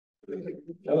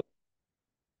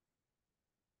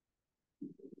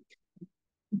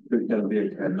There's gonna be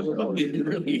a.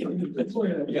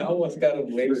 You almost gotta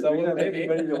wave someone, maybe.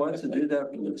 Anybody that wants to do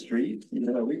that from the street, you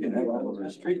know, we can have all of our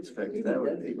streets fixed, that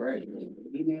would be great.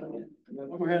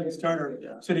 We'll go ahead and start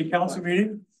our city council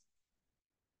meeting.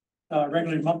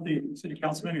 Regularly monthly city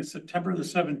council meeting is September the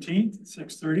 17th at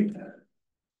 6:30.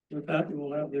 With that, we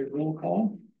will have the roll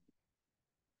call.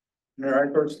 Mayor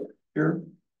Eckert, Here.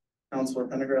 Councilor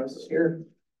Pendergrass here,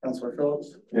 Councilor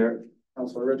Phillips, Here.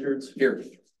 Councilor Richards, Here.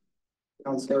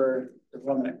 Councilor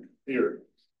Lemanek. Here.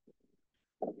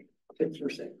 6 for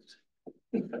 6.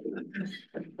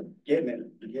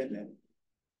 Getting it.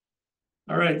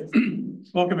 All right.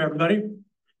 Welcome, everybody.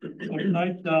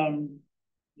 Tonight,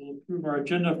 we'll approve our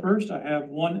agenda first. I have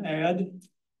one ad,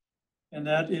 and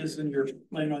that is in your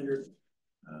laying on your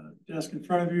desk in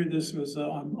front of you. This was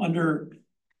under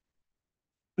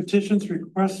petitions,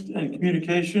 requests, and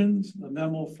communications, a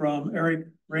memo from Eric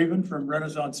Raven from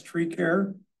Renaissance Tree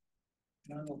Care.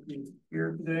 I don't know if he's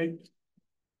here today.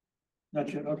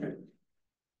 Not yet, okay.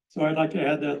 So I'd like to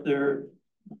add that there.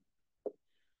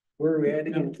 Where are we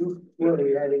adding it to? Where are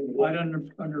we adding? Right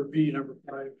under B, number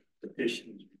 5.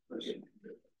 Petitions.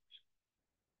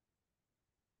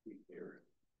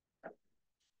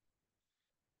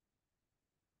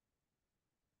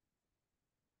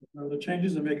 Are the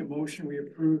changes that make a motion, we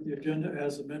approve the agenda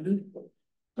as amended?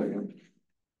 Second.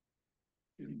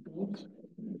 Any thoughts?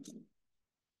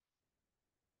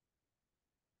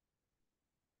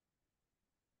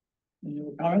 Any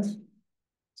other comments?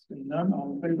 Seeing none,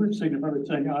 all in favor, signify by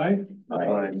saying aye.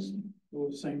 Aye.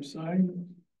 Those same sign.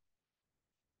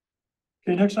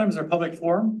 Okay, next time is our public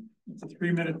forum. It's a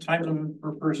 3-minute time limit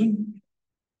per person.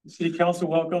 The city council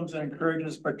welcomes and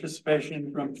encourages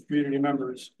participation from community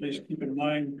members. Please keep in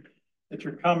mind that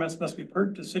your comments must be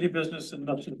pertinent to city business and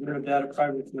must adhere to data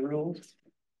privacy rules.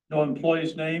 No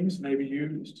employees' names may be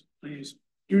used. Please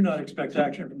do not expect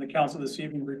action from the council this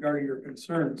evening regarding your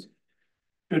concerns.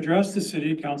 To address the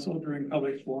city council during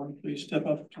public forum, please step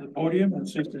up to the podium and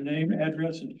state your name,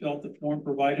 address, and fill out the form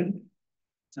provided.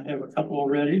 I have a couple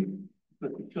already,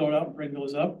 but if you fill it out and bring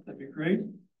those up, that'd be great.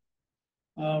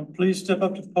 Please step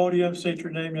up to the podium, state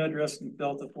your name, address, and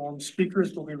fill out the form.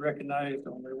 Speakers will be recognized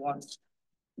only once.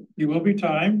 You will be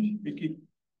timed.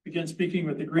 Begin speaking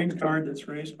with the green card that's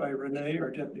raised by Renee, our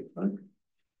deputy clerk.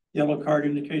 Yellow card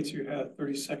indicates you have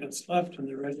 30 seconds left, and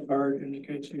the red card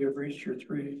indicates you have reached your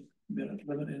 3-minute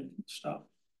limit and stop.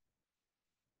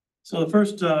 So the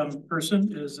first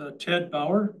person is Ted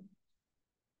Bauer.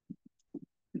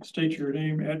 State your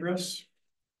name, address.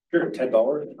 Sure, Ted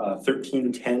Bauer,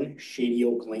 1310 Shady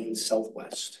Oak Lane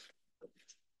Southwest.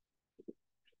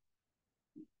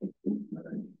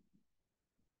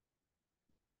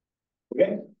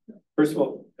 Okay, first of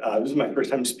all, this is my first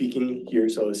time speaking here,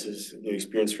 so this is a new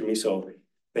experience for me, so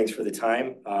thanks for the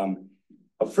time.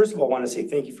 First of all, I want to say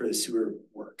thank you for the sewer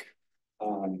work.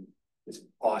 It's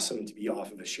awesome to be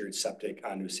off of a shared septic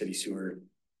onto a city sewer.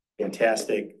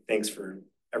 Fantastic. Thanks for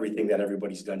everything that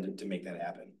everybody's done to make that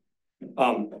happen.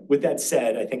 With that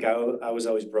said, I think I was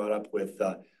always brought up with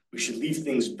we should leave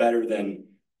things better than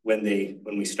when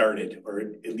we started, or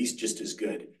at least just as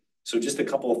good. So just a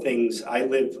couple of things. I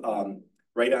live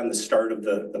right on the start of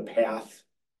the path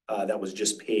that was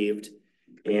just paved.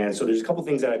 And so there's a couple of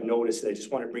things that I've noticed that I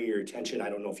just want to bring your attention. I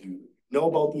don't know if you know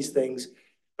about these things,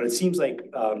 but it seems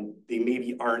like they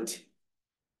maybe aren't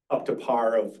up to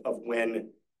par of when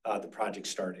the project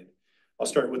started. I'll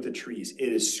start with the trees.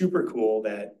 It is super cool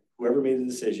that whoever made the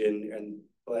decision and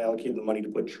allocated the money to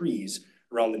put trees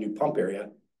around the new pump area,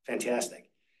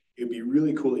 fantastic. It would be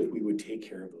really cool if we would take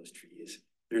care of those trees.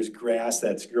 There's grass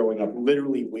that's growing up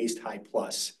literally waist high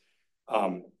plus.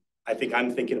 I think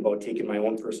I'm thinking about taking my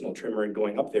own personal trimmer and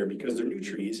going up there because they're new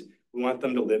trees. We want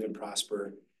them to live and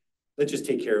prosper. Let's just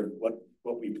take care of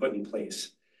what we put in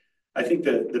place. I think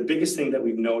the biggest thing that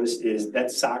we've noticed is that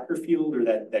soccer field or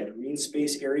that green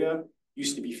space area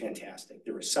used to be fantastic.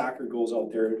 There were soccer goals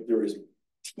out there. There was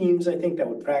teams, I think, that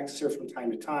would practice there from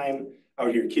time to time. I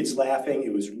would hear kids laughing.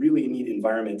 It was really a neat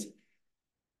environment.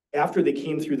 After they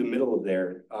came through the middle of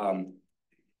there,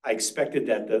 I expected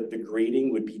that the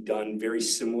grading would be done very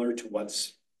similar to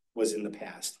was in the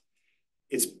past.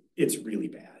 It's really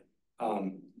bad,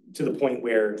 to the point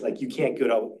where like you can't get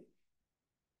out.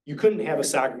 You couldn't have a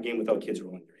soccer game without kids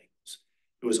rolling their ankles.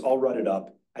 It was all rutted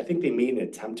up. I think they made an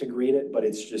attempt to grade it, but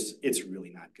it's really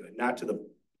not good. Not to the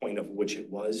point of which it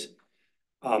was.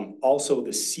 Also,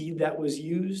 the seed that was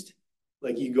used,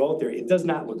 like you go out there, it does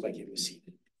not look like it was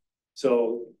seeded.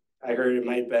 So I heard it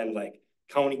might have been like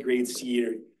county grade seed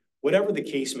or whatever the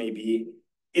case may be.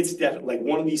 It's definitely like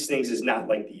one of these things is not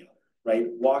like the other. right?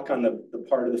 Walk on the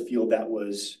part of the field that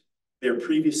was there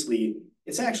previously.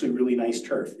 It's actually really nice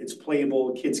turf. It's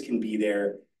playable, kids can be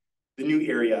there. The new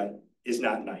area is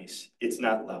not nice. It's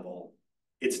not level.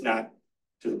 It's not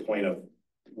to the point of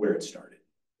where it started.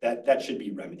 That should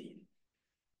be remedied.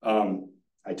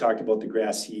 I talked about the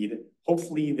grass seed.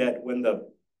 Hopefully that when the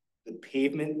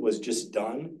pavement was just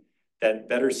done, that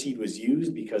better seed was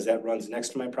used because that runs next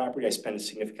to my property. I spent a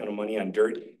significant amount of money on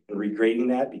dirt and regrading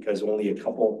that because only a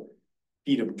couple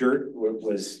feet of dirt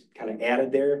was kind of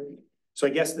added there. So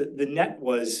I guess the net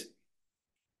was,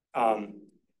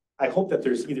 I hope that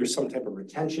there's either some type of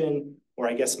retention, or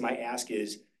I guess my ask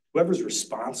is whoever's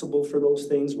responsible for those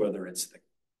things, whether it's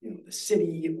the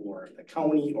city or the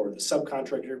county or the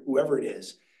subcontractor, whoever it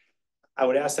is, I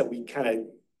would ask that we kind of,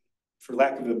 for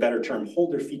lack of a better term,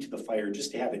 hold their feet to the fire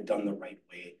just to have it done the right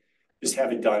way. Just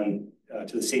have it done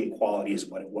to the same quality as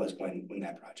what it was when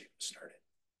that project was started.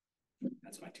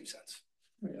 That's my 2 cents.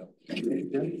 Thank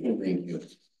you.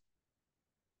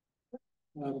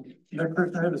 Next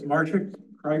person I have is Marcia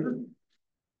Krieger.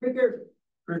 Krieger.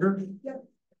 Krieger. Yep,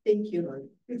 thank you.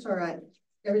 It's all right.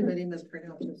 Everybody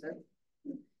mispronounces it.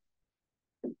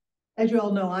 As you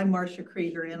all know, I'm Marcia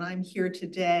Krieger, and I'm here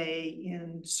today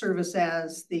in service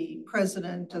as the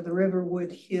president of the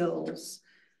Riverwood Hills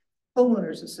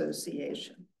Homeowners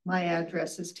Association. My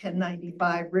address is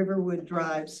 1095 Riverwood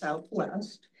Drive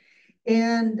Southwest.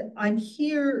 And I'm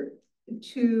here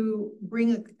to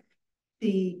bring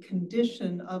the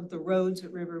condition of the roads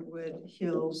at Riverwood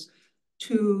Hills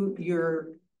to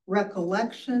your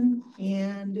recollection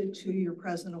and to your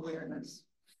present awareness.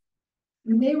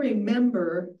 You may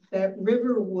remember that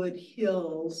Riverwood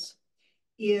Hills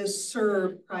is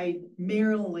served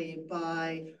primarily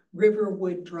by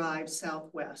Riverwood Drive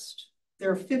Southwest. There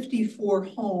are 54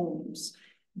 homes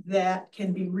that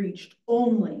can be reached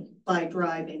only by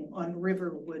driving on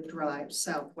Riverwood Drive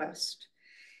Southwest.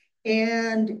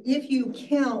 And if you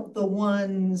count the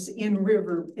ones in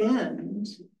River Bend,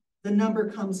 the number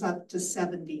comes up to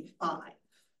 75.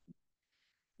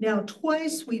 Now,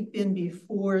 twice we've been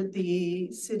before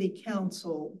the city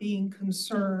council being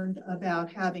concerned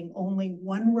about having only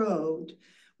one road,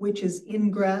 which is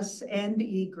ingress and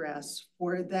egress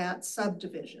for that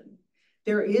subdivision.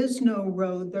 There is no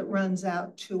road that runs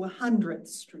out to 100th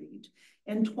Street.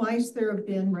 And twice there have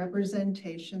been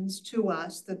representations to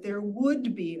us that there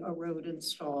would be a road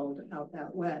installed out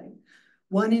that way.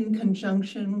 One in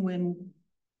conjunction when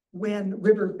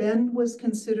River Bend was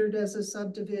considered as a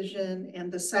subdivision,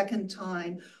 and the second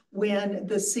time when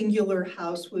the singular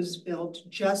house was built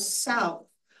just south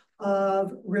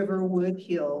of Riverwood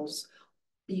Hills,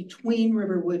 between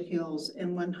Riverwood Hills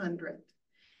and 100th.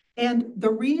 And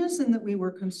the reason that we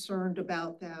were concerned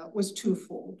about that was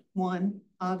twofold. One,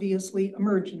 obviously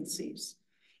emergencies.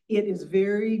 It is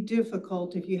very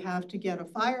difficult if you have to get a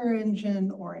fire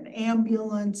engine or an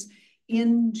ambulance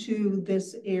into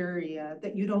this area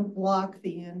that you don't block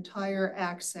the entire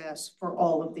access for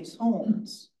all of these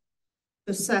homes.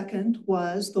 The second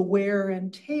was the wear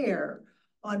and tear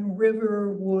on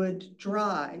Riverwood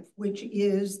Drive, which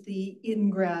is the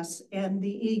ingress and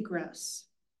the egress.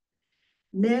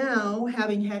 Now,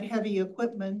 having had heavy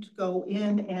equipment go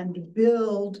in and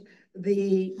build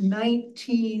the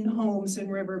 19 homes in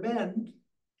River Bend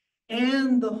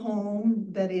and the home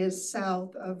that is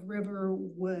south of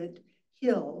Riverwood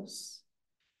Hills,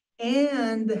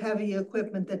 and the heavy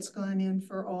equipment that's gone in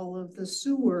for all of the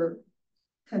sewer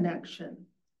connection,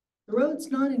 the road's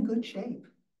not in good shape.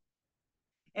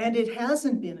 And it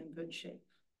hasn't been in good shape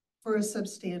for a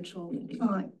substantial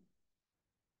time.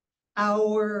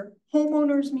 Our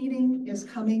homeowners meeting is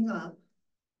coming up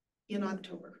in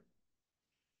October.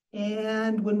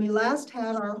 And when we last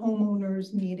had our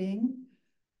homeowners meeting,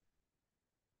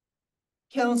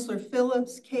 Councillor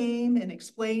Phillips came and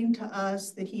explained to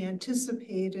us that he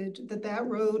anticipated that that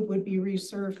road would be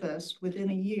resurfaced within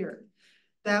a year.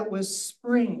 That was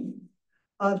spring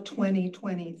of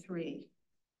 2023.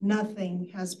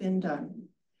 Nothing has been done.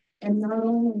 And not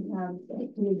only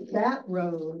is that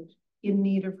road in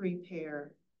need of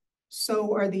repair,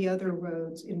 so are the other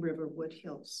roads in Riverwood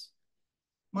Hills.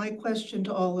 My question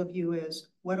to all of you is,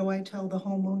 what do I tell the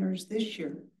homeowners this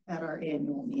year at our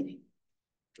annual meeting?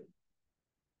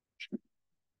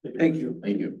 Thank you.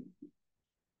 Thank you.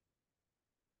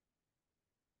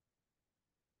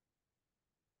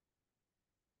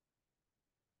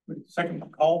 Second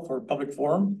call for public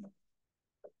forum.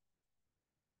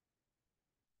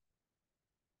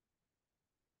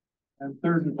 And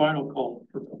third and final call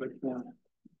for public forum.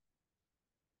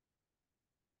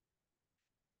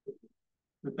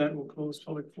 With that, we'll close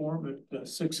public forum at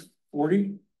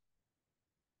 6:40.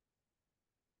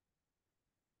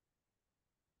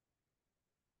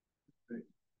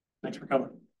 Thanks for coming.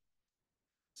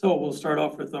 So we'll start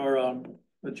off with our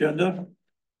agenda.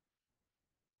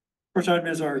 First item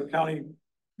is our county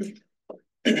law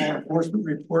enforcement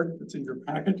report that's in your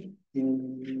packet.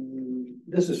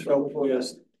 This is from,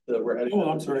 Yes, we're heading. Oh,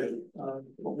 I'm sorry.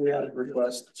 We had it.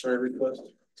 Request.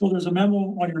 So there's a memo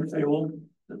on your table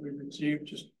that we received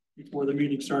just before the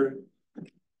meeting started.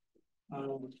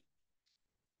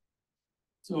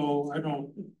 So I don't,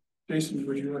 Jason,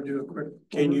 would you want to do a quick?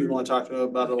 Kane, you want to talk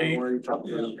about it a little Kane? more? You talk about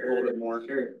it a little bit more.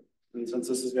 Sure. And since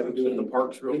this is gonna do with the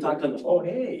parks real We quick. talked on the phone.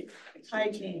 Hey. Hi,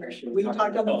 King. We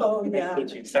talked on the phone, yeah.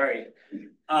 Sorry.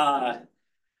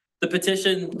 The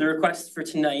petition, the request for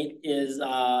tonight is,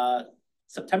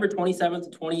 September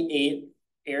 27th to 28th.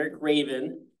 Eric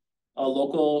Raven, a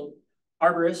local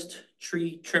arborist,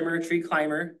 tree trimmer, tree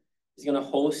climber, is gonna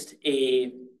host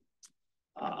a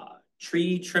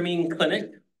tree trimming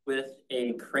clinic with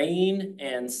a crane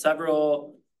and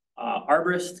several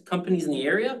arborist companies in the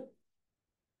area.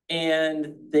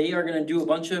 And they are gonna do a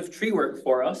bunch of tree work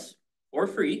for us for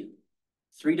free,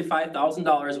 $3,000 to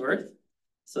 $5,000 worth.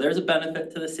 So there's a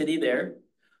benefit to the city there.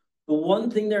 The one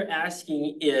thing they're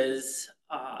asking is,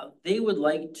 they would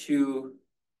like to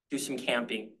do some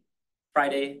camping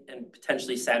Friday and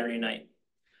potentially Saturday night.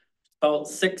 About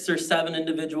 6 or 7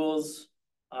 individuals,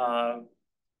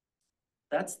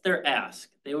 that's their ask.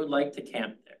 They would like to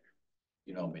camp there.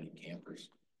 You know, many campers.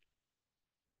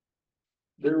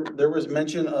 There was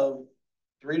mention of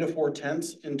 3 to 4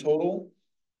 tents in total.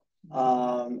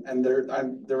 And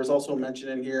there was also mention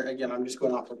in here, again, I'm just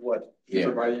going off of what he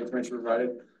provided, information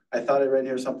provided. I thought I read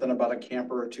here something about a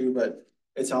camper or two, but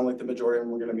it sounded like the majority of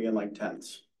them were gonna be in like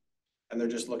tents. And they're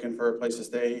just looking for a place to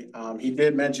stay. He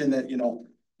did mention that, you know,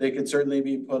 they could certainly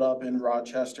be put up in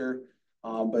Rochester,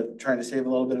 but trying to save a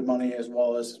little bit of money as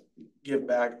well as give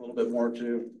back a little bit more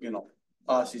to, you know,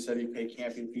 us. He said he'd pay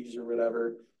camping fees or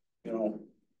whatever, you know.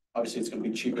 Obviously, it's gonna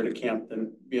be cheaper to camp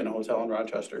than be in a hotel in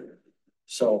Rochester.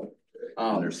 So,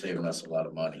 They're saving us a lot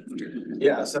of money.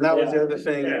 yes, and that was the other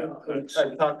thing. Yeah.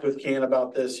 I talked with Ken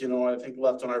about this, you know, I think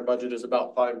left on our budget is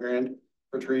about $5,000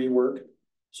 for tree work.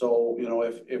 So, you know,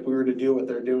 if we were to do what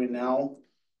they're doing now,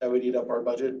 that would eat up our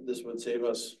budget. This would save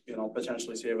us, you know,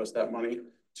 potentially save us that money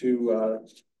to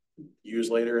use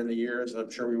later in the year, as I'm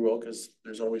sure we will, because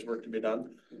there's always work to be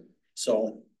done.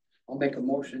 So. I'll make a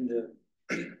motion to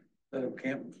let them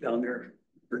camp down there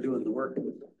for doing the work.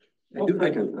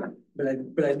 But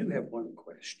I do have one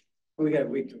question. We got a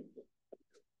week.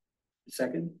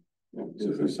 Second, So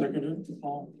who seconded it?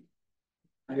 Paul?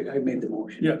 I made the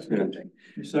motion. Yes.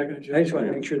 You seconded it. I just want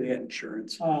to make sure they had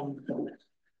insurance.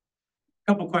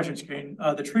 Couple questions, Kane.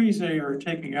 The trees they are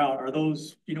taking out, are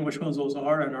those, you know which ones those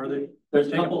are, and are they There's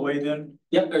a taken couple, away then?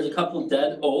 yep, there's a couple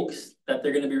dead oaks that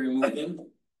they're gonna be removing.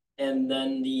 And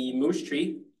then the moose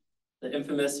tree, the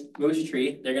infamous moose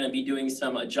tree, they're gonna be doing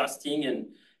some adjusting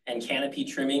and canopy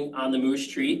trimming on the moose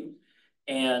tree.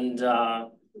 And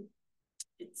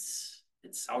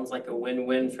it sounds like a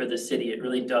win-win for the city. It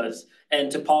really does.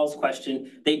 And to Paul's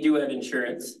question, they do have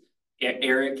insurance.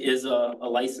 Eric is a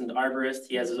licensed arborist.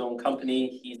 He has his own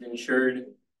company. He's insured.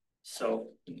 So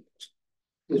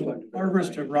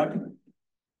Arborist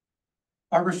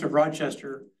of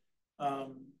Rochester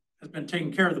has been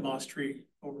taking care of the moss tree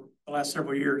over the last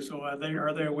several years. So are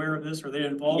they aware of this? Are they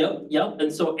involved? Yep.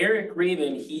 And so Eric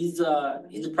Raven, he's a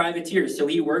privateer. So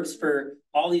he works for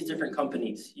all these different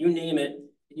companies. You name it,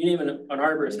 you name an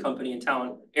arborist company in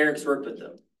town, Eric's worked with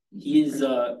them. He is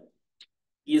a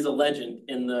legend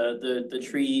in the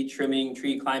tree trimming,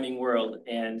 tree climbing world.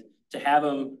 And to have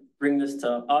him bring this to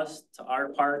us, to our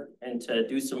park, and to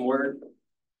do some work,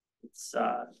 it's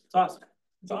awesome.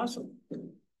 It's awesome.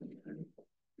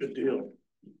 Good deal.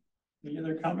 Any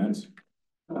other comments?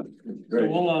 So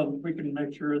we'll, we can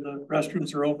make sure the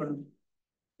restrooms are open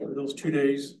for those 2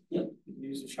 days. Yep.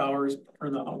 Use the showers,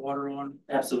 turn the hot water on.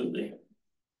 Absolutely.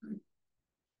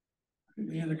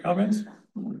 Any other comments?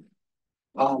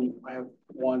 I have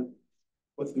one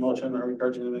with the motion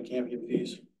regarding the camping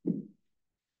fees.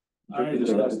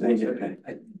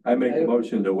 I make a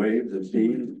motion to waive the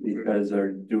fee because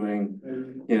they're doing,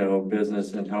 you know,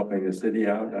 business and helping the city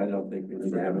out. I don't think we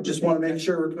need to have it. Just want to make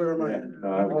sure we're clear on my. Yeah,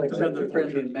 no, I would- Send the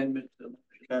friendly amendment to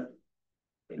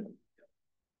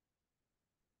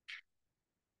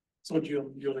So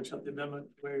you'll accept the amendment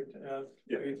way to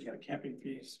have camping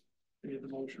fees. Any of the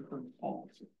motion from Paul.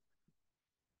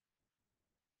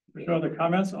 If no other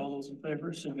comments, all those in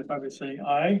favor signify by saying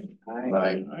aye. Right.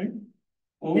 Aye. Thank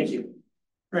Opposed? you.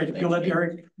 Great, if you'll let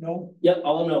Eric know. Yep,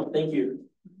 I'll know. Thank you.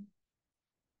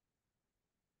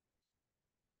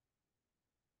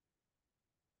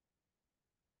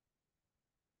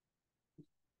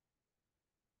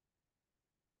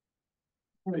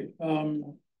 Right,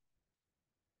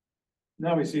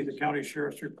 now we see the county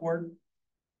sheriff's report.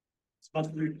 It's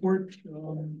monthly report, there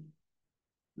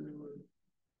were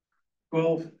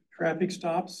 12 traffic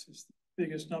stops is the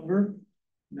biggest number,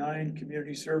 9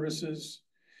 community services.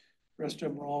 Rest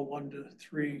of them were all 1 to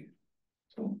 3.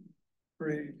 So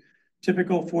pretty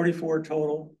typical, 44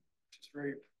 total, which is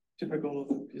very typical of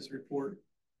his report.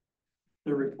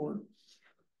 The report.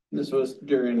 This was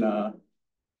during,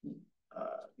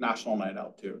 National Night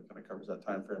Out too, kind of covers that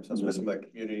time frame. So that's some of that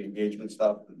community engagement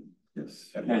stuff.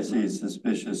 Yes. I see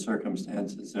suspicious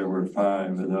circumstances. There were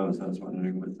 5 of those. I was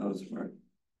wondering what those were.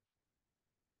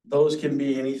 Those can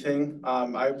be anything.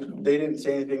 They didn't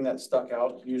say anything that stuck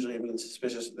out. Usually it means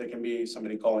suspicious. They can be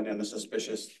somebody calling in a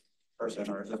suspicious person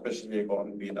or a suspicious vehicle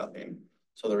and be nothing.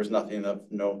 So there was nothing of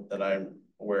note that I'm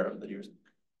aware of that he was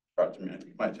brought to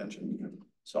my attention.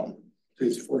 So.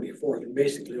 It's 44, and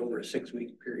basically over a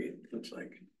 6-week period, looks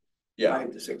like. Yeah.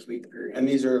 5 to 6 week period. And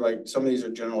these are like, some of these are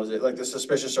generalization, like the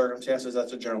suspicious circumstances,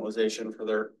 that's a generalization for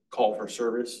their call for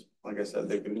service. Like I said,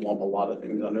 they can lump a lot of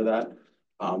things under that.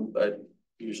 But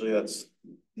usually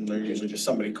they're usually just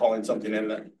somebody calling something in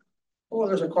that, oh,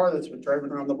 there's a car that's been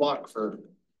driving around the block for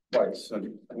twice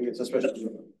and we get suspicious.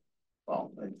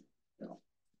 Well,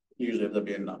 usually they'll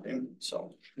be in nothing,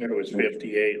 so. There was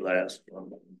 58 last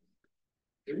one.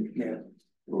 Yeah.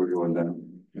 We're going down.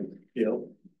 Yep.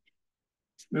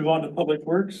 Move on to Public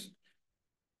Works.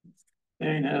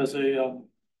 Dane has a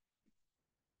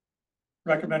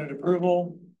recommended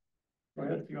approval. Go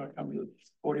ahead if you want to come to the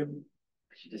podium.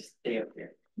 I should just stay up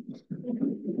here.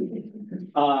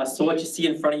 So what you see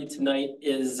in front of you tonight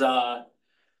is,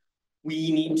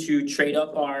 we need to trade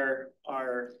up our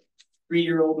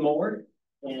 3-year-old mower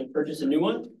and purchase a new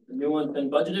one. The new one's been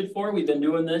budgeted for. We've been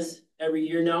doing this every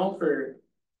year now for,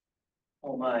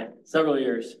 oh my, several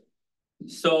years.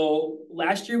 So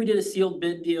last year we did a sealed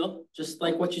bid deal, just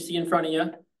like what you see in front of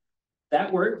you.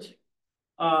 That worked.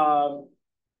 The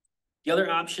other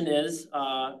option is,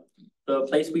 the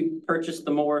place we purchased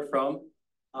the mower from,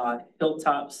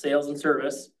 Hilltop Sales and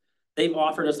Service, they've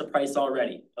offered us a price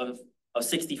already of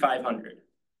 $6,500.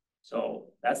 So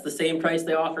that's the same price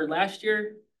they offered last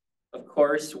year. Of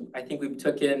course, I think we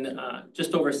took in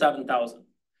just over 7,000.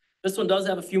 This one does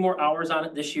have a few more hours on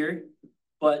it this year,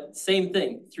 but same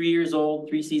thing, 3 years old,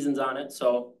 3 seasons on it.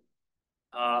 So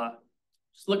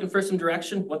just looking for some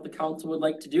direction, what the council would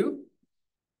like to do.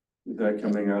 Is that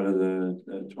coming out of the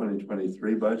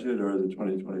 2023 budget or the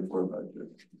 2024 budget?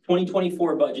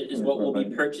 2024 budget is what we'll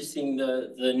be purchasing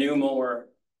the new mower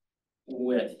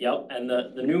with. Yep, and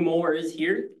the new mower is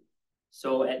here.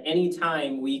 So at any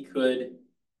time we could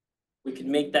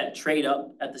make that trade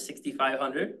up at the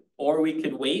 6,500, or we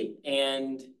could wait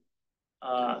and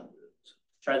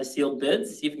try the sealed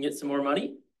bids, see if we can get some more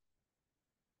money.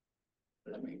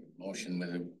 I make a motion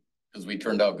with it, because we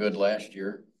turned out good last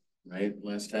year, right?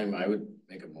 Last time I would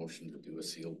make a motion to do a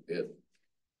sealed bid.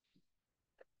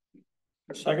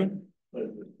 A second?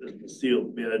 The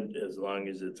sealed bid, as long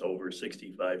as it's over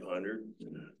 6,500.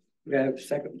 We have a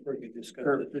second before you discuss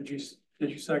Or it. did you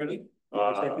second it?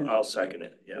 I'll second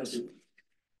it, yes.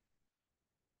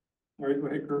 All right, go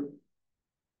ahead, Kurt.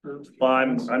 Well,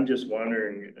 I'm just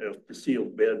wondering if the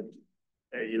sealed bid,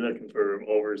 are you looking for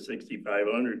over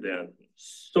 6,500 then?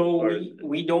 So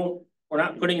we're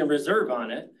not putting a reserve on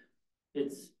it.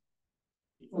 It's,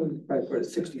 Probably put a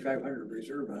 6,500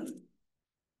 reserve on it.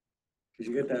 Cause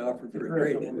you get that offer for a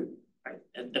trade.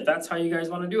 if that's how you guys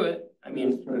want to do it, I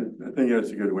mean, I think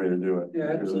that's a good way to do it.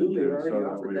 Yeah, absolutely. We already So that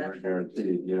offered we that. were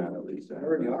guaranteed, yeah, at least. that.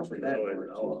 Already offered that.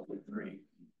 I'll agree.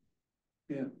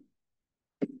 Yeah.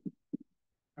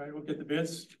 All right, we'll get the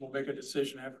bids. We'll make a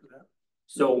decision after that.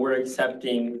 so we're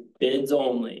accepting bids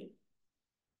only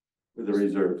With the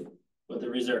reserve. with the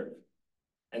reserve.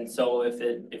 And so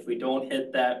if we don't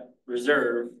hit that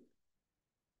reserve,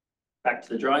 back to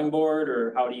the drawing board,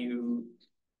 or how do you?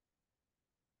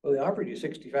 Well, they offered you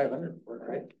 6,500 for it,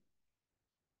 right?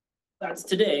 That's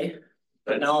today,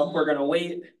 but now if we're gonna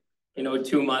wait,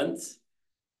 2 months,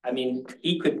 I mean,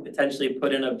 he could potentially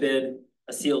put in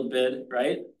a sealed bid,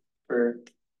 right? For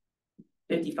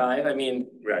 55, I mean,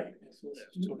 Right.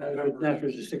 So That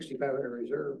was a 6,500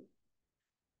 reserve.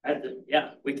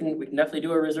 yeah, we can definitely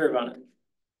do a reserve on it.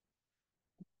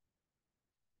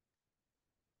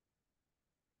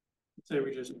 say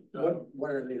we just,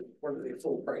 What are they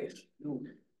full price?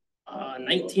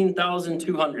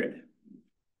 19,200.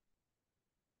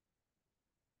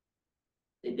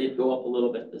 They did go up a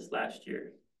little bit this last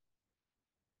year.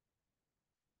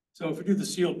 so if we do the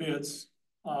sealed bids,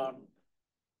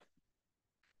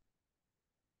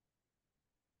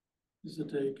 Is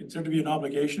it considered to be an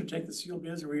obligation to take the sealed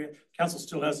bids, or council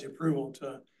still has the approval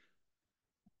to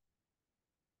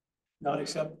not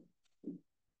accept?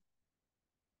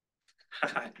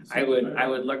 I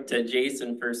would look to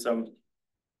Jason for some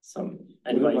What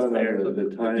advice about there. the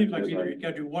It time? seems like either you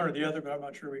gotta do one or the other, but I'm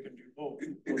not sure we can do both.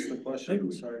 What's the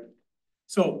question? Sorry.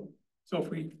 So if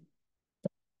we've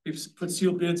put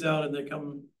sealed bids out and they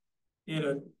come in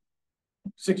at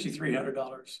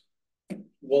 $6,300.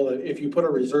 Well, if you put a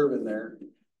reserve in there,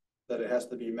 that it has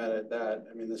to be met at that,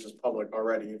 I mean, this is public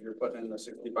already, if you're putting in a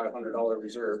 $6,500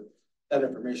 reserve, that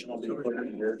information will be put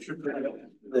in here.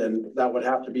 Then that would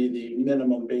have to be the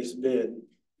minimum base bid.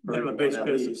 for Minimum base everyone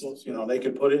bid at is least. supposed to- You know, they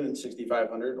could put in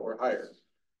 6,500 or higher.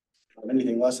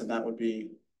 Anything less than that would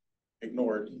be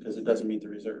ignored because it doesn't meet the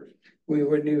reserve. We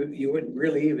wouldn't even, you wouldn't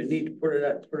really even need to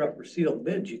put up for sealed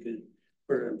bids. You could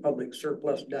put it in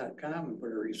publicsurplus.com and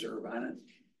put a reserve on it.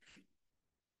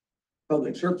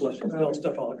 Public surplus, Well,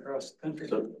 stuff all across the country.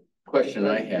 So, question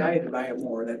I I have, had to buy it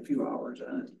more than a few hours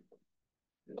on it.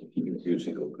 you can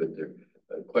usually go good there.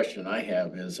 A question I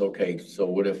have is, okay, so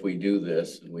what if we do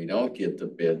this and we don't get the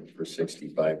bid for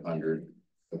 6,500?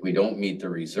 If we don't meet the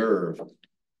reserve?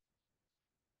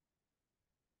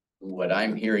 What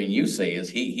I'm hearing you say is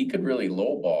he could really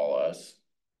lowball us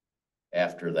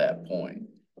after that point.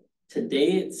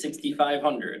 Today it's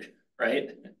 6,500, right?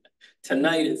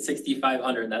 Tonight it's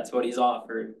 6,500, that's what he's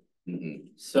offered. Mhm.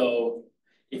 So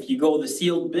if you go the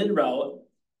sealed bid route,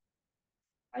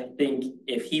 I think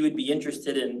if he would be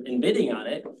interested in bidding on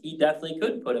it, he definitely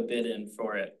could put a bid in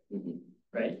for it, Mhm.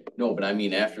 right? No, but I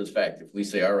mean, after the fact, if we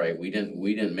say, all right, we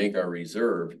didn't make our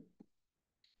reserve.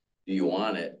 Do you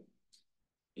want it?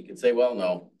 You could say, well,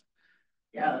 no,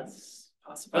 Yeah, that's a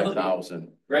possibility,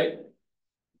 5,000. right?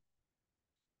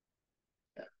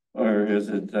 Or is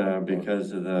it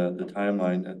because of the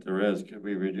timeline that there is? Could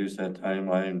we reduce that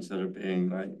timeline instead of being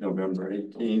like November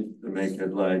 18th to make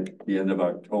it like the end of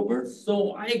October?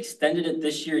 So I extended it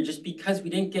this year just because we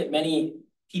didn't get many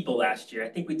people last year. I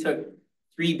think we took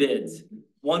 3 bids.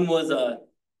 One was a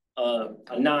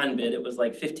non-bid, it was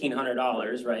like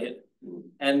 $1,500, right?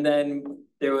 And then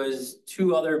there was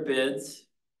 2 other bids.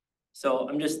 So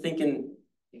I'm just thinking,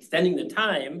 extending the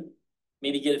time,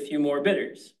 maybe get a few more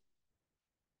bidders.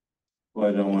 Well,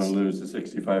 I don't want to lose the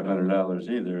 $6,500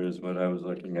 either is what I was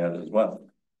looking at as well.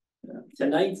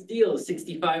 Tonight's deal is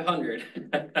 6,500.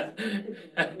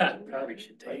 Probably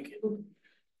should take it.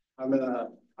 I'm gonna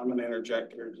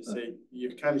interject here to say,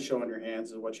 you're kind of showing your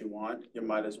hands of what you want. You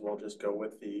might as well just go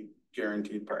with the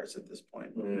guaranteed price at this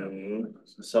point. Mhm.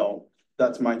 So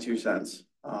that's my 2 cents,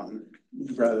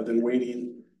 rather than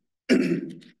waiting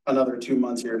another 2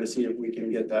 months here to see if we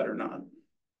can get that or not.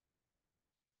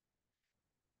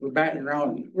 We're batting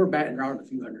around a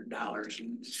few $100s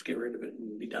and just get rid of it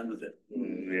and be done with it.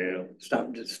 Yeah,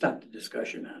 Stop the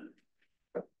discussion on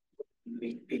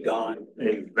it. Be gone.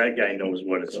 and that guy knows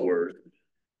what it's worth.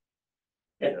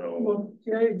 You know, Well,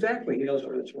 yeah, exactly. He knows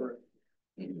what it's worth.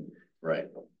 Mhm. Right.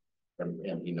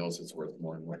 And he knows it's worth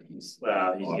more than what he's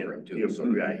well, he's offering getting,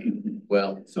 to. right.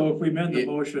 Well, So if we amend the It-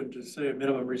 motion to say a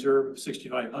minimum reserve of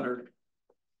 6,500,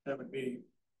 that would be,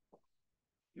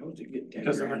 He knows to get 10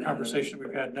 because of our grand out of it. conversation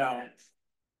we've had now,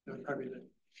 that would probably be the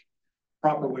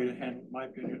proper way to handle it, in my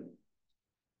opinion.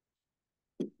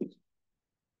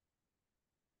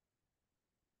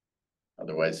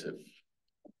 otherwise, if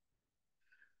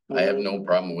I have no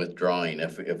problem withdrawing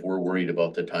if we're worried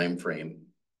about the time frame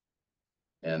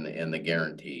and the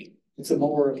guarantee. It's a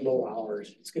mower with low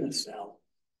hours. It's gonna sell.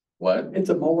 What? It's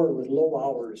a mower with low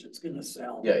hours. It's gonna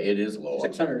sell. Yeah, it is low.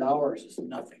 600 hours is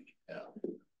nothing.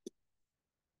 Yeah.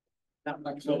 Not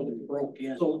much so broke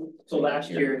in. So last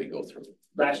Here year, we go through.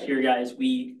 guys,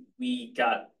 we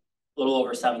got a little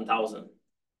over 7,000.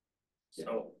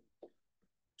 So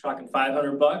talking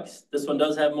 $500. This one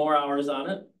does have more hours on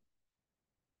it.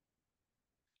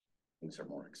 Things are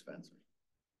more expensive.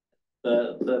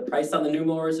 The price on the new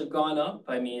mowers have gone up.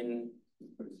 I mean,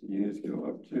 Used go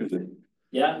up too.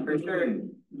 yeah, for sure.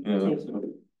 Yeah,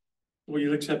 so Will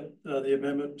you accept the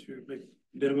amendment to make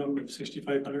minimum of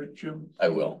 6,500, Jim? I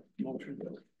will. Motion.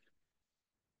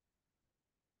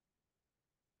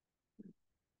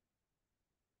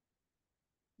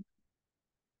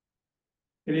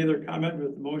 Any other comment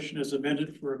with the motion as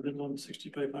amended for a minimum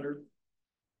 6,500?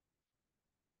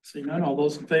 Seeing none, all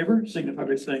those in favor signify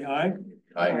by saying aye.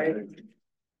 I,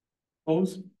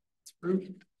 Opposed? It's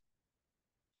approved.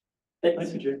 Thank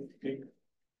Thanks. you, Jim. Okay.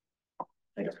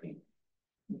 thanks, Pete.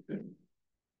 Okay.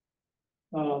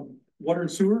 Water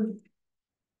and sewer?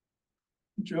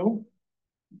 Joe?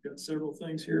 We've got several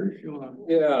things here, if you wanna.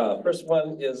 Yeah, first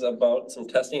one is about some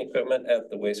testing equipment at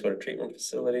the wastewater treatment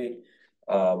facility.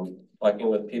 Talking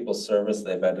with People Service,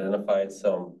 they've identified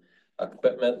some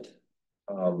equipment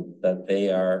that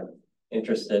they are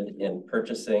interested in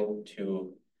purchasing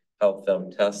to help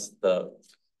them test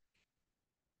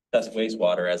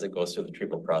wastewater as it goes through the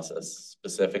treatment process.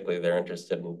 Specifically, they're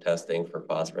interested in testing for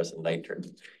phosphorus and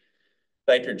nitrogen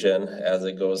as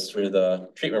it goes through the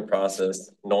treatment process.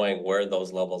 Knowing where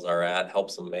those levels are at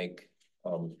helps them make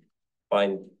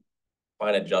fine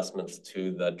adjustments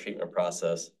to the treatment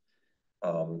process,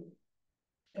 and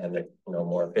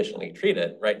more efficiently treat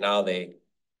it. Right now, they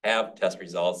have test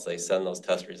results. They send those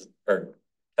tests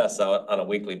out on a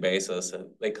weekly basis, and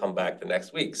they come back the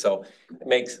next week. So it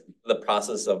makes the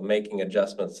process of making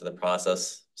adjustments to the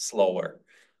process slower.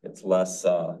 It's less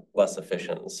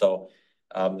efficient. So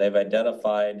they've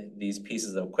identified these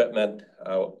pieces of equipment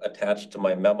attached to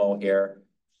my memo here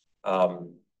that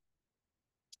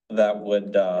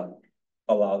would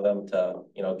allow them to,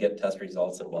 get test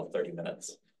results in about 30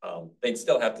 minutes. They'd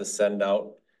still have to send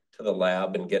out to the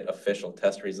lab and get official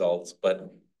test results,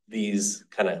 but these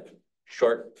kind of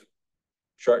short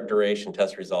duration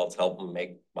test results help them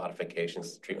make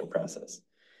modifications to the treatment process.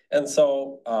 And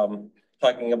so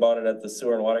talking about it at the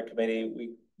Sewer and Water Committee,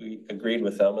 we agreed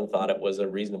with them and thought it was a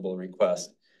reasonable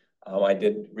request. I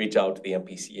did reach out to the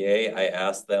MPCA. I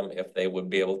asked them if they would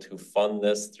be able to fund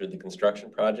this through the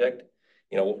construction project.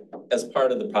 As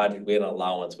part of the project, we had an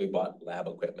allowance. We bought lab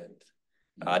equipment,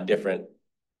 different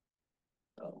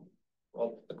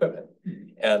equipment.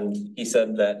 And he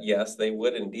said that, yes, they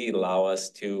would indeed allow us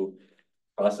to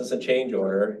process a change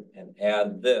order and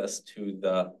add this to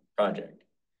the project.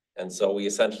 And so we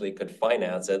essentially could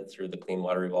finance it through the Clean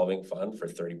Water Revolving Fund for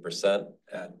 30%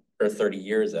 or 30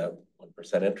 years at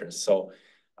 1% interest. So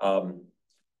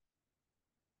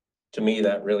to me,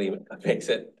 that really makes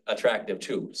it attractive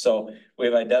too. So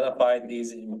we've identified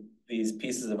these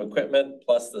pieces of equipment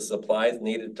plus the supplies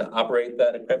needed to operate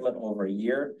that equipment over a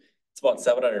year. It's about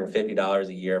 $750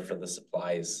 a year for the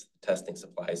supplies, testing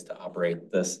supplies to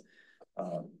operate this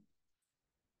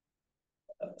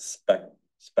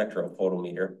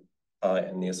spectrophotometer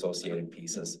and the associated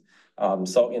pieces.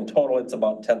 So in total, it's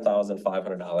about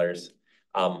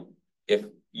 $10,500. If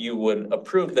you would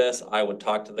approve this, I would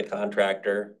talk to the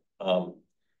contractor,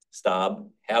 Staub,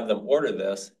 have them order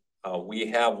this. We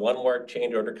have one more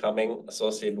change order coming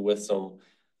associated with some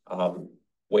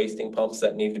wasting pumps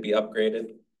that need to be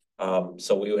upgraded.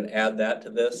 So we would add that to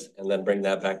this and then bring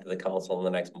that back to the council in the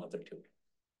next month or two.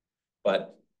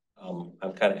 But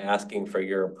I'm kind of asking for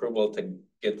your approval to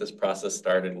get this process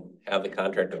started and have the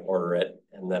contractor order it,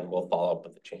 and then we'll follow up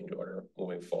with the change order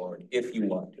moving forward if you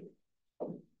want to.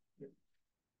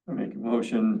 I make a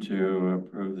motion to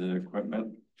approve the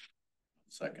equipment.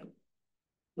 Second.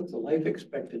 What's the life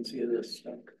expectancy of this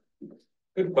stuff?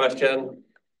 Good question.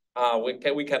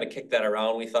 We kind of kicked that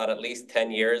around. We thought at least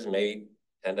 10 years, maybe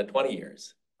 10 to 20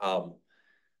 years.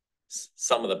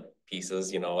 Some of the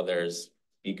pieces, there's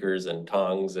beakers and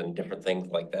tongs and different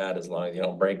things like that. As long as you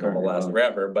don't break them, will last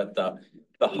forever. But the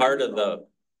heart of the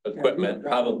equipment,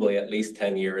 probably at least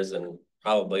 10 years and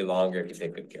probably longer if you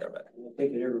take good care of it. I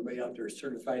think everybody out there is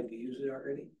certified to use it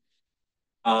already.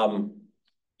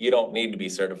 You don't need to be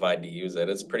certified to use it.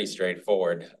 It's pretty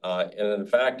straightforward. And in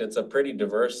fact, it's a pretty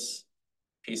diverse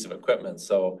piece of equipment.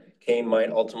 So Kane might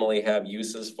ultimately have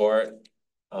uses for it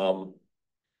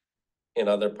in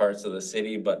other parts of the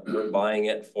city, but we're buying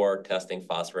it for testing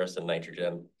phosphorus and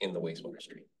nitrogen in the wastewater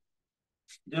stream.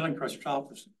 Dylan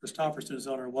Christopherson is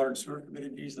on our Water and Sewer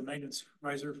Committee. He's the maintenance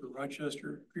supervisor for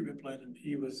Rochester Treatment Plant, and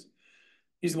he's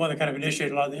the one that kind of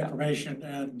initiated a lot of the information,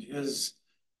 and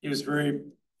he was very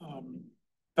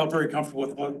felt very comfortable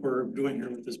with what we're doing here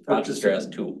with this purchase. Rochester has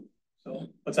two. So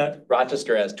what's that?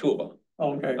 Rochester has two of them.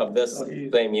 Oh, okay. Of this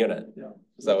same unit. Yeah.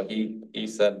 So he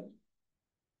said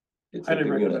it's a Highly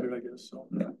good unit. recommended, I guess. So.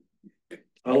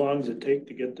 How long does it take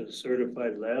to get the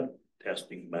certified lab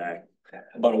testing back?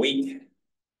 About a week.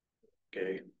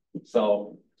 Okay,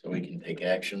 So we can take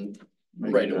action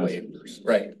right away.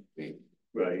 right.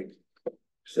 right.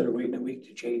 Instead of waiting a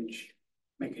week to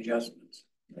make adjustments.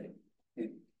 Right.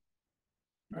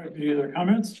 All right, any other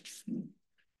comments?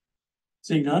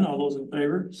 Seeing none, all those in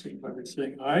favor, signify by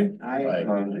saying aye. Aye.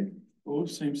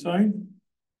 Opposed, same sign.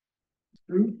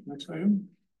 Approved. Next item.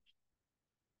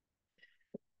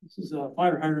 This is a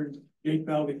fire hydrant gate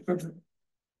valve equipment.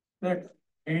 Beck,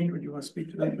 Kane, would you want to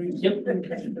speak to that, please? Yep.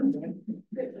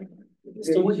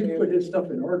 So we can put his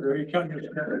stuff in order. Are you counting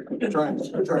your Trying.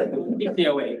 Keep the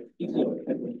away.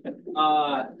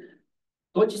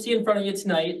 What you see in front of you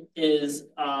tonight is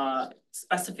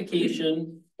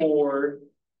specification for,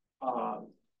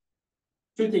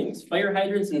 two things, fire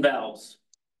hydrants and valves.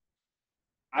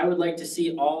 I would like to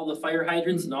see all the fire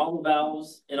hydrants and all the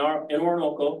valves in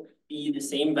Orinoco be the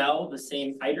same valve, the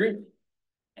same hydrant.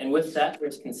 And with that,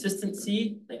 there's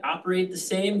consistency, they operate the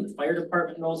same, the fire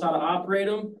department knows how to operate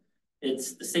them.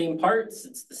 It's the same parts,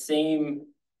 it's the same,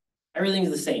 everything's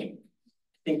the same.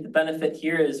 I think the benefit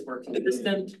here is we're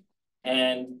consistent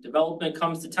and development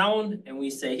comes to town and we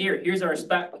say, here's our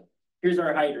spec, here's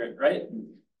our hydrant, right?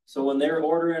 So when they're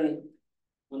ordering,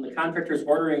 when the contractor's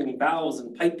ordering valves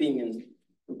and piping and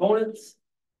components,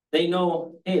 they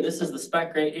know, hey, this is the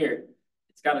spec right here.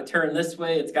 It's gotta turn this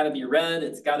way, it's gotta be red,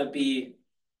 it's gotta be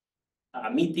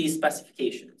meet these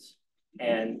specifications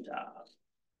and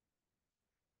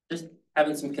just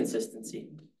having some consistency.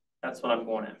 That's what I'm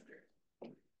going after.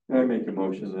 I make a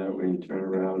motion that we turn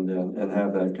around and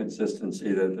have that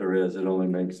consistency that there is. It only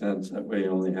makes sense that we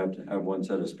only have to have one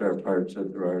set of spare parts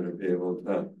that there are to be able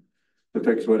to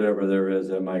fix whatever there is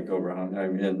that might go wrong. I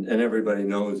mean, and everybody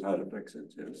knows how to fix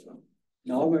it too, so.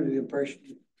 No, I'm under the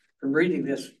impression from reading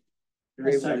this.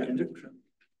 I'll second it.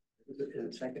 Is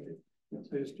it seconded?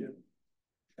 Please, Jim.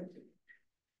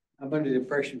 I'm under the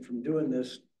impression from doing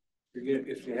this,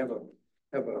 if you have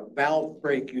a valve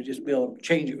break, you just be able to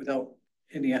change it without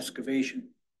any excavation.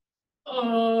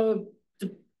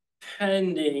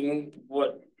 Depending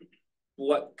what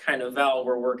kind of valve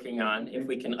we're working on, if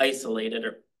we can isolate it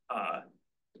or,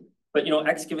 but you know,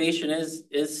 excavation is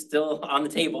still on the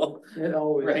table. It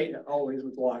always, Right. always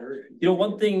with water. You know,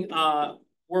 one thing,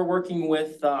 we're working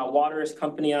with, Waters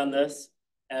Company on this,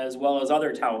 as well as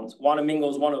other towns. Wanamingo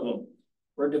is one of them.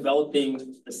 We're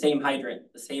developing the same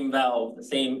hydrant, the same valve, the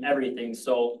same everything.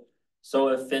 So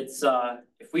if it's,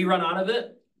 if we run out of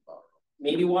it,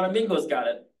 maybe Wanamingo's got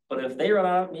it. But if they run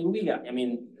out, maybe we got, I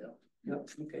mean. Yep,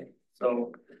 okay.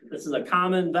 So this is a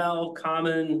common valve,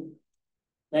 common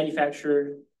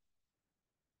manufacturer.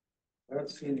 I don't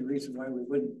see any reason why we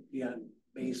wouldn't be on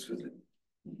base with it,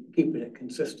 keeping it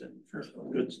consistent. Sure.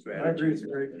 Good I strategy. agree with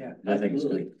you, Eric. Yeah. I think it's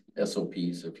good.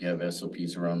 SOPs, if you have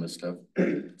SOPs around this stuff,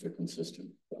 they're consistent.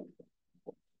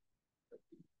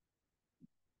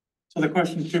 So the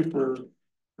question too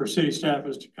for city staff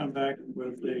is to come back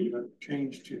with a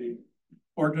change to the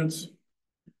ordinance.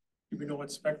 Do we know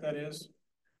what spec that is?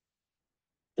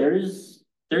 There's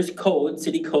code,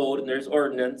 city code, and there's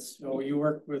ordinance. So you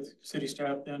work with city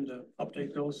staff then to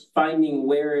update those? Finding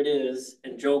where it is,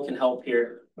 and Joe can help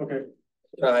here.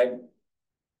 Okay,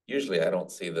 Usually I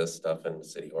don't see this stuff in the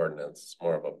city ordinance. It's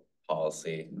more of a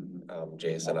policy.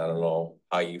 Jason, I don't know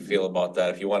how you feel about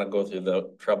that. If you want to go through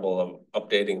the trouble of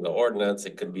updating the ordinance,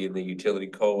 it could be in the utility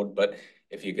code, but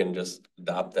if you can just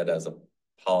adopt that as a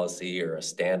policy or a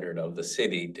standard of the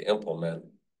city to implement,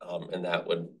 and that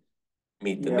would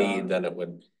meet the need, then it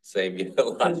would save you a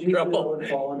lot of trouble. It would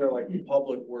fall under like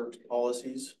public works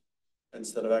policies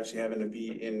instead of actually having to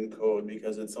be in code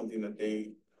because it's something that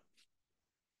it's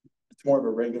more of a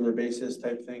regular basis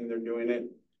type thing. They're doing it.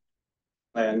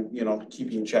 And, you know,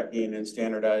 keeping checking and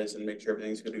standardized and make sure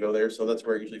everything's good to go there. So that's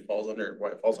where it usually falls under, why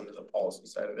it falls under the policy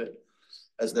side of it.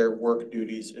 As their work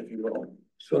duties, if you will.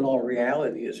 So in all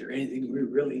reality, is there anything we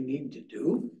really need to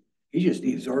do? He just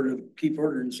needs to keep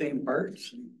ordering the same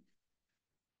parts. And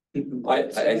keep them I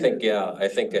think, yeah, I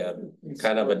think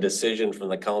kind of a decision from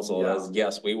the council is,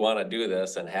 yes, we want to do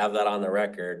this and have that on the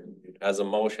record as a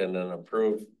motion and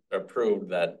approved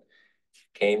that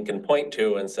Kane can point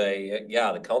to and say,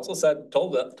 yeah, the council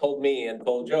told me and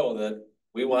told Joe that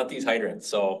we want these hydrants,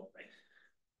 so.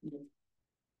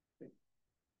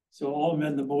 so I'll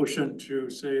amend the motion to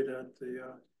say that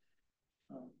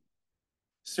the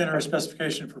center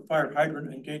specification for fire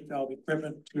hydrant and gate valve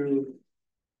equipment to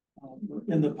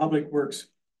in the public works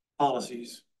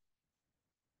policies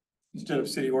instead of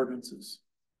city ordinances.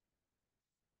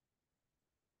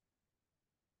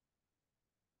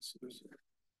 So there's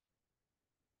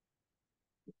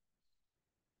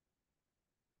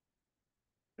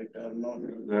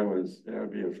That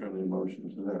would be a friendly motion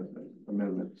to that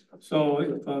amendment. so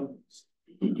if,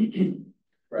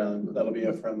 Rather, that'll be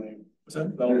a friendly. was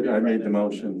that? I made the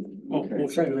motion. Oh, Okay.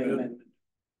 motion to amend.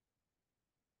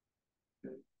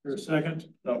 For a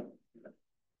second, No.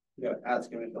 You gotta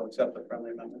ask him if he'll accept the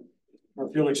friendly amendment. or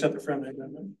if you'll accept the friendly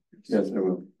amendment. Yes, I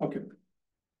will. Okay.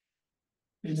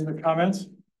 Any other comments?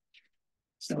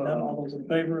 So then all those in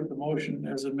favor of the motion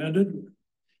as amended,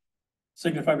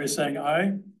 signify by saying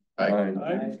aye. Aye.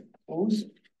 Aye. Opposed?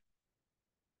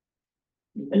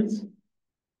 Yes.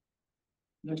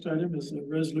 Next item is the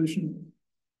resolution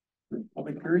for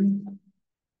public hearing.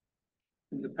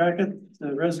 In the packet,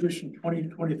 the resolution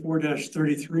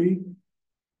 2024-33.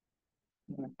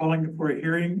 Calling for a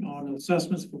hearing on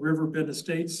assessments for Riverbend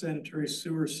Estates sanitary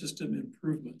sewer system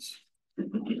improvements.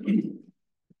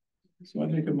 So I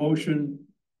make a motion.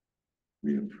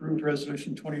 We approve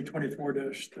resolution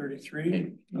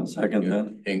 2024-33. I'll second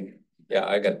that. Hey, Yeah,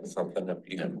 I got something if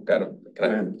you got it. Go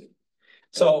ahead.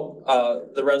 So,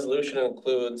 the resolution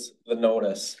includes the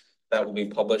notice that will be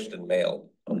published and mailed,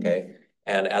 okay?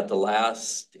 And at the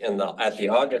August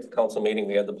council meeting,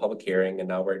 we had the public hearing, and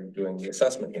now we're doing the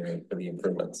assessment hearing for the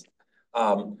improvements.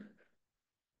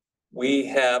 We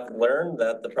have learned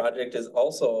that the project is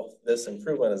also, this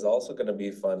improvement is also gonna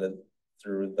be funded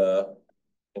through the,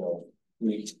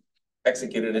 we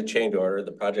executed a change order,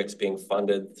 the project's being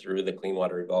funded through the Clean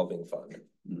Water Revolving Fund.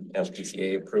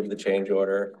 MPCA approved the change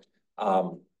order.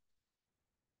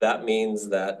 That means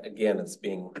that, again, it's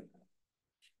being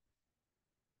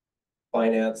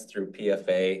financed through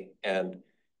PFA, and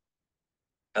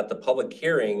at the public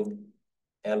hearing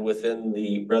and within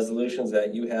the resolutions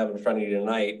that you have in front of you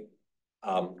tonight,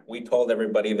 we told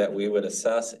everybody that we would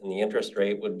assess and the interest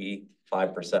rate would be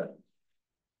 5%.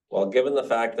 Well, given the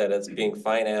fact that it's being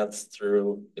financed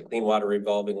through the Clean Water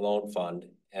Revolving Loan Fund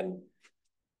and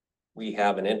we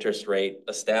have an interest rate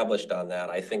established on that,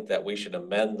 I think that we should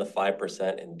amend the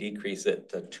 5% and decrease it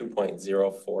to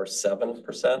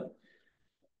 2.047%.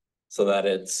 So that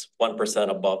it's 1%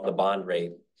 above the bond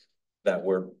rate that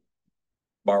we're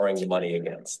borrowing the money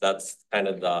against. That's kind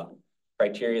of the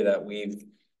criteria that we've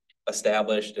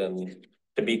established, and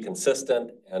to be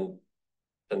consistent and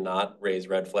to not raise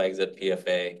red flags at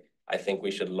PFA, I think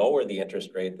we should lower the interest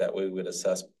rate that we would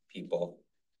assess people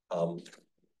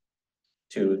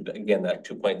to, again, that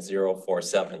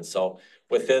 2.047. So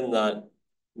within the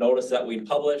notice that we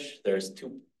publish, there's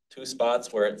two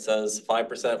spots where it says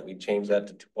 5%, we change that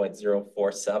to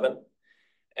 2.047.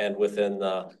 And within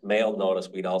the mailed notice,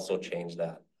 we'd also change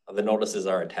that. The notices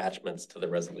are attachments to the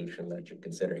resolution that you're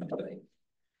considering tonight.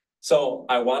 So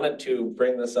I wanted to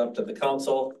bring this up to the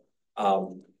council.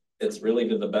 It's really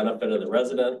to the benefit of the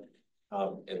resident.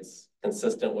 It's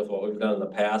consistent with what we've done in the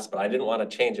past, but I didn't want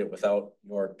to change it without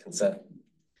your consent.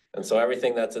 And so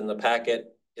everything that's in the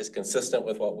packet is consistent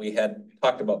with what we had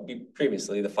talked about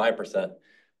previously, the 5%.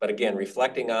 But again,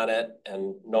 reflecting on it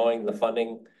and knowing the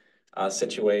funding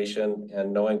situation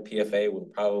and knowing PFA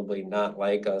would probably not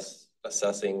like us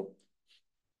assessing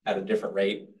at a different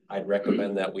rate, I'd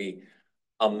recommend that we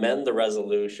amend the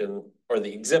resolution or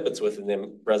the exhibits within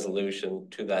the resolution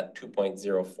to that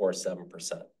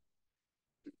 2.047%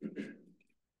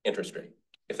 interest rate,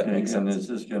 if that makes And sense. is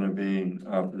this gonna be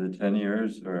for the 10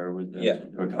 years or would Yeah.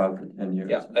 this go out for 10 years?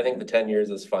 Yeah, I think the 10 years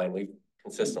is fine. We've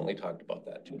consistently talked about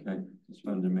that too. Okay, just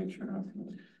wanted to make sure.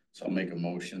 so I'll make a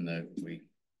motion that we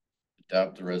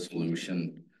adopt the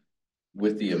resolution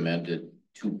with the amended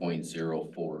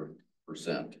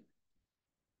 2.04%.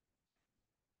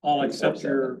 I'll accept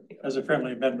your, as a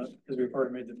friendly amendment, because we've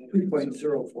already made the.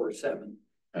 2.047.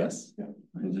 Yes.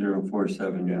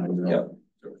 047. Yeah.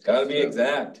 Gotta be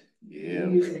exact. Yeah.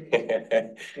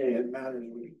 Hey, it matters,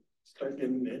 we start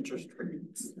getting the interest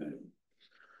rates.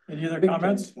 Any other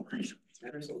comments?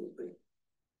 Absolutely.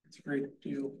 It's a great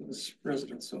deal for this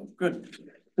resident, so good.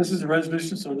 This is a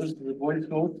resolution, so this is the voice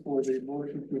vote for the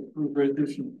motion to approve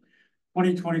resolution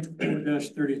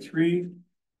 2024-33.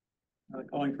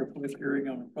 Calling for a public hearing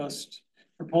on request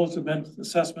proposed amendment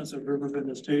assessments of Riverbend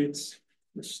Estates,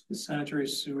 which the sanitary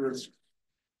sewer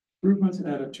improvements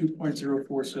at a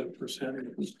 2.047%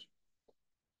 interest.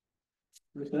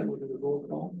 With that, we'll do the roll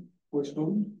call, voice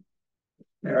vote.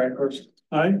 Mayor Ikorst,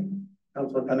 Aye.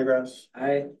 Councilor Pendergrass,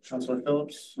 Aye. Councilor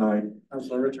Phillips, Aye.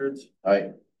 Councilor Richards,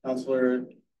 Aye. Councilor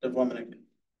DeVlin.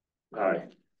 Aye.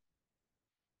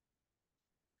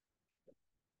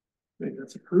 I think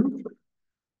that's approved.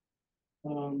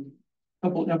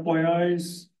 Couple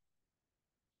FYIs.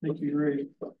 I think you already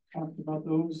talked about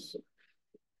those.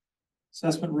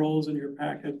 Assessment rolls in your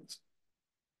packet.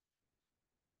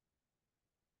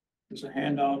 There's a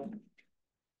handout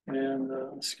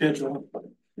and schedule,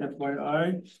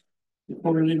 FYI.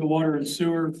 Before we leave the water and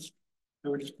sewer, I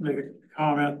would just make a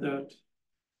comment that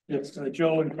if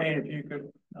Joe and Kane, if you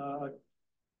could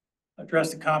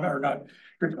address the comment or not,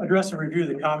 address and review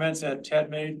the comments that Ted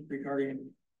made regarding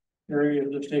area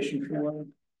of the station for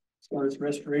as far as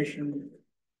restoration.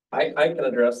 I can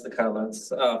address the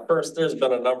comments. First, there's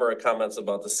been a number of comments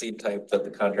about the seed type that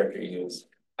the contractor used.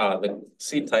 The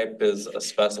seed type is a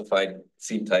specified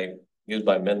seed type used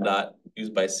by MnDOT,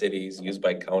 used by cities, used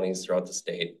by counties throughout the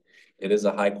state. It is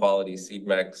a high quality seed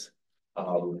mix.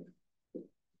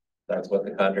 That's what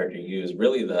the contractor used.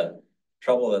 Really, the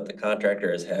trouble that the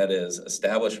contractor has had is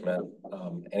establishment.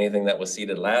 Anything that was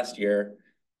seeded last year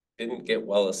didn't get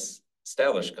well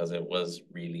established because it was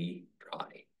really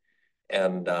dry.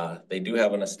 And they do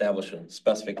have an established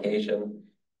specification.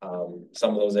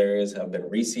 Some of those areas have been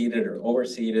reseeded or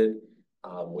overseeded.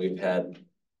 We've had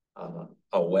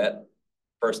a wet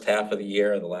first half of the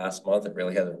year. The last month, it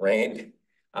really hasn't rained.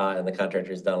 And the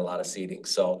contractor's done a lot of seeding.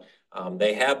 So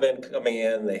they have been coming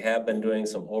in, they have been doing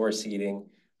some overseeding.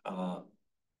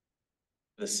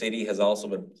 The city has also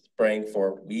been spraying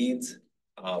for weeds.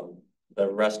 The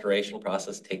restoration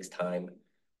process takes time.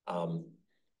 I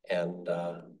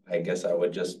guess I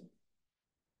would just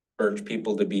urge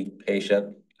people to be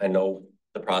patient. I know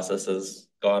the process has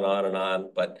gone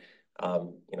on, but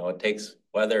you know, it takes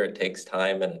weather, it takes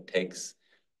time, and it takes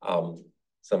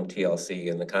some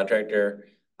TLC, and the contractor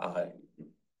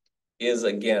is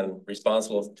again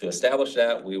responsible to establish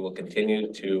that. We will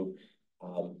continue to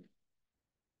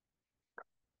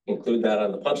include that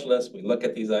on the punch list. We look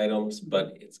at these items,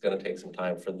 but it's going to take some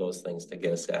time for those things to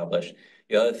get established.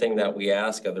 The other thing that we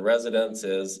ask of the residents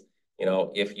is, you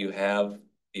know, if you have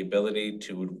the ability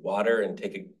to water and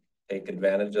take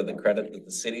advantage of the credit that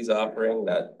the city's offering,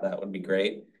 that would be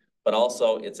great. But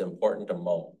also it's important to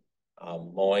mow.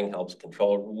 Mowing helps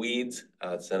control weeds.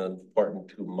 It's important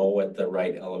to mow at the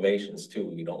right elevations too.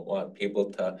 We don't want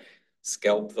people to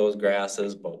scalp those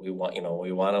grasses, but we want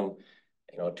them,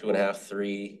 2.5,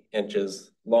 3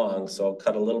 inches long. So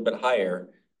cut a little bit higher,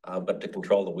 but to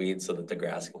control the weeds so that the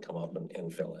grass can come up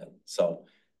and fill in. So,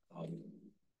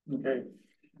 Okay.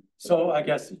 So I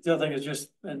guess the other thing is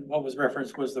just, and what was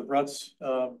referenced was the ruts,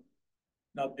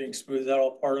 not being smooth. Is that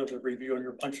all part of the review on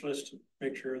your punch list to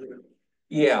make sure that?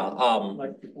 yeah,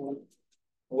 Like before?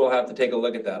 we'll have to take a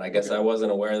look at that. I guess I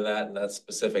wasn't aware of that in that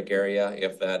specific area,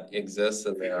 if that exists,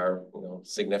 and there are,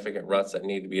 significant ruts that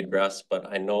need to be addressed.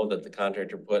 But I know that the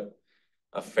contractor put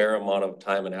a fair amount of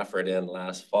time and effort in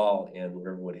last fall in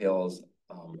Riverwood Hills,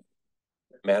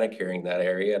 manicuring that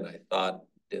area, and I thought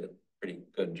did a pretty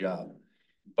good job.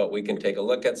 But we can take a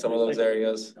look at some of those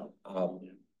areas.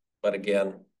 But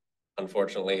again,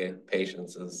 unfortunately,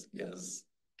 patience is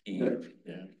key.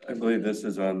 Yeah. I believe this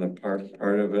is on the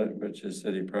part of it, which is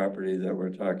city property that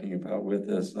we're talking about with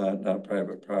this, not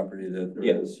private property that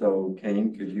there is. So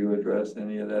Kane, could you address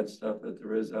any of that stuff that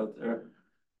there is out there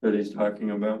that he's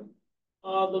talking about?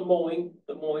 The mowing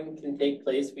can take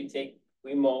place.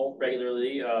 We mow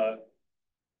regularly.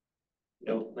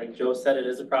 Like Joe said, it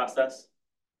is a process.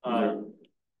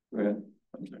 Right.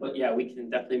 But yeah, we can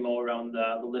definitely mow around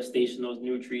the lift station, those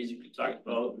new trees you talked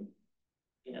about.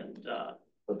 And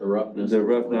But the roughness. The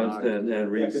roughness and Yeah,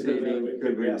 'cause reseeding,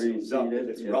 could we reseed it?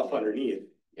 It's rough underneath.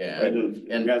 Yeah, And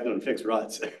you guys don't fix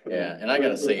ruts. yeah, and I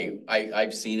gotta say,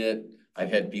 I've seen it. I've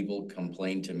had people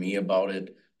complain to me about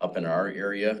it up in our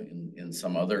area, in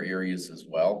some other areas as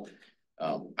well.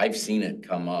 I've seen it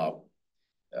come up.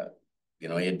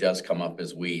 It does come up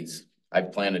as weeds.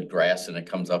 I've planted grass and it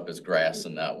comes up as grass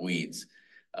and not weeds.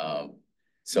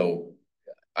 So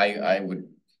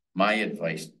my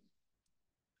advice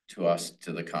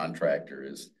to the contractor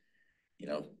is,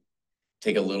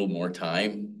 take a little more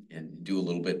time and do a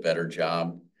little bit better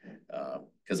job.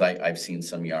 Cause I've seen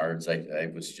some yards. I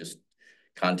was just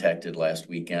contacted last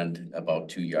weekend about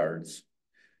 2 yards.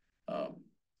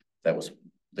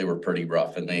 They were pretty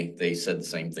rough, and they said the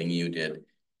same thing you did.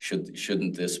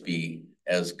 Shouldn't this be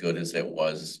as good as it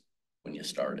was when you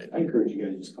started? I encourage you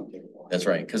guys to just come take a walk. That's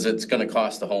right, because it's gonna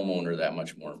cost the homeowner that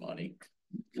much more money.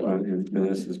 And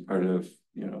this is part of,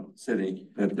 city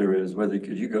that there is,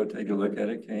 could you go take a look at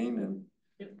it, Kane, and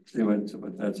see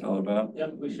what that's all about?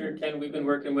 yep, we sure can. We've been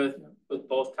working with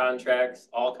both contracts,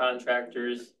 all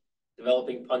contractors,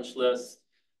 developing punch lists,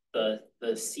 the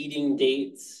seeding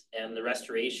dates and the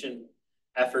restoration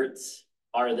efforts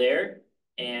are there.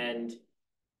 And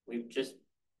we've just,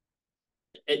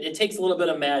 it takes a little bit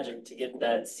of magic to get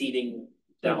that seeding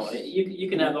down. You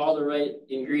can have all the right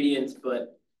ingredients,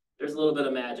 but there's a little bit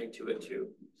of magic to it too.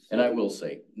 And I will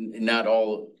say, not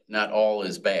all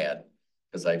is bad,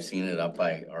 because I've seen it up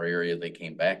by our area. They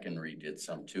came back and redid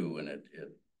some too, and it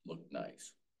looked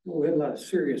nice. Well, we had a lot of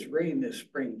serious rain this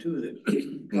spring too, that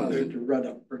caused it to run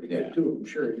up pretty good too. I'm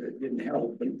sure it didn't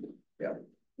help, but yeah.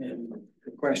 And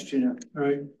the question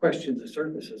the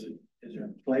surface, is there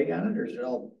clay on it, or is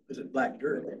it black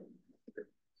dirt?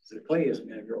 The clay isn't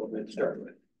gonna grow in to start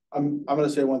with. I'm gonna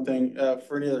say one thing,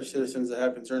 for any other citizens that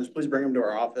have concerns, please bring them to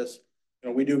our office.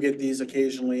 We do get these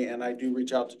occasionally, and I do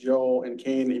reach out to Joe and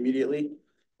Kane immediately.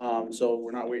 So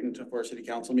we're not waiting for a city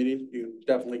council meeting. You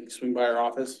definitely swing by our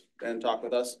office and talk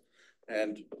with us,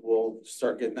 and we'll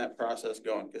start getting that process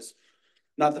going, because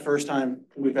not the first time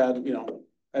we've had,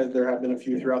 there have been a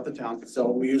few throughout the town.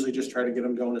 So we usually just try to get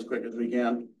them going as quick as we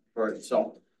can for it.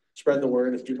 So spread the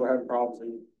word. If people are having problems, they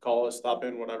call us, stop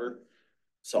in, whatever.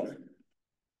 So.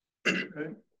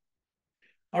 Okay.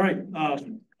 All right,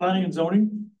 planning and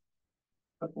zoning.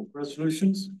 Couple of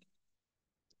resolutions.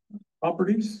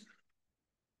 Properties.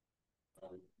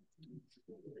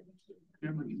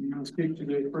 Cameron, you want to speak to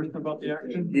the person about the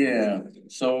action? Yeah,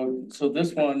 so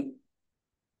this one,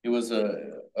 it was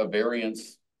a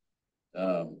variance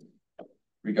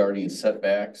regarding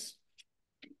setbacks.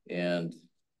 And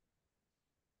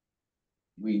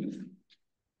we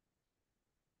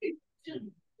I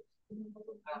don't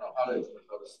know how to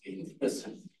state this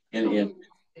in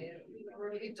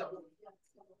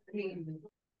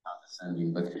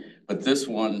but this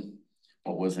one,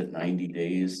 what was it, 90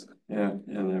 days? Yeah,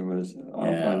 and there was off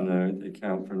on the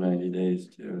account for 90 days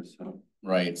too, so.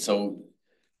 Right, so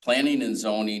planning and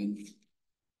zoning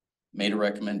made a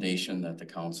recommendation that the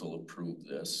council approve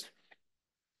this.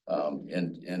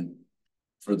 And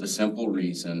for the simple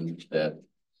reason that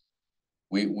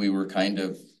we were kind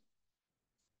of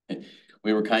in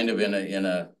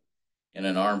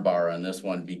an arm bar on this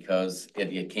one because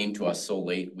it came to us so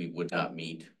late, we would not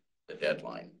meet the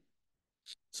deadline.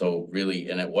 So really,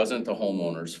 and it wasn't the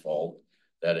homeowner's fault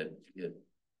that it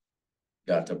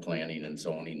got to planning and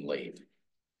zoning late.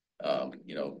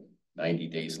 90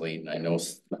 days late, and I know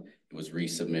it was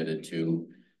resubmitted too.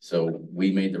 So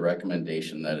we made the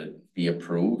recommendation that it be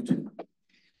approved.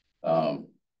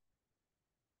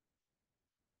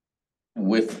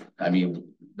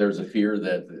 There's a fear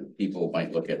that people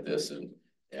might look at this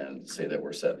and say that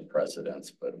we're setting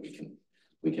precedents, but we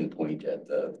can point at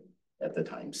the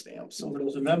timestamp. So there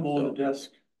was a memo on the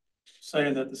desk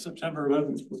saying that the September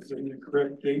 11th was the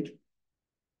correct date.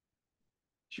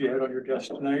 You had on your desk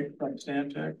tonight from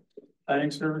Stantec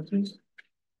Planning Services.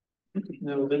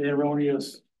 No, the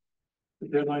erroneous. The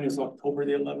deadline is October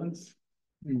the 11th.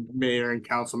 Mayor and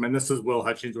Councilman, this is Will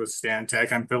Hutchins with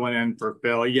Stantec. I'm filling in for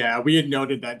Phil. Yeah, we had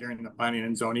noted that during the Planning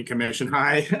and Zoning Commission.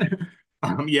 Hi.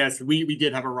 Yes, we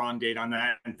did have a wrong date on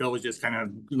that, and Phil was just kind of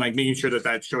like making sure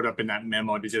that showed up in that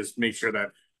memo to just make sure that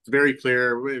it's very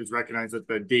clear. It was recognized that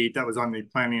the date that was on the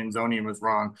Planning and Zoning was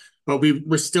wrong, but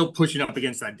we're still pushing up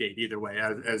against that date either way,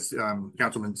 as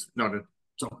Councilman's noted.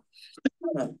 So.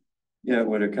 Yeah, it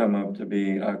would have come up to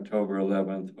be October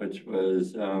 11th, which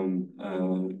was,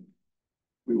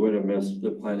 we would have missed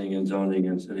the planning and zoning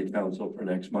and city council for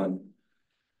next month.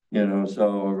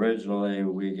 So originally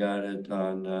we got it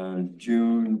on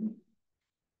June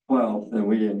 12th, and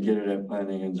we didn't get it at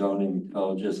planning and zoning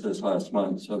until just this last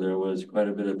month. So there was quite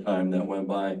a bit of time that went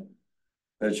by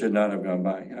that should not have gone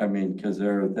by. I mean, because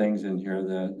there are things in here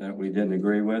that we didn't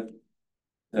agree with,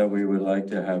 that we would like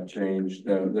to have changed,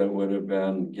 that would have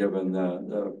been given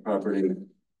the property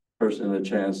person a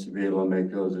chance to be able to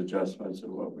make those adjustments of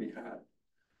what we had.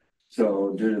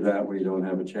 So due to that, we don't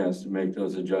have a chance to make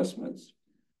those adjustments.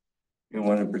 And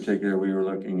one in particular we were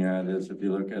looking at is, if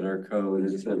you look at our code,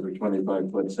 it says a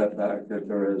 25-foot setback that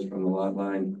there is from the lot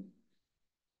line.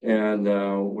 And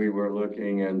we were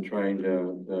looking and trying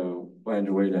to find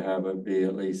a way to have it be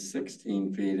at least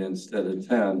 16 feet instead of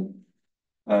 10.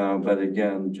 But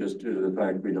again, just due to the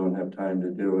fact we don't have time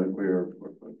to do it, we're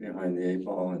behind the 8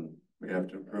 ball and we have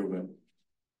to approve it.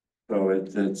 So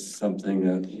it's something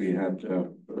that we have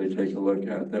to really take a look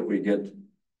at, that we get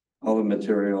all the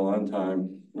material on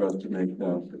time for us to make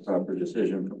the proper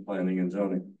decision for planning and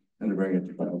zoning and to bring it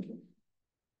to council.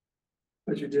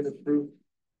 But you did approve.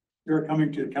 You're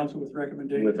coming to the council with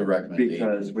recommendation. With the recommendation.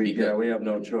 Because we have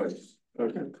no choice.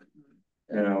 Okay.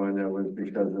 And it was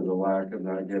because of the lack of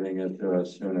not getting it to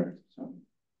us sooner, so.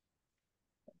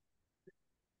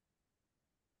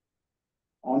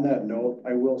 On that note,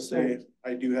 I will say,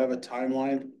 I do have a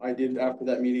timeline. I did, after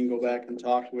that meeting, go back and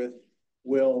talk with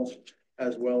Will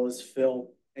as well as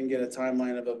Phil and get a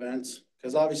timeline of events.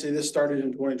 Because obviously this started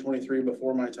in 2023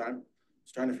 before my time. I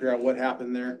was trying to figure out what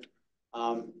happened there.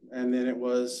 And then it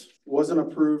wasn't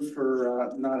approved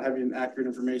for not having accurate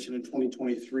information in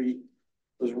 2023. It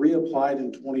was reapplied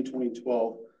in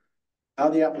 2012. How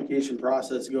the application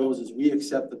process goes is we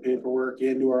accept the paperwork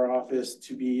into our office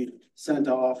to be sent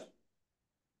off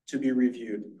to be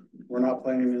reviewed. We're not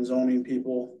planning and zoning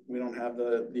people. We don't have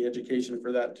the education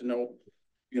for that to know,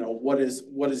 what is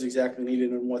exactly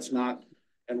needed and what's not,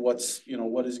 and what's,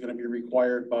 what is going to be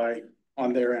required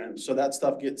on their end. So that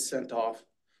stuff gets sent off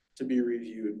to be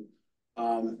reviewed.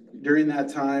 During that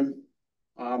time,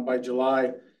 by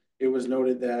July, it was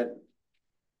noted that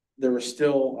there was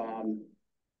still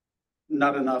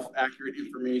not enough accurate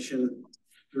information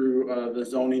through the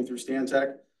zoning through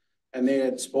Stantec. And they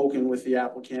had spoken with the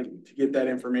applicant to get that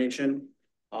information.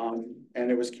 And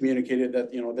it was communicated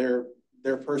that,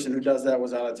 their person who does that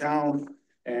was out of town.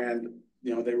 And,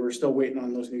 you know, they were still waiting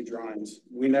on those new drawings.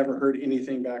 We never heard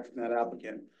anything back from that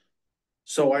applicant.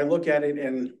 So I look at it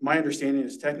and my understanding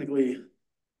is technically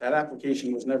that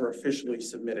application was never officially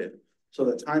submitted. So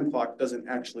the time clock doesn't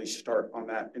actually start on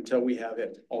that until we have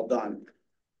it all done.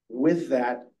 With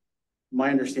that, my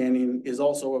understanding is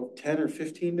also of 10 or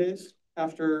 15 days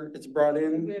after it's brought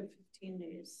in. We have 15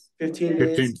 days. 15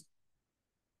 days.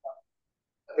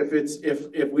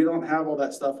 If we don't have all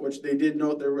that stuff, which they did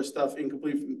note there was stuff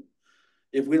incomplete.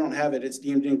 If we don't have it, it's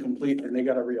deemed incomplete and they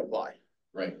gotta reapply.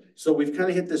 Right. So we've kind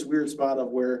of hit this weird spot of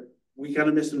where we kind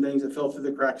of missed some things that fell through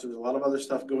the cracks. There was a lot of other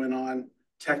stuff going on.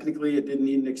 Technically, it didn't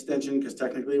need an extension because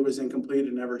technically it was incomplete.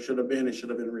 It never should have been. It should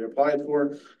have been reapplied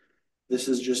for. This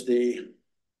is just a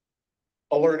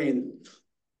learning.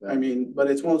 I mean, but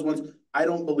it's one of those ones, I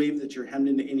don't believe that you're hemmed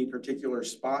into any particular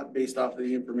spot based off of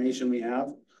the information we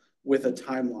have with a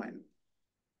timeline.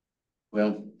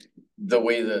 Well, the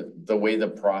way the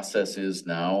process is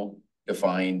now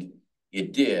defined,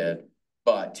 it did.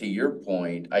 But to your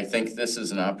point, I think this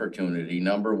is an opportunity.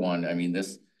 Number one, I mean,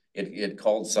 it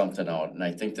called something out, and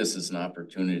I think this is an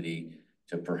opportunity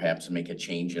to perhaps make a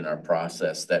change in our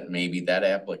process, that maybe that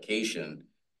application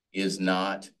is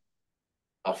not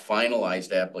a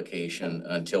finalized application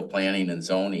until planning and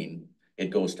zoning. It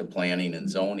goes to planning and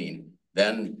zoning,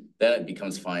 then it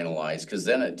becomes finalized, because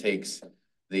then it takes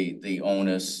the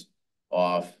onus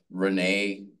off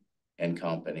Renee and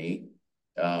company,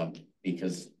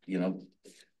 because, you know,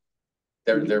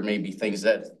 there may be things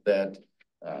that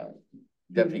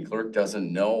deputy clerk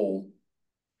doesn't know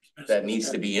that needs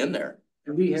to be in there.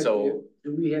 Do we have, So-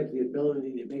 do we have the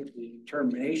ability to make the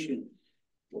determination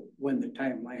when the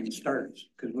timeline starts?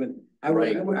 Because when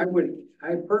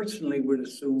I personally would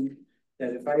assume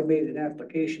that if I made an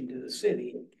application to the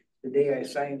city, the day I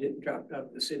signed it, dropped off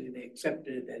the city, they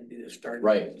accepted it, that'd be the start.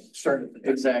 Right. Start of the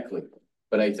time. Exactly.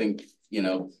 But I think, you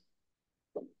know,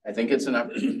 I think it's an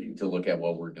opportunity to look at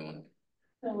what we're doing.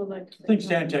 I would like to. I think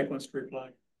Stantec wants to reply.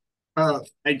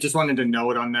 I just wanted to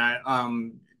note on that,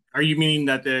 are you meaning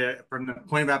that from the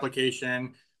point of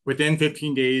application, within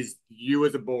 15 days, you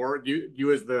as a board,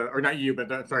 you as the, or not you,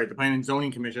 but sorry, the Planning and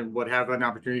Zoning Commission would have an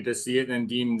opportunity to see it and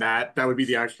deem that would be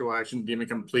the actual action, deem it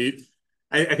complete?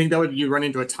 I think that would, you run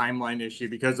into a timeline issue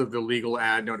because of the legal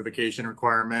ad notification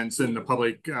requirements and the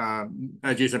public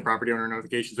adjacent property owner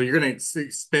notification. So you're going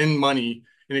to spend money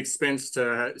and expense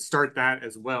to start that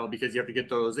as well, because you have to get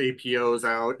those APOs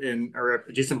out or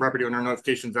adjacent property owner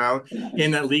notifications out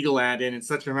and that legal ad in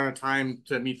such an amount of time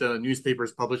to meet the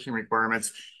newspaper's publishing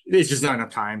requirements. It's just not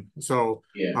enough time. So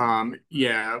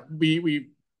yeah,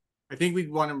 I think we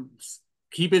want to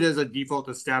keep it as a default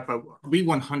to staff, but we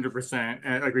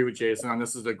 100% agree with Jason on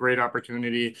this is a great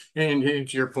opportunity. And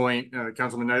to your point,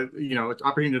 Councilman, you know, it's an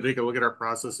opportunity to take a look at our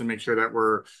process and make sure that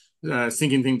we're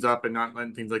syncing things up and not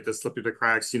letting things like this slip through the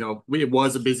cracks. You know, it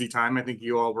was a busy time. I think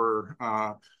you all were,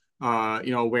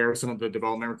 you know, aware of some of the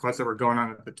development requests that were going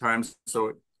on at the time. So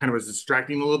it kind of was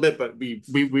distracting a little bit, but we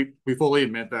fully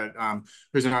admit that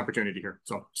there's an opportunity here.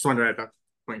 So just wanted to add that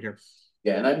point here.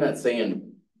 Yeah, and I'm not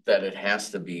saying that it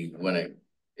has to be when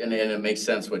and it makes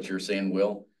sense what you're saying,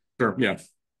 Will. Sure, yeah.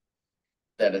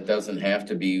 That it doesn't have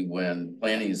to be when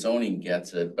planning and zoning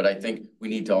gets it, but I think we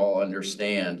need to all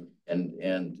understand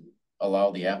and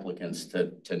allow the applicants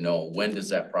to know, when does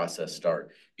that process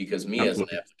start? Because me as an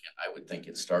applicant, I would think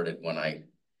it started when I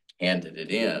handed it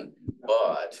in,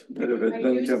 but. I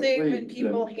do say when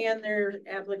people hand their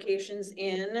applications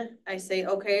in, I say,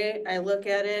 okay, I look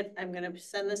at it, I'm gonna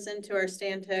send this into our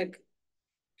Stantec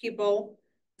people.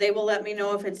 They will let me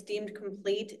know if it's deemed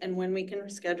complete and when we can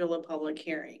schedule a public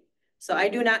hearing. So I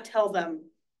do not tell them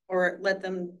or let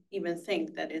them even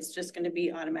think that it's just going to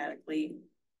be automatically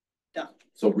done.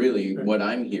 So really what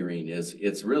I'm hearing is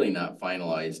it's really not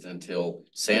finalized until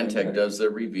Stantec does their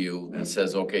review and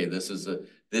says, okay, this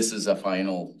is a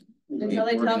final. Until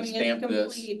they we're tell gonna me stamp it's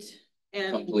this complete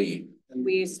and complete.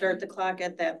 we start the clock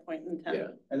at that point in time. Yeah.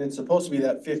 And it's supposed to be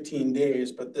that 15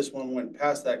 days, but this one went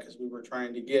past that because we were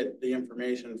trying to get the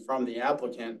information from the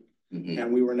applicant. Mhm.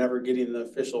 And we were never getting the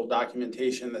official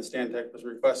documentation that Stantec was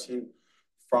requesting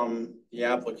from the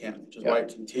applicant, which is why it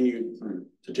continued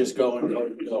to just go and go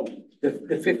and go.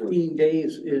 The 15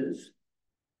 days is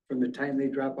from the time they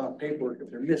drop off paperwork, if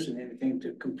they're missing anything,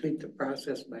 to complete the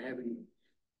process by having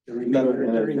the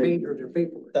remainder of their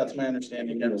paperwork. That's my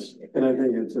understanding, yes. And I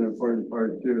think it's an important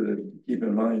part too, to keep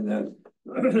in mind that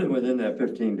within that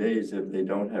 15 days, if they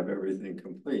don't have everything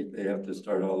complete, they have to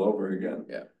start all over again.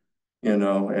 Yeah. You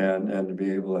know, and to be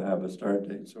able to have a start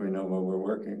date so we know what we're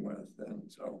working with. And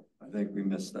so I think we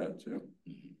missed that too.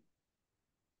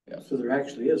 So there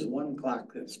actually is one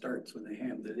clock that starts when they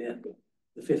hand it in.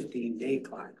 the 15-day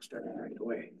clock starting right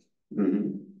away.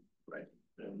 Mhm.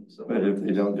 And so. But if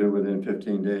they don't do it within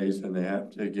 15 days, then they have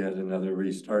to get another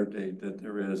restart date that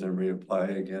there is and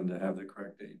reapply again to have the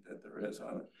correct date that there is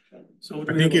on it. So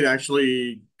I think it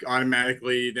actually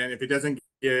automatically, then if it doesn't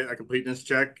get a completeness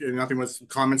check and nothing was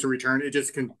comments or returned, it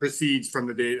just proceeds from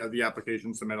the date of the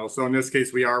application submittal. So in this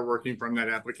case, we are working from that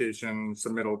application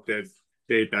submittal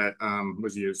date that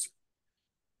was used.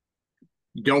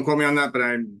 Don't quote me on that, but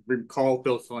I recall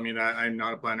Phil telling me that I'm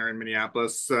not a planner in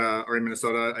Minneapolis or in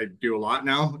Minnesota. I do a lot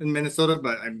now in Minnesota,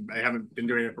 but I haven't been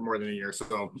doing it for more than a year.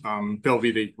 So Phil will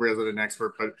be the resident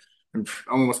expert, but I'm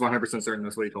almost 100% certain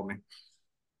that's what he told me.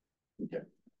 Okay.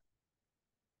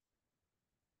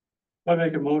 I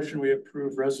make a motion, we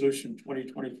approve resolution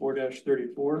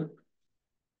 2024-34.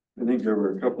 I think there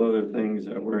were a couple other things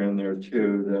that were in there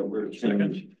too that were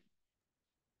changed.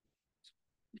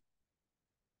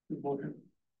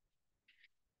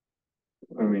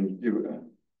 I mean,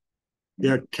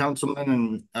 Yeah,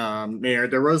 Councilman and Mayor,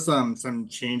 there was some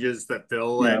changes that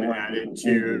Phil had added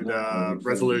to the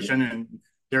resolution, and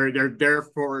they're there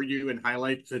for you and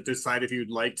highlight to decide if you'd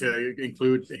like to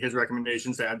include his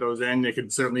recommendations to add those in. They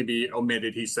could certainly be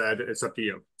omitted, he said. It's up to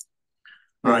you.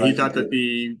 He thought that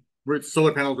the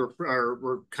solar panels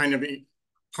were kind of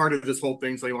part of this whole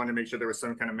thing, so he wanted to make sure there was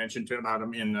some kind of mention about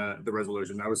them in the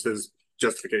resolution. That was his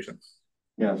justification.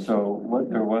 yeah, so what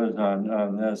there was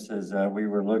on this is that we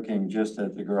were looking just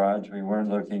at the garage. We weren't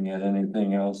looking at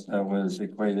anything else that was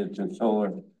equated to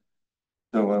solar.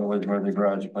 So it was where the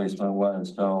garage placement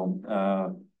was.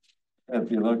 So if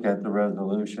you look at the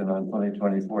resolution on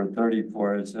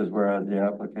 2024-34, it says whereas the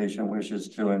application wishes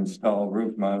to install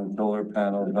roof mounted solar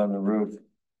panels on the roof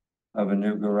of a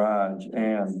new garage,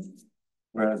 and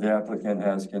whereas the applicant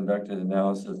has conducted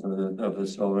analysis of the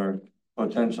solar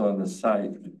potential on the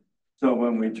site. So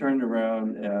when we turned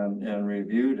around and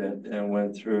reviewed it and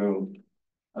went through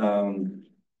P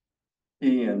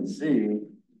and Z,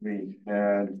 we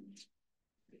had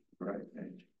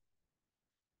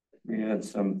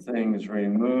some things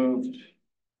removed.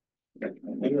 I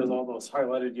think there's all those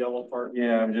highlighted yellow parts.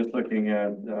 Yeah, I'm just looking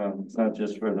at, it's not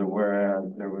just for the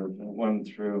whereas, there was 1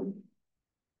 through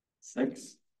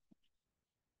 6.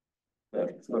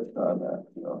 That clicked on that,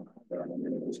 so let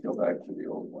me just go back to the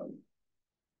old one.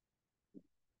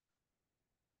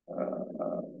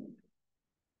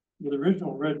 The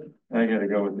original red. I gotta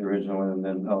go with the original one and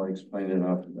then I'll explain it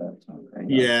after that. Okay.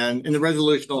 Yeah, and the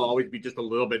resolution will always be just a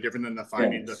little bit different than the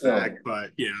findings of fact,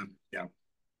 but yeah.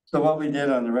 So what we did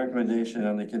on the recommendation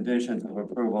on the conditions of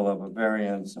approval of a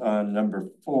variance on number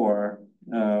 4,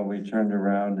 we turned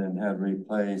around and had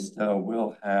replaced,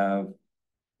 will have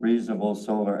reasonable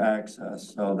solar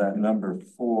access. So that number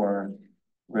 4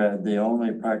 read, the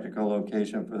only practical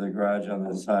location for the garage on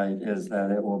the site is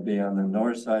that it will be on the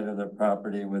north side of the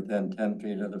property within 10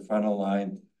 feet of the frontal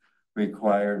line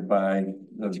required by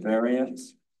the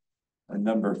variance. And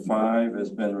number 5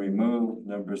 has been removed,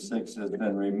 number 6 has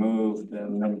been removed,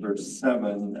 and number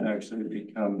 7 actually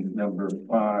becomes number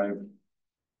 5,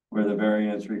 where the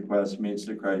variance request meets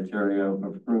the criteria of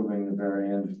approving the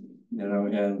variance,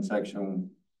 in section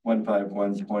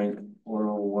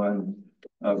 151.401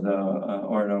 of the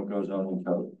Orinoco zoning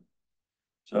code.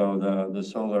 So the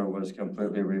solar was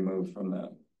completely removed from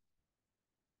that.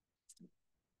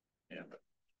 Yeah.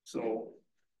 So.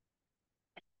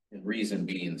 And reason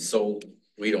being, so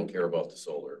we don't care about the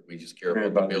solar, we just care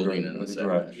about the building and the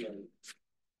setback.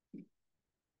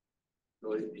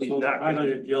 So the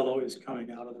highlighted yellow is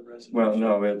coming out of the resolution. Well,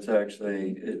 no, it's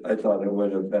actually, I thought it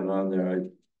would have been on there.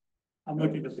 I'm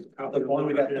looking at the copy. The one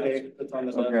we got today, that's on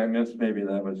the Okay, I missed, maybe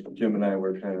that was, Jim and I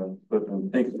were trying to flip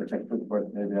and think, maybe I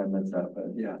missed that,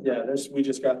 but yeah. Yeah, we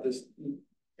just got this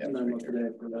memo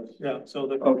today for this. Yeah, so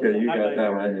the. Okay, you got that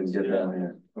one, I didn't get that one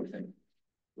yet, okay.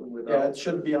 Yeah, it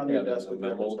should be on your desk with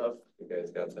that stuff. You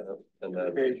guys got that? And then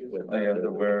I have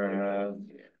the whereas.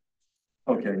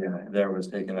 Okay, yeah, there was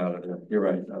taken out of it. You're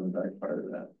right, on the back part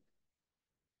of that.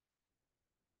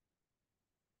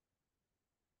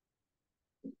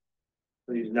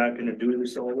 So he's not gonna do the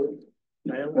solar?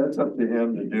 That's up to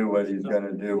him to do what he's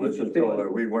gonna do with the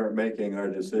solar. We weren't making our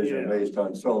decision Yeah. based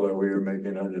on solar. We were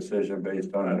making our decision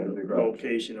based on the garage.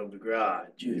 Location of the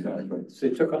garage. Exactly. So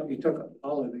you took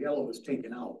all of the yellow was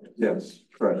taken out. Yes,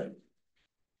 correct.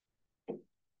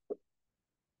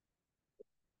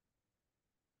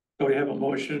 So we have a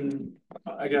motion,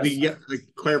 I guess. The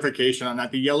clarification on that,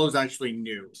 the yellow is actually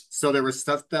new. So there was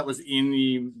stuff that was in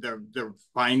the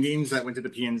findings that went to the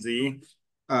P and Z.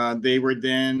 They were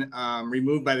then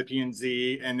removed by the P and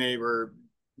Z, and they were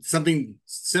something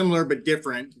similar but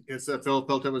different, because Phil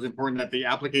felt it was important that the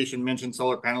application mentioned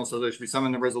solar panels, so there should be some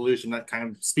in the resolution that kind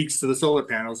of speaks to the solar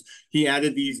panels. He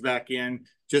added these back in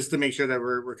just to make sure that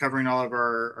we're covering all of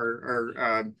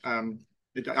our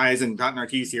I's and dotting our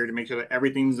T's here to make sure that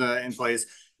everything's in place.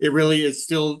 It really is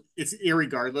still, it's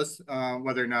irregardless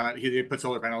whether or not he put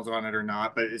solar panels on it or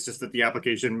not, but it's just that the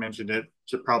application mentioned it.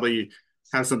 Should probably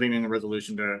have something in the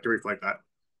resolution to reflect that.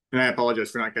 And I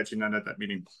apologize for not catching that at that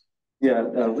meeting. Yeah,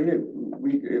 we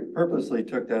purposely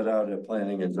took that out of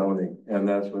planning and zoning, and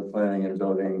that's what planning and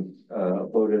zoning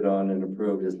voted on and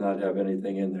approved, is not have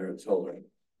anything in there at solar.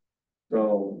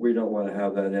 So we don't want to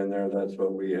have that in there. That's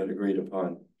what we had agreed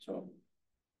upon, so.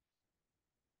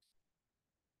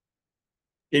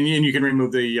 And you can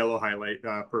remove the yellow highlight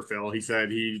for Phil. He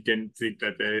said he didn't think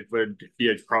that it would be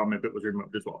a problem if it was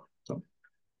removed as well. So,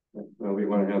 Well, we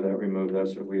want to have that removed.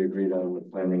 That's what we agreed on with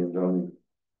planning and zoning.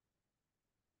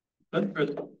 But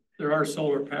there are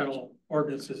solar panel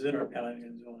ordinances in our planning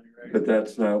and zoning, right? But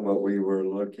that's not what we were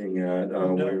looking at.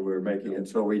 We were making it,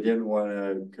 so we didn't want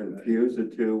to confuse the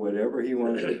two. Whatever he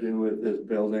wants to do with this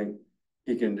building,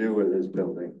 he can do with his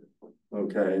building.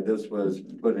 Okay, this was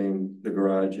putting the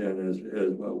garage in is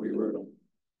what we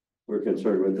were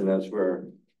concerned with, and that's where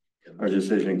our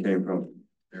decision came from.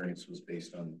 Variance was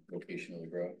based on location of the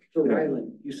garage. So Yeah.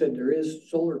 Ryland, you said there is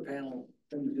solar panel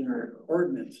things in our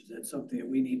ordinance. Is that something that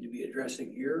we need to be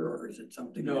addressing here, or is it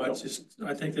something? No, it's just,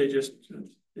 I think they just,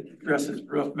 it addresses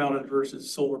roof mounted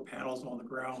versus solar panels on the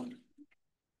ground.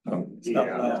 So,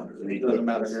 Yeah. It doesn't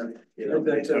matter here.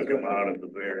 They took them out of the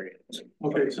variance.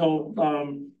 Okay, so,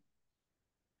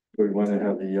 we want to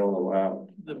have the yellow out.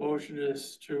 the motion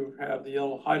is to have the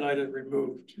yellow highlighted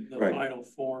removed in the Right. final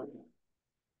form.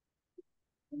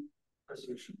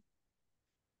 Resolution.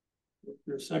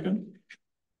 Your second?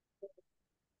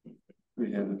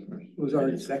 We had the first. It was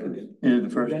already seconded. Yeah, the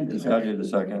first, I did the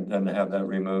second, then to have that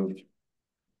removed.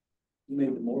 You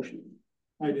made the motion.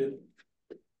 I did.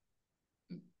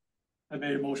 I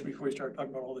made a motion before we started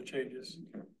talking about all the changes.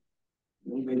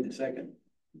 You made the second.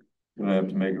 You're gonna have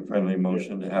to make a friendly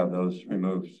motion to have those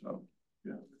removed, so,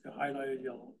 Yeah, the highlighted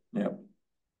yellow. yeah.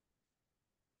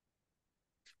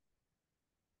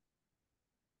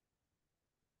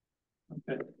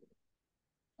 Okay.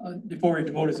 Before we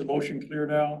vote, is the motion clear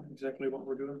now, exactly what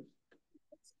we're doing?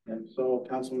 And so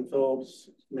Councilman Phillips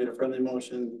made a friendly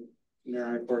motion,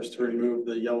 Mayor, of course, to remove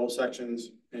the yellow sections,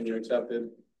 and you accepted.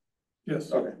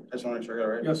 Yes. Okay, I just want to make sure I got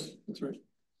it right. Yes, that's right.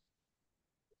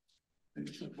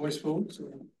 It's a voice vote,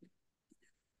 so.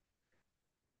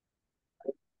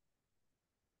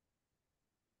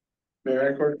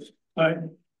 Mayor Ackworth, Aye.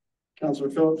 Councilor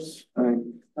Phillips, Aye.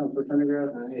 Councilor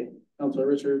Pendergrass, Councilor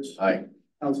Richards, Aye.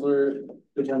 Councilor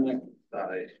DeJarnick.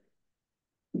 Aye.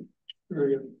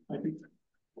 Very good, thank you.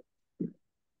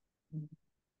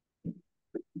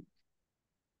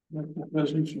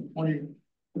 Resolution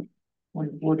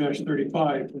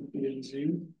 2024-35 with P and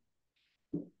Z.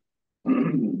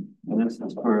 And this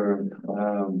is for,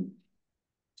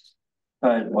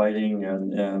 side lighting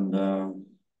and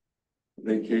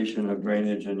vacation of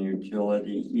drainage and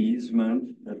utility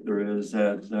easement that there is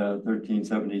at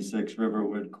 1376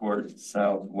 Riverwood Court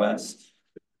Southwest.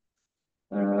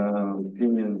 P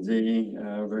and Z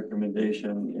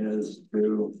recommendation is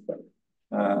to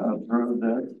approve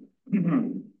that.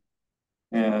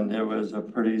 And it was a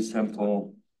pretty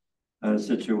simple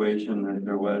situation that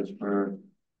there was for,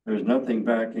 there's nothing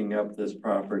backing up this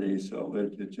property, so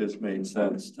it just made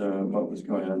sense to what was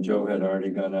going on. Joe had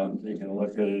already gone out and taken a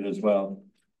look at it as well.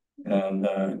 And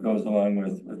it goes along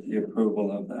with the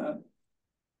approval of that.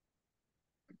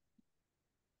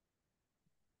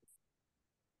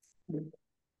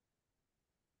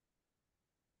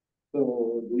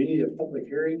 So do we need a public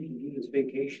hearing to do this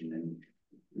vacation and?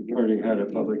 We already had a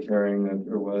public hearing that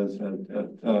there was at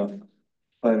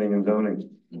planning and zoning.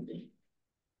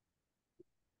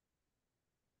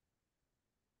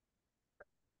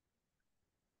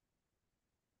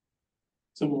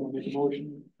 Someone will make a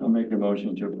motion. I'll make a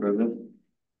motion to approve it.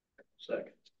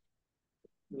 Second.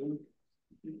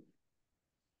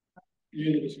 Any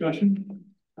other discussion,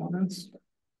 comments?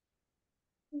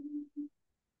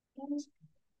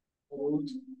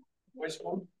 Voice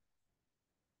vote?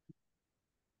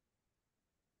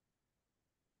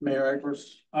 Mayor Ackworth,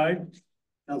 Aye.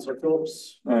 Councilor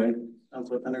Phillips, Aye.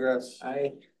 Councilor Pendergrass,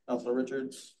 Aye. Councilor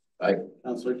Richards. Aye.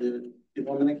 Councilor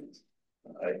DeJarnick.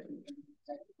 Aye.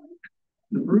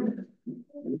 Approved.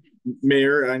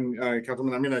 Mayor and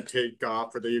Councilman, I'm gonna take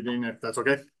off for the evening if that's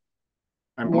okay.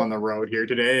 I'm on the road here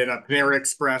today at a Panera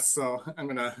Express, so I'm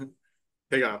gonna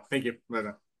take off. Thank you.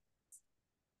 Bye-bye.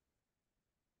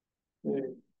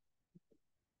 Okay.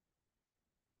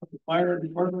 fire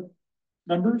department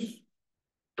members.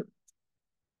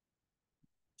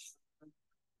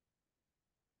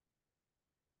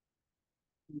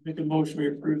 Make a motion to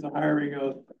approve the hiring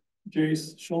of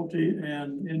Jace Schulte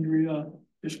and Andrea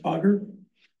Fishbacher.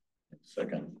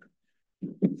 Second.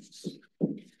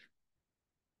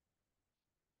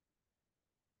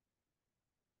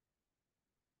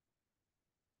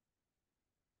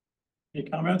 Any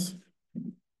comments?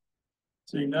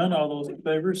 Seeing none, all those in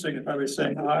favor signify by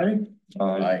saying aye.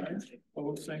 Aye.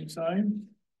 Opposed, same sign.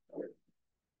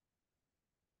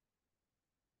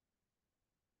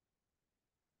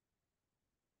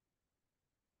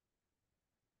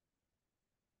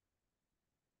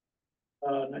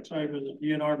 Next item is a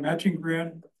DNR matching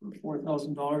grant for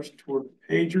 $4,000 toward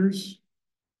pagers.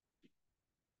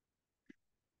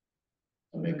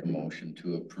 I'll make a motion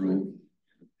to approve.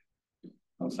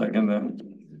 I'll second that.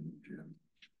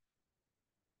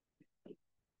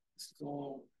 This is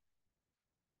all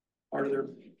part of their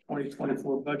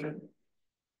 2024 budget.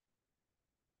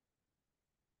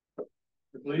 I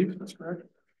believe that's correct.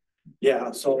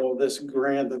 Yeah, so this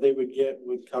grant that they would get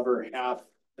would cover half,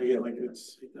 they get like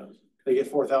it's, they get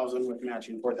 4,000 with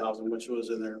matching 4,000, which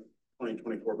was in their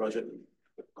 2024 budget.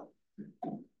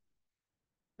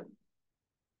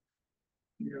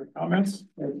 Any other comments?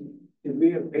 Did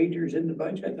we have pagers in the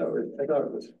budget? I thought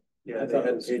it was. Yeah, they had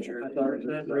pagers. I thought it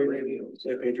was radios.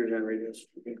 Yeah, pagers and radios.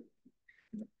 Okay.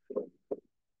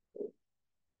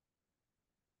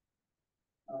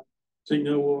 Seeing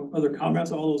no other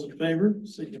comments, all those in favor,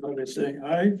 signify by saying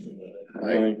aye.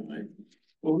 Aye.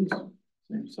 Opposed,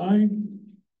 same sign.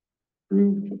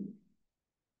 Approved.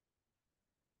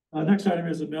 Next item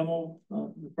is a memo,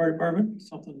 from the fire department,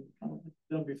 something I don't think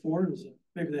done before, is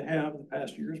maybe they have in the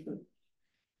past years, but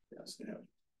yes, they have.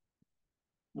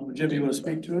 Jim, you want to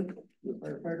speak to it, the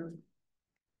firefighter?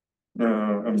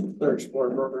 No, I'm Their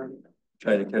Explorer program.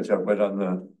 trying to catch up, but on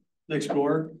the, The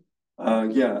Explorer,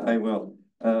 yeah, I will.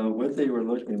 What they were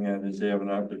looking at is they have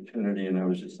an opportunity, and I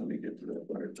was just, let me get to that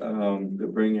part, to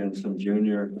bring in some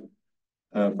junior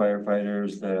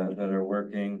firefighters that are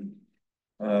working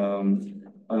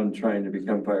on trying to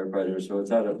become firefighters. So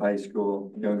it's out of high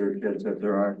school, younger kids if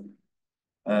there are.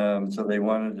 So they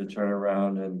wanted to turn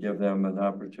around and give them an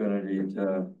opportunity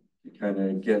to kind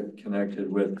of get connected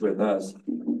with us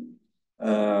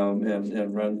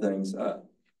and run things.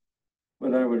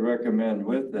 What I would recommend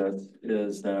with this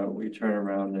is that we turn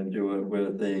around and do it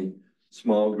with a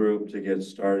small group to get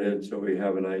started, so we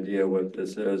have an idea what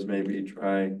this is, maybe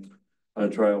try on a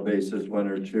trial basis, 1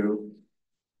 or 2,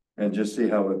 and just see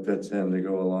how it fits in to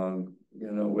go along,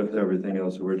 you know, with everything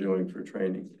else that we're doing for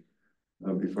training,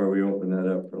 before we open that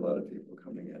up for a lot of people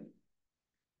coming in.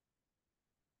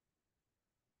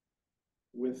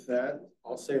 With that,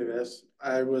 I'll say this,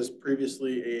 I was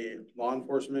previously a law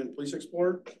enforcement police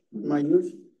explorer in my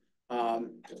youth.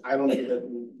 I don't think that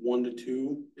 1 to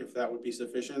 2, if that would be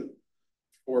sufficient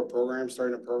for a program,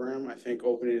 starting a program. I think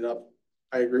opening it up,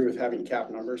 I agree with having cap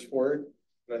numbers for it,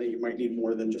 but I think you might need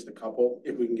more than just a couple.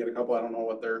 If we can get a couple, I don't know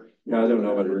what they're. Yeah, I don't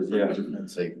know what it is, yeah. I'd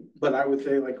say, But I would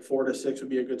say like 4 to 6 would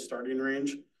be a good starting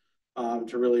range,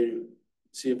 to really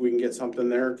see if we can get something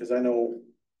there, because I know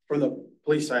from the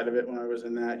police side of it, when I was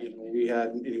in that, you know, we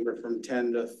had anywhere from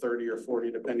 10 to 30 or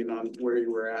 40, depending on where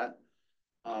you were at.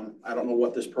 I don't know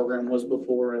what this program was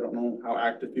before. I don't know how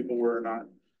active people were or not.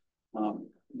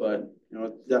 But, you know,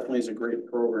 it definitely is a great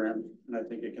program, and I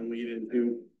think it can lead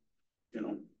into, you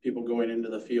know, people going into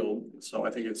the field. So I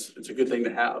think it's a good thing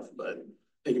to have, but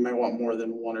I think you might want more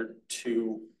than 1 or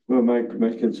 2. Well, my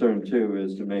concern too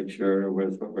is to make sure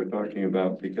with what we're talking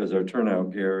about, because our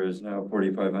turnout gear is now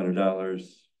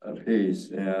 $4,500 a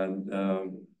piece, and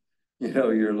you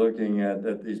know, you're looking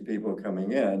at these people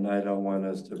coming in. I don't want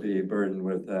us to be burdened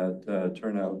with that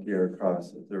turnout gear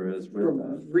cost that there is with From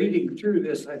that. reading through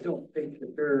this, I don't think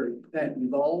that they're that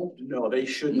involved. No, they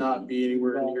should not be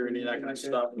anywhere near any of that kind of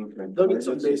stuff. Okay. They'll get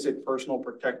some basic personal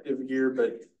protective gear,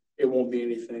 but it won't be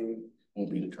anything.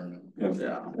 won't be the turnout.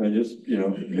 Yeah, I just, you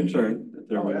know, concerned that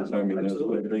there Oh, yeah, was, I mean, that's what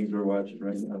absolutely. things we're watching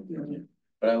right now.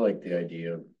 But I like the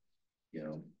idea of, you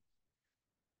know,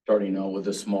 starting out with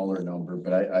a smaller number,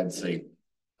 but I'd say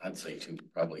 2,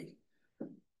 probably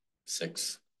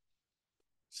 6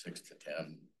 to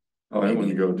 10. Oh, I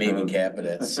wouldn't go Maybe 10. cap it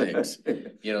at 6,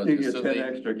 you know. You get so 10 they-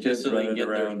 extra just kids so they running get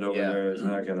their- around over yeah, there is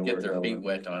not gonna work. Get their out feet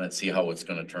well. wet on it, see how it's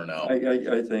gonna turn out.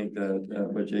 I think that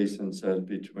what Jason said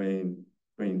between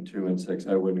 2 and 6,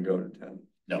 I wouldn't go to 10.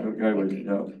 No. I would,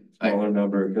 no, smaller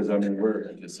number, because I mean,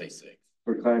 Just say 6.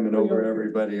 we're climbing over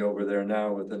everybody over there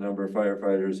now with the number of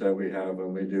firefighters that we have,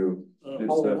 and we do. All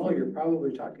in all, you're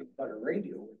probably talking about a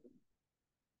radio.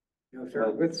 You know, if they're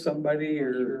with somebody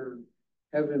or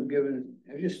have them given,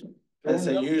 just. I'd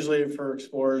say usually for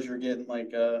Explorers, you're getting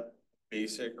like a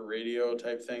basic radio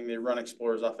type thing. They run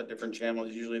Explorers off of different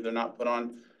channels. Usually they're not put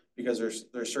on because there's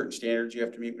certain standards you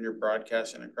have to meet when you're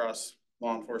broadcasting across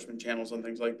law enforcement channels and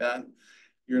things like that.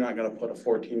 You're not gonna put a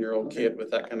 14-year-old kid with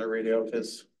that kind of radio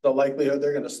because the likelihood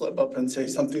they're gonna slip up and say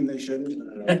something they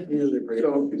shouldn't. Usually pretty.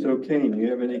 So Kane, you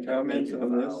have any comments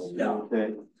on this? No.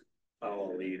 Okay,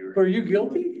 Follow leader. Are you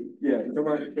guilty? yeah, come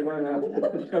on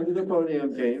out, come to the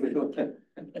podium, Kane.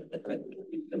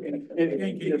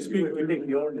 Can you speak? We take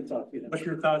the ordinance off, you know. What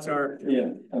your thoughts are?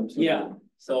 Yeah, absolutely. Yeah,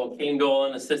 so Kane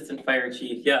Golan, Assistant Fire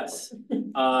Chief, yes.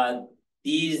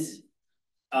 These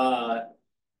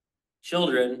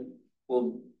children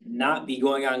will not be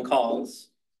going on calls.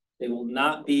 They will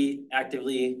not be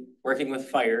actively working with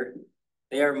fire.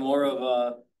 They are more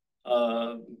of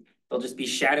they'll just be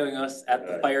shadowing us at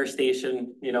the fire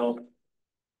station, you know,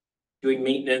 doing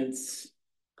maintenance.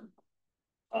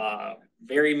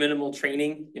 Very minimal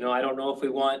training, you know, I don't know if we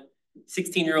want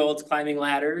 16-year-olds climbing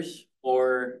ladders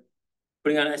or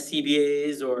putting on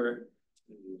SCBAs, or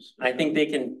I think they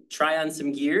can try on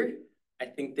some gear. I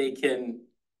think they can,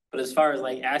 but as far as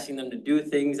like asking them to do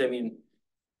things, I mean,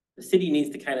 the city needs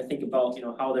to kind of think about, you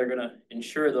know, how they're gonna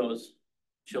insure those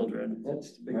children.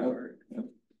 That's the big part.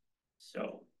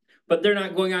 So, but they're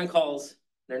not going on calls,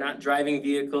 they're not driving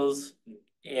vehicles,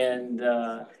 and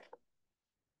they're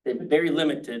very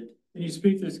limited. Can you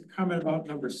speak to this comment about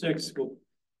number 6? Will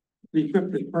the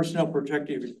equipment, personnel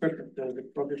protective equipment, the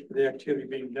progress for the activity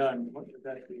being done, what would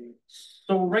that be?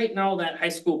 So right now, that high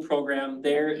school program,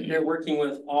 they're working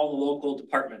with all the local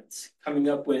departments, coming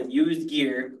up with used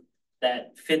gear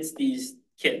that fits these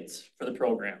kids for the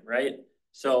program, right?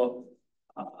 So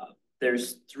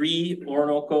there's 3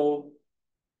 Orinoco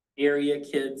area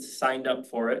kids signed up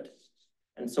for it.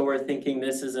 And so we're thinking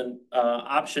this is an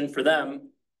option for them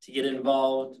to get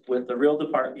involved with the real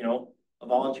department, you know, a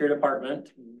volunteer department,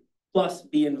 plus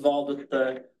be involved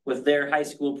with their high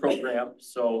school program.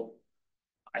 So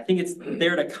I think it's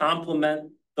there to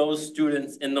complement those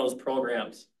students in those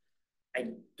programs.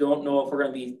 I don't know if we're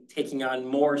gonna be taking on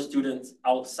more students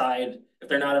outside if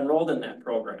they're not enrolled in that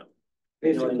program.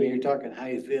 Basically, you're talking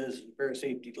high vis, and pair of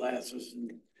safety glasses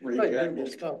and.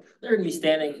 Stuff. They're gonna be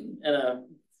standing at a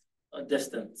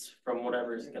distance from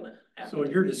whatever's gonna happen. So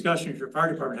in your discussion with your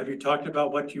fire department, have you talked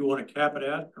about what you want to cap it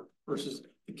at versus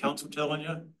the council telling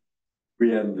you? We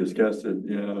hadn't discussed it,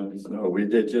 yeah, so we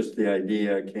did, just the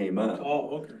idea came up.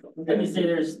 Oh, okay. Let me say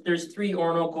there's 3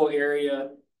 Orinoco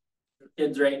area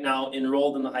kids right now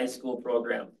enrolled in the high school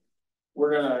program.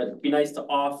 We're gonna be nice to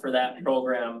offer that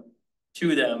program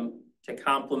to them to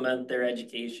complement their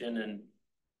education, and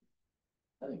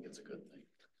I think it's a good thing.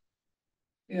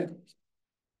 Yeah.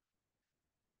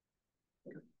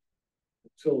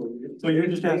 So. So you're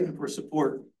just asking for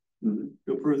support Mhm.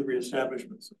 to approve the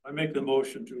reestablishment. So I make the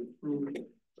motion to approve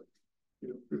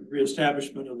the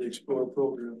reestablishment of the Explorer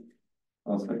program.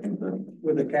 I'll second that.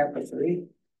 With a cap of 3?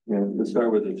 Yeah, let's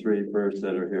start with the 3 first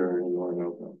that are here in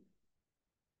Orinoco.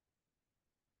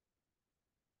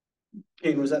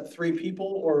 Kane, was that 3 people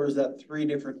or was that 3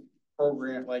 different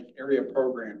program, like area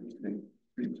programs?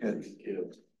 3 kids.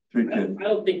 3 I kids.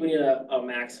 don't think we need a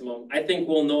maximum. I think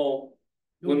we'll know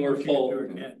when we're full.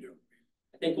 Can't do.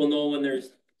 I think we'll know when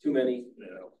there's too many.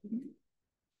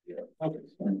 Okay.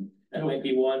 That might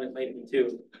be 1, it might be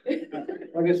 2.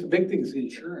 I guess the big thing is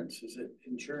insurance. Is that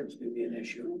insurance may be an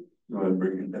issue? You wanna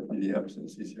bring the deputy up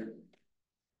since he's here?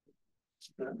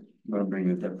 You wanna bring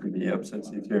the deputy up since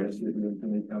he's here and see if there's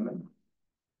any comment?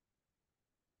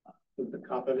 Does the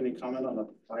cop have any comment on the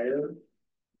fire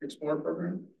Explorer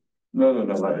program? No,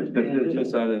 it's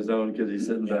just on his own because he's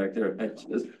sitting back there. I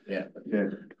just- Yeah. Yeah.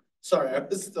 Sorry, I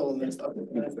was still in this.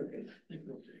 That's okay.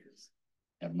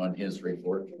 Have him on his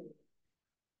report.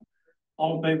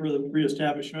 All in favor of the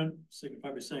reestablishment,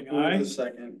 signify by saying Who was aye. the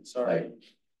second? Sorry.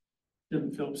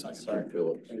 Tim Phillips, second. Sorry.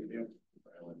 Philip. Thank you.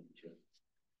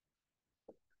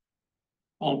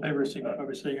 All in favor, signify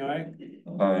by saying aye.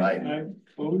 Aye. Aye,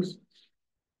 opposed?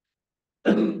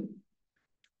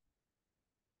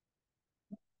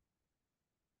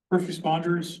 First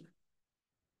responders.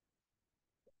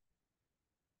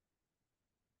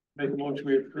 Make a motion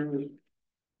we approve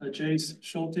Jace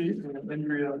Schulte and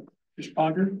Andrea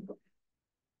Fishponder.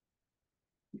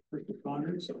 First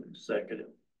responders. Second.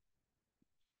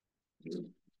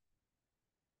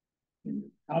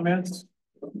 Comments?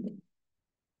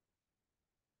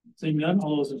 Seeing none,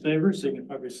 all those in favor,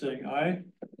 signify by saying aye.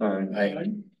 Aye. Aye.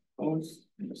 Opposed,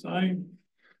 same sign.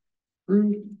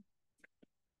 Approved.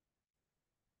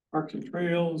 Parks and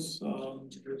Trails,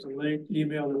 there's a late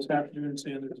email this afternoon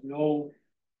saying there's no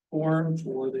forum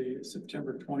for the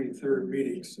September 23rd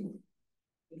meeting, so.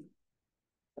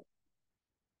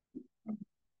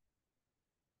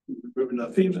 Moving to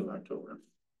the first of October.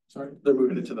 Sorry. They're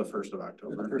moving it to the 1st of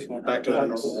October. The first one. Back to the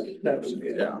normal.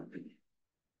 Yeah.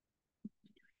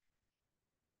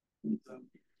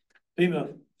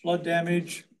 FEMA flood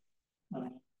damage.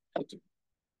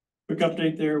 Quick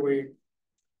update there,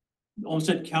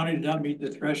 Olmsted County did not meet the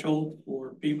threshold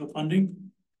for FEMA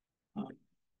funding.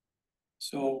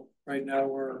 So right now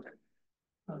we're,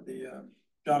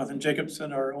 Jonathan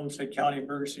Jacobson, our Olmsted County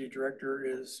Emergency Director,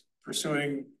 is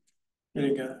pursuing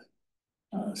getting a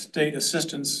state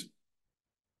assistance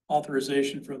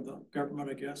authorization from the government,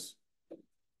 I guess,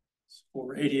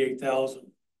 for $88,000.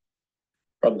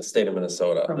 From the state of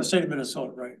Minnesota. From the state of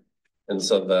Minnesota, right? And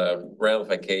so the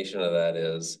ramification of that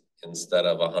is instead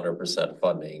of 100%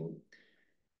 funding,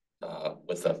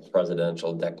 with a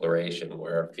presidential declaration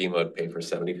where FEMA would pay for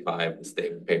 75, the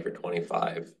state would pay for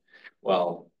 25.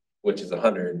 Well, which is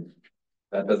 100.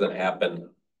 That doesn't happen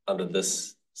under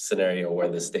this scenario where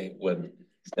the state would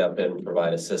step in and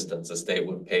provide assistance. The state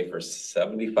would pay for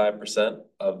 75%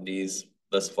 of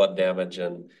this flood damage,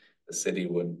 and the city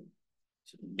would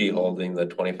be holding the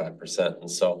 25%.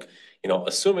 And so, you know,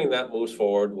 assuming that moves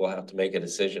forward, we'll have to make a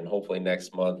decision hopefully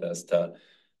next month as to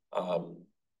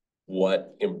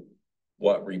what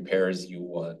repairs you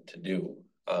want to do.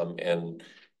 And,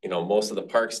 you know, most of the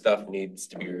park stuff needs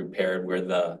to be repaired. Where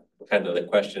the kind of the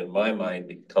question in my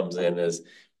mind comes in is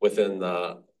within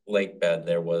the lake bed,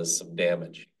 there was some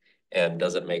damage. And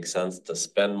does it make sense to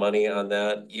spend money on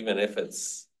that? Even if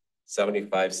it's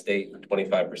 75 state,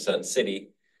 25%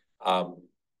 city, do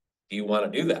you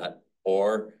want to do that?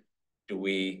 Or are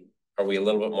we a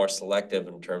little bit more selective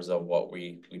in terms of what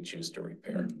we choose to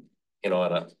repair? You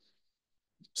know,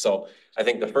 so I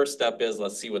think the first step is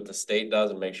let's see what the state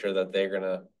does and make sure that they're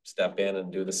gonna step in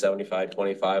and do the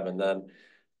 75-25, and then,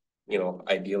 you know,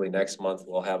 ideally next month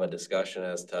we'll have a discussion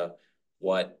as to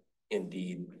what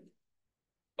indeed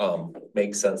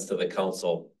makes sense to the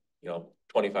council. You know,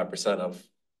 25% of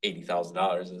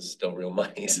 $80,000 is still real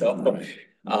money, so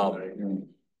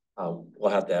we'll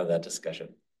have to have that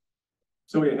discussion.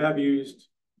 So we have used,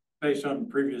 based on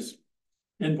previous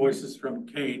invoices from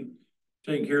Kane,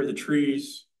 taking care of the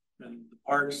trees and the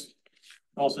parks,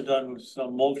 also done with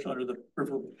some mulch under the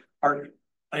River Park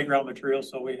playground material.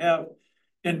 So we have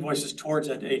invoices towards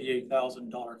that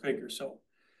 $88,000 figure. So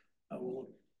we'll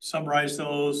summarize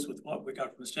those with what we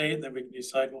got from the state, and then we can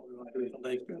decide what we want to do with the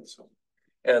lake bed. So,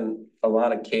 and a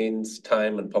lot of Kane's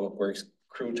time and Public Works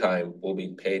crew time will be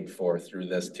paid for through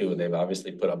this too. They've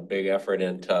obviously put a big effort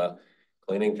into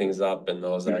cleaning things up, and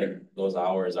those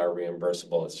hours are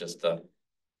reimbursable. It's just an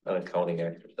accounting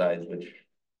exercise, which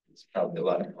is probably a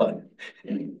lot of fun.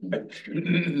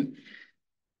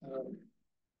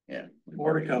 Yeah.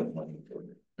 More to come.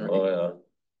 Oh, yeah.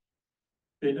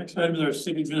 Okay, next item is our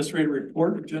city administrator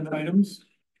report, agenda items.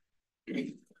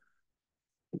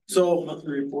 So,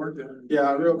 Monthly report.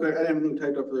 yeah, real quick, I didn't have anything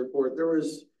typed up for the report. There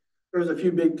was a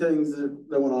few big things that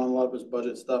went on. A lot of it was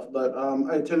budget stuff, but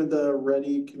I attended the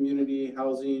Ready Community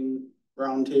Housing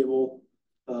Roundtable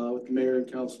with the mayor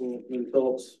and Councilman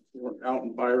Phillips out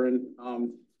in Byron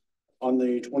on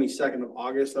the 22nd of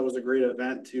August. That was a great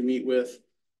event to meet with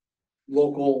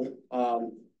local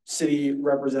city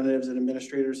representatives and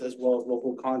administrators, as well as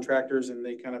local contractors, and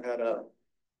they kind of had a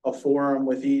forum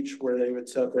with each where they would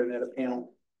sit there and had a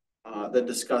panel that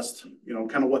discussed, you know,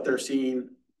 kind of what they're seeing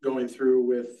going through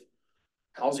with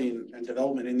housing and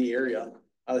development in the area.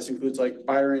 This includes like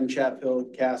Byron,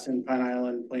 Chatfield, Casson, Pine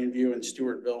Island, Plainview, and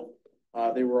Stewartville.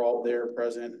 They were all there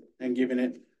present and giving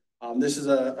it. This is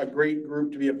a great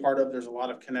group to be a part of. There's a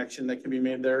lot of connection that can be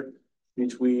made there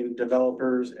between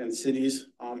developers and cities.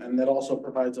 And that also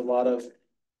provides a lot of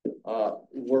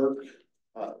work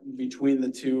between the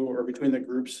two, or between the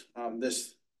groups.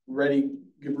 This Ready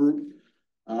group,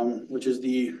 which is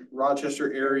the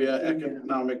Rochester Area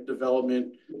Economic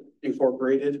Development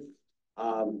Incorporated.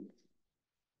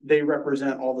 They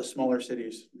represent all the smaller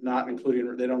cities, not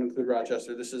including, they don't include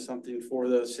Rochester. This is something for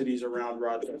the cities around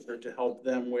Rochester to help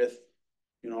them with,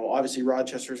 you know, obviously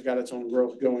Rochester's got its own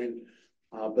growth going,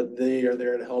 but they are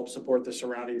there to help support the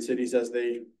surrounding cities as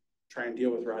they try and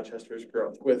deal with Rochester's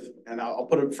growth and I'll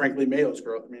put it frankly, Mayo's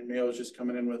growth. I mean, Mayo's just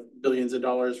coming in with billions of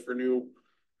dollars for new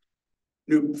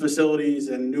facilities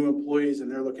and new employees,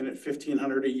 and they're looking at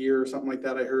 1,500 a year or something like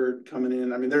that. I heard coming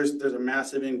in. I mean, there's a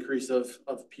massive increase of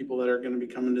people that are going to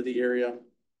be coming to the area.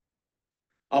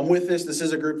 With this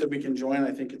is a group that we can join.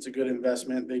 I think it's a good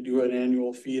investment. They do an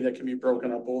annual fee that can be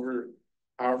broken up over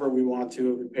however we want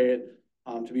to, we pay it,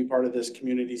 to be part of this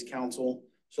community's council.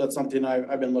 So that's something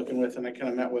I've been looking with, and I kind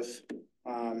of met with,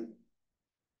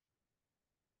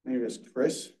 maybe it's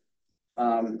Chris,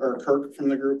 or Kirk from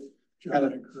the group. Kind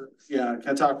of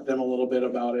talked with them a little bit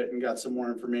about it and got some more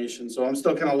information. So I'm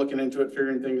still kind of looking into it,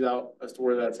 figuring things out as to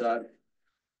where that's at.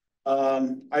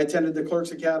 I attended the Clerks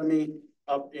Academy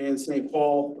up in St.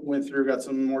 Paul, went through, got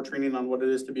some more training on what it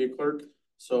is to be a clerk.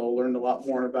 So learned a lot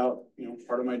more about,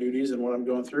 part of my duties and what I'm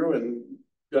going through, and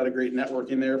got a great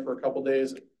networking there for a couple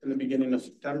days in the beginning of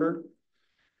September.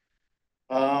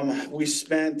 We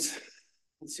spent,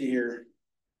 let's see here.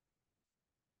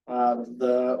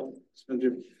 Spent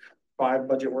 5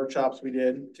 budget workshops we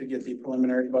did to get the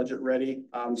preliminary budget ready.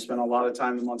 Spent a lot of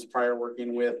time the months prior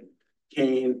working with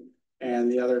Kane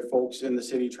and the other folks in the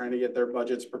city trying to get their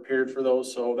budgets prepared for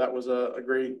those. So that was a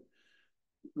great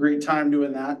time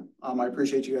doing that. I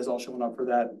appreciate you guys all showing up for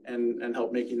that and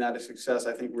help making that a success.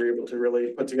 I think we're able to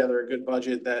really put together a good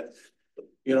budget that,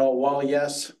 while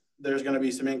yes, there's going to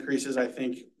be some increases, I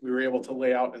think we were able to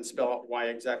lay out and spell out why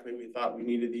exactly we thought we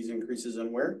needed these increases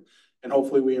and where. And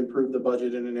hopefully we improve the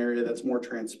budget in an area that's more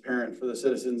transparent for the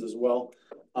citizens as well,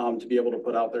 to be able to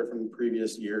put out there from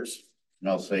previous years. And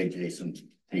I'll say, Jason,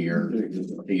 to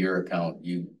your account,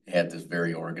 you had this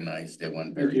very organized. It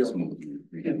went very smoothly.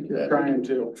 Trying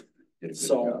to.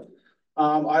 So,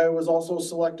 I was also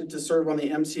selected to serve on the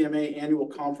MCMA Annual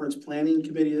Conference Planning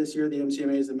Committee this year. The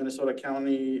MCMA is the Minnesota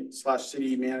County /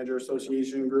 City Manager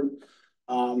Association group.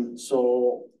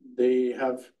 So they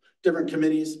have different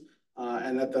committees.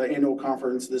 And at the annual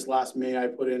conference this last May, I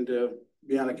put in to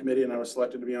be on a committee, and I was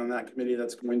selected to be on that committee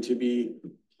that's going to be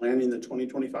planning the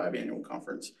 2025 annual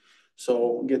conference.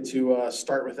 So we'll get to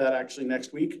start with that actually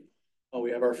next week.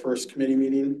 We have our first committee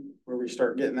meeting where we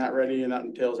start getting that ready, and that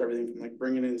entails everything from like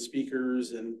bringing in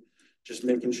speakers and just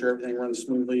making sure everything runs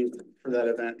smoothly for that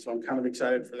event. So I'm kind of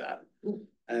excited for that,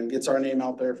 and gets our name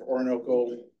out there for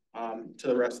Orinoco to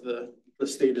the rest of the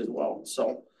state as well.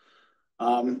 So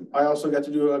I also got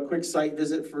to do a quick site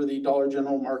visit for the Dollar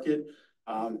General Market.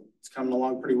 It's coming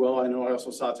along pretty well. I know I also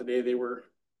saw today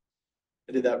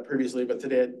I did that previously, but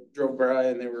today I drove by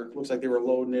and looks like they were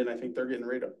loading in. I think they're getting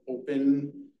ready to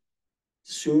open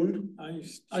soon.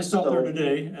 I stopped there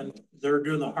today and they're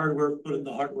doing the hardware, putting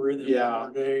the hardware in there. Yeah.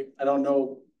 Today. I don't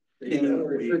know.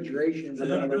 Refrigeration. And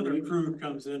then another crew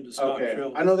comes in to stock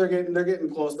shelves. I know they're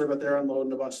getting close there, but they're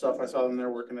unloading a bunch of stuff. I saw them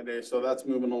there working today, so that's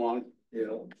moving along.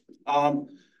 Yeah.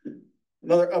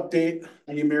 Another update,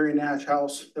 the Mary Nash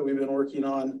house that we've been working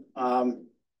on. I don't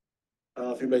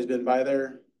know if anybody's been by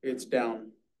there. It's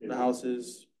down. The house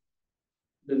has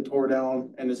been tore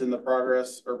down and is in the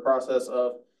process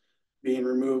of being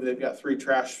removed. They've got 3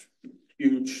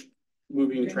 huge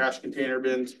moving trash container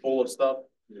bins full of stuff.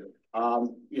 Yeah.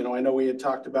 I know we had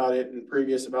talked about it in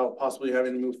previous about possibly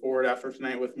having to move forward after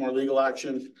tonight with more legal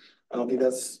action. I don't think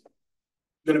that's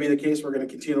going to be the case. We're going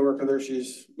to continue to work with her.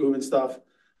 She's moving stuff.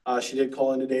 She did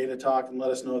call in today to talk and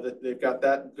let us know that they've got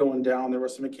that going down. There were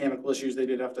some mechanical issues. They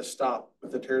did have to stop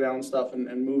with the tear down stuff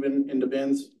and moving into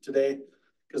bins today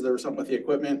because there was something with the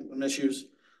equipment and issues.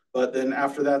 But then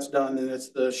after that's done, then it's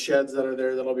the sheds that are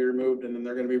there that'll be removed, and then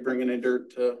they're going to be bringing in dirt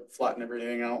to flatten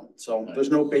everything out. So there's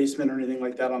no basement or anything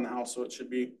like that on the house, so it should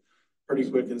be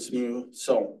pretty quick and smooth.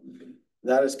 So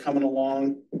that is coming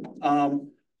along.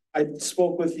 I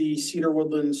spoke with the Cedar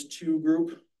Woodlands 2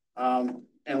 group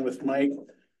and with Mike.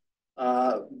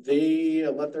 They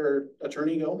let their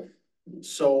attorney go.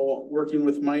 So working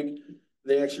with Mike,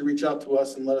 they actually reached out to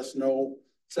us and let us know,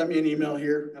 sent me an email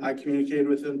here, and I communicated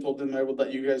with them, told them I would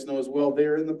let you guys know as well.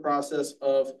 They're in the process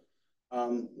of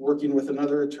working with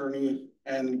another attorney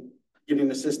and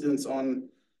getting assistance on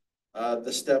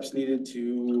the steps needed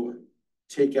to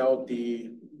take out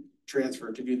the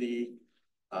transfer to do the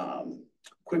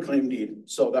quitclaim deed.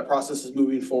 So that process is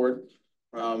moving forward.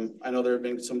 I know there have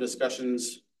been some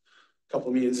discussions a couple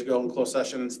of meetings ago in closed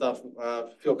session and stuff.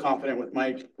 Feel confident with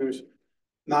Mike, who's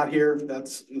not here.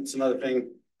 That's another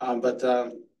thing. But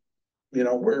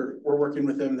we're working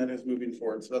with him, that is moving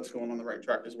forward. So that's going on the right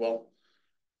track as well.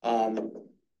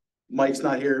 Mike's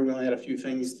not here. We only had a few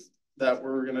things that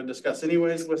we're going to discuss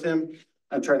anyways with him.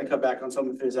 I'm trying to cut back on some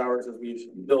of his hours as we've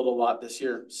built a lot this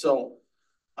year. So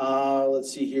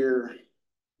let's see here.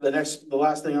 The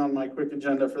last thing on my quick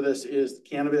agenda for this is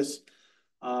cannabis.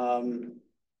 Talking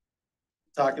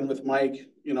with Mike,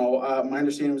 my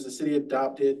understanding was the city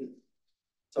adopted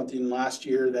something last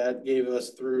year that gave us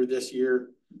through this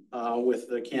year with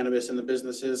the cannabis and the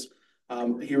businesses.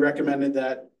 He recommended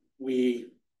that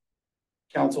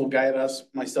council guide us,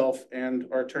 myself and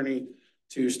our attorney,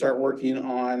 to start working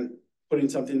on putting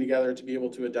something together to be able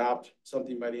to adopt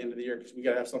something by the end of the year, because we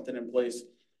gotta have something in place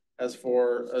as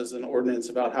an ordinance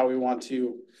about how we want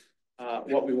to,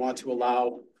 what we want to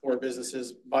allow for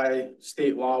businesses. By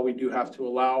state law, we do have to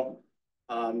allow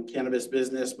cannabis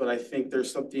business, but I think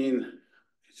there's something,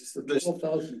 there's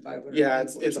 12,500. yeah,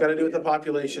 it's gotta do with the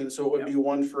population, so it would be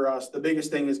one for us. The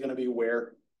biggest thing is gonna be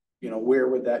where, where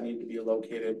would that need to be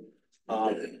located?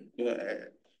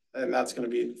 And that's gonna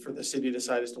be for the city to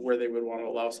decide as to where they would wanna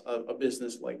allow a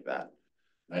business like that.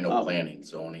 I know planning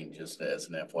zoning, just as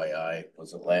an FYI,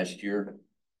 was it last year?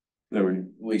 There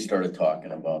We started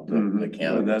talking about the and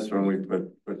cannabis. that's when we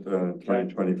put the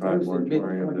 2025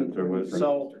 moratorium that there was.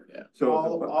 So So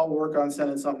I'll work on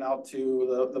sending something out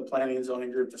to the planning and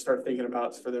zoning group to start thinking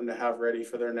about for them to have ready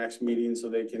for their next meeting, so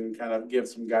they can kind of give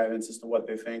some guidance as to what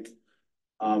they think.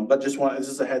 But this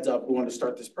is a heads up, we want to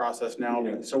start this process now,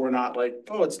 Yeah. so we're not like,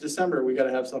 oh, it's December, we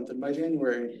gotta have something by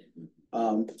January.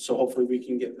 So hopefully we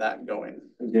can get that going.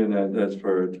 again, that's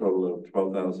for a total of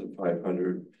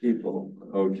 12,500 people,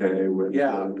 okay,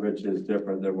 Yeah. which is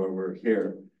different than when we're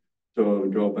here. So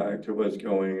go back to what's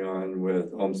going on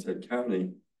with Olmsted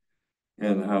County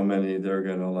and how many they're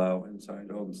gonna allow inside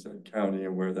Olmsted County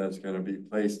and where that's gonna be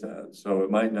placed at. So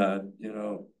it might not,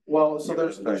 Well, so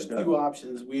there's Yeah. two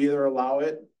options, we either allow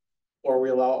it, or we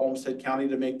allow Olmsted County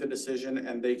to make the decision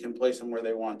and they can place them where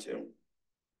they want to.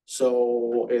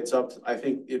 So it's I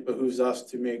think it behooves us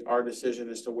to make our decision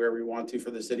as to where we want to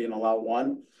for the city and allow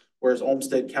one. Whereas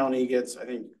Olmsted County gets, I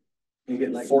think, You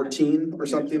get like 14 or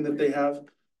something that they have,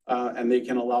 and they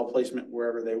can allow placement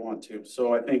wherever they want to.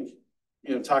 So I think,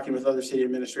 talking with other city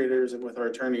administrators and with our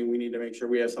attorney, we need to make sure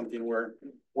we have something where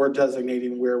we're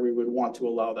designating where we would want to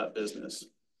allow that business.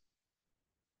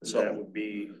 So that would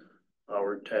be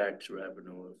our tax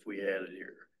revenue if we had it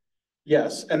here.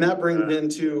 Yes, and that brings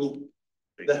into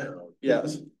Big The- town.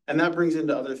 Yes, and that brings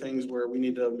into other things where we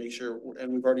need to make sure,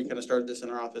 and we've already kind of started this in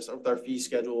our office with our fee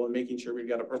schedule and making sure we've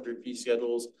got appropriate fee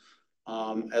schedules.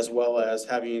 As well as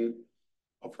having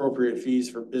appropriate fees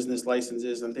for business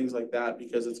licenses and things like that,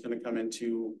 because it's gonna come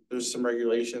into, there's some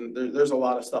regulation, there's a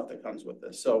lot of stuff that comes with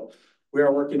this. So we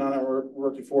are working on it, we're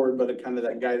working forward, but it kind of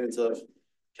that guidance of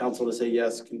council to say,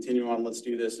 yes, continue on, let's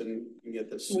do this and get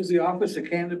this Was the Office of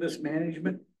Cannabis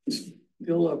Management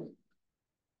still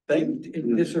thing.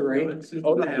 in disarray?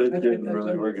 Oh, no. It didn't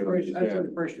really organize, yeah. That's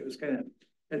the first, it was kind of.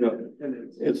 No.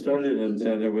 It started and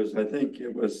it was, I think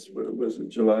it was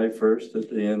July 1st that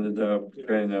they ended up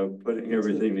kind of putting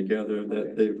everything together,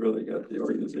 that they really got the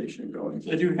organization going.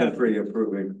 They do And have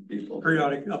pre-approving people.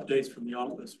 periodic updates from the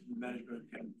office, from the management.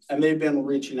 And they've been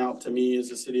reaching out to me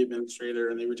as a city administrator,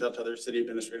 and they reach out to other city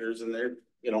administrators, and they're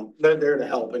there to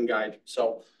help and guide.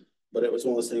 So, but it was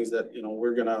one of those things that,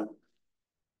 we're gonna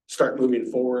start moving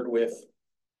forward with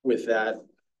that.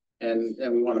 And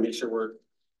we wanna make sure we're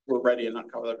ready and not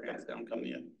cover their pants down come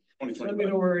the end. Let me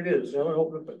know where it is. I'll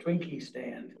open up a Twinkie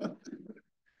stand.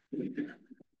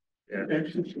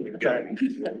 Okay.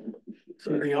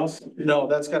 Something else? No,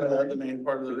 that's kind of the main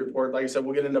part of the report. Like I said,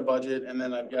 we'll get into budget, and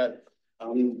then I've got,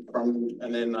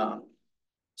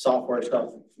 software stuff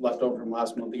left over from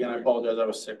last month. Again, I apologize, I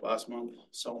was sick last month,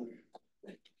 so.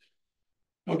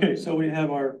 Okay, so we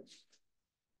have our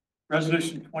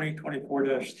resolution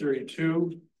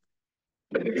 2024-32.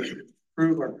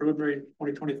 Approve our preliminary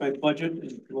 2025 budget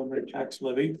and preliminary tax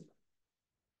levy.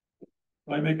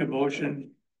 Do I make a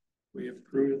motion? We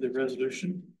approve the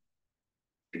resolution.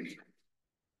 Is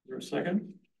there a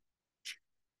second?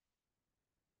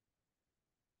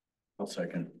 I'll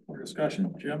second. More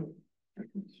discussion, Jim?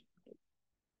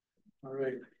 All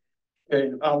right,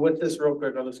 Okay, with this real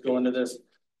quick, I'll just go into this.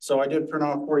 So I did print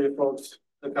off for you folks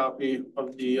the copy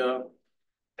of the,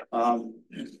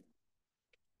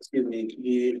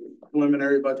 the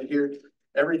preliminary budget here.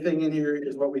 Everything in here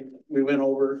is what we went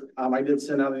over. I did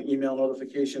send out an email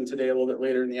notification today a little bit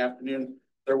later in the afternoon.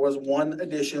 There was one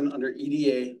addition under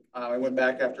EDA. I went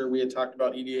back after we had talked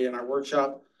about EDA in our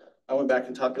workshop. I went back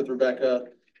and talked with Rebecca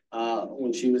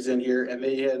when she was in here, and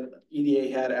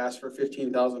EDA had asked for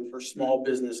 15,000 for small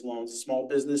business loans. Small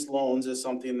business loans is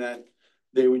something that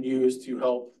they would use to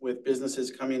help with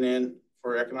businesses coming in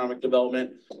for economic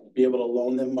development, be able to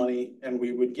loan them money, and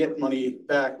we would get money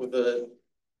back with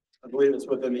I believe it's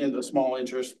with a small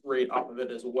interest rate off of it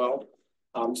as well.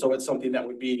 So it's something that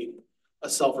would be a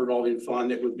self-revolving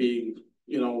fund. It would be,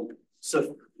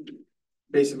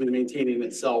 basically maintaining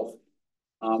itself.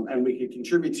 And we could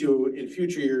contribute to in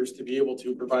future years to be able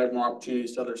to provide more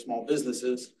opportunities to other small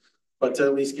businesses, but to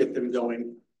at least get them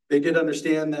going. They did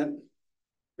understand that,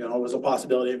 it was a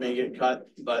possibility it may get cut,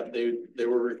 but they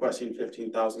were requesting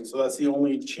 15,000. So that's the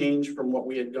only change from what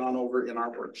we had gone over in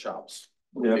our workshops.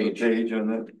 You have a page on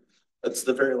that? That's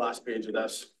the very last page of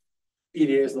this.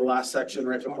 EDA is the last section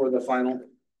right before the final.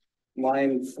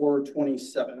 Line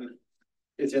 427.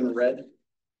 It's in red.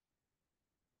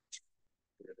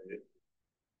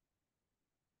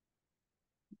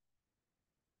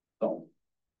 So.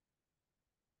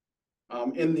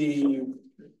 In the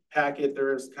packet,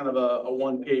 there is kind of a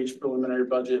one-page preliminary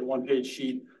budget, one-page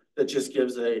sheet that just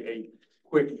gives a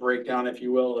quick breakdown, if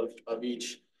you will, of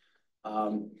each,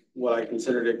 what I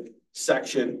considered a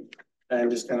section and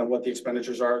just kind of what the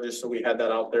expenditures are, just so we had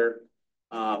that out there.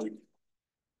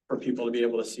 For people to be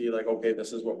able to see like, okay,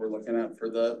 this is what we're looking at for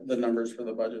the numbers for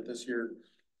the budget this year,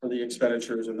 for the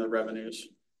expenditures and the revenues.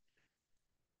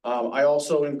 I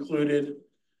also included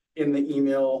in the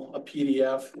email a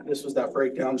PDF. This was that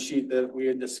breakdown sheet that we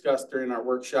had discussed during our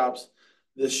workshops.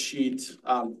 This sheet,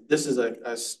 this is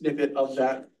a snippet of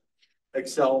that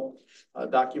Excel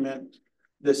document.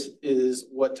 This is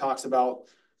what talks about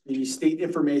the state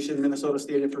information, Minnesota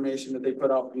state information that they put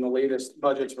out from the latest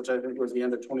budgets, which I think was the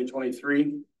end of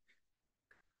 2023.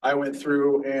 I went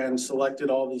through and selected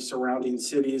all the surrounding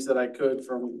cities that I could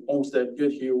from Homestead,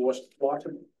 Goodhue,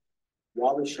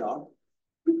 Wabasha,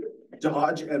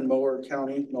 Dodge and Mower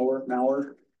County,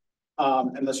 Mower,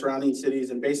 and the surrounding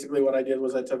cities. And basically what I did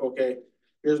was I took, okay,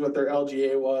 here's what their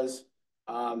LGA was.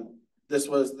 This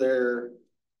was their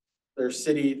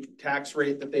city tax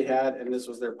rate that they had, and this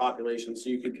was their population.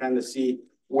 So you could kind of see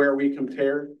where we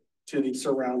compare to the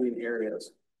surrounding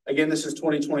areas. Again, this is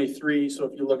 2023. So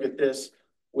if you look at this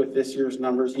with this year's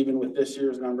numbers, even with this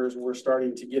year's numbers, we're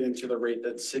starting to get into the rate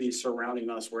that cities surrounding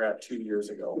us were at 2 years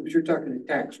ago. But you're talking the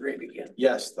tax rate again.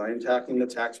 Yes, I'm talking the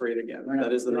tax rate again.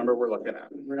 That is the number we're looking at.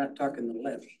 We're not talking the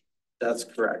levy. That's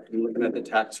correct. I'm looking at the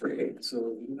tax rate. Okay,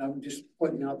 so I'm just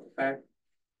pointing out the fact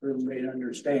for everybody to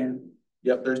understand.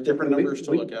 Yep, there's different numbers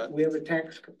to look at. We have a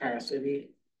tax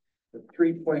capacity of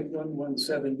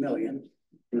 3.117 million.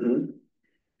 Mm-hmm.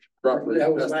 Roughly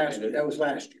That was estimated.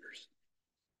 last year's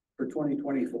for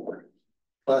 2024.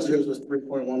 Last year's was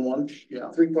 3.11. Yeah.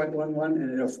 3.11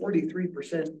 and at a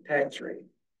 43% tax rate.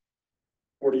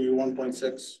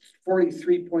 41.6.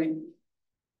 43 point.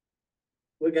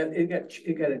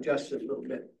 It got adjusted a little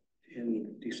bit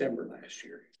in December last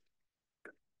year.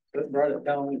 That brought it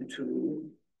down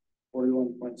to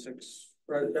 41.6.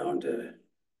 brought it down to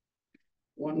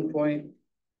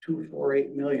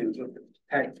 1.248 million is what the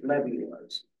tax levy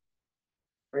was.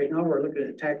 Right now, we're looking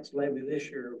at tax levy this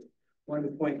year of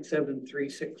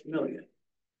 1.736 million.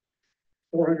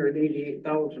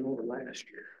 488,000 over last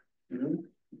year. Mm-hmm.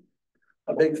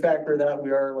 A big factor that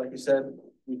we are, like you said,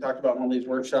 we talked about in all these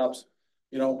workshops,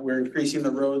 you know, we're increasing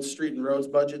the roads, street and roads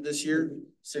budget this year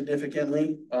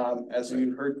significantly. As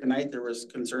you heard tonight, there was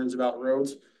concerns about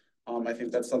roads. I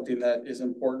think that's something that is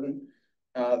important.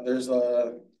 There's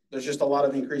just a lot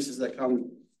of increases that come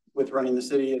with running the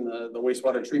city and the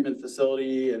wastewater treatment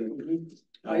facility and.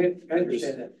 I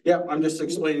understand that. Yeah, I'm just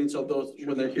explaining so those,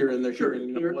 when they're here and they're Sure,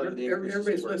 hearing. what the increases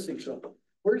everybody's were. listening, so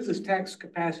where does this tax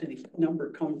capacity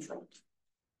number come from?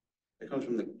 It comes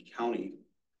from the county.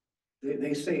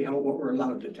 They say what we're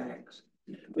allowed to tax.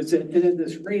 It's and then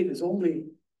this rate is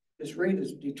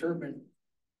determined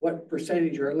what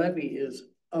percentage our levy is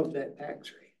of that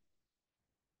tax rate.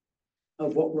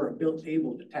 Of what we're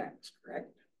able to tax,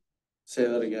 correct? Say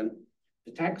that again.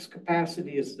 The tax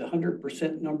capacity is the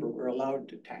 100% number we're allowed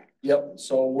to tax. Yep,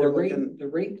 so we're looking. The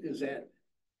rate is at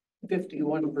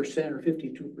 51% or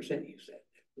 52%, you said,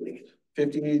 I believe.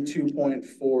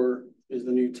 52.4 is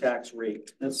the new tax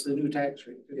rate. That's the new tax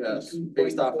rate. Yes,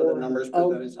 based off of the numbers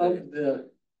presented today.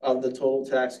 Of the total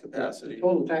tax capacity. The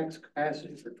total tax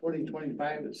capacity for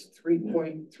 2025 is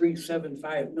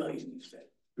 3.375 million, you said.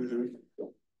 Mm-hmm.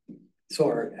 So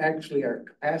our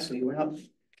capacity went up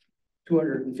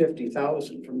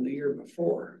 250,000 from the year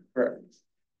before. Correct.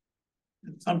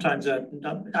 Sometimes that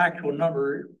actual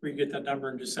number, we get that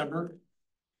number in December.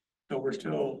 So we're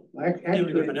still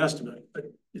dealing with an estimate,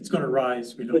 but it's gonna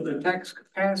rise. We know But the that. tax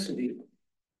capacity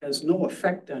has no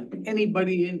effect on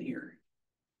anybody in here.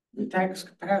 The tax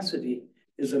capacity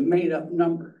is a made up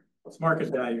number. It's market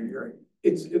value, you're right.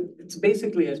 It's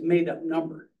basically a made up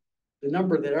number. The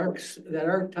number that our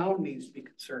town needs to be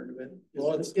concerned with.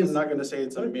 Well, I'm not gonna say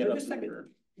it's a made up number.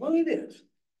 Well, it is.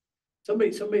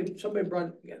 Somebody brought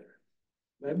it together.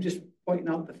 I'm just pointing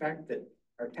out the fact that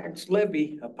our tax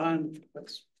levy upon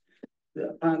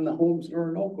the homes in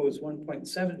Orinoco is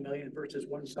 1.7 million versus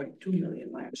 1.2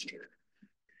 million last year.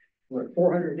 We're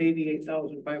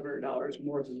 $488,500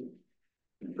 more than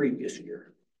the previous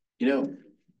year. You know,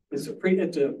 It's a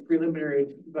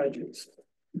preliminary budget.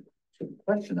 the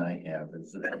question I have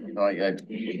is, I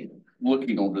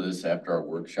looking over this after our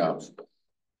workshops,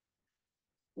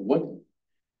 what?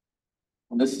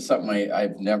 This is something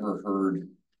I've never heard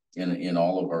in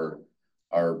all of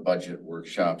our budget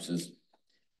workshops is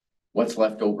what's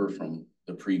left over from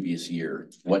the previous year?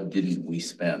 What didn't we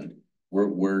spend?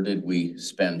 Where did we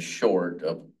spend short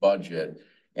of budget?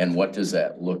 And what does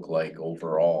that look like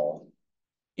overall?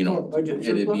 You know, Budget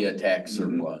it'd be a surplus? tax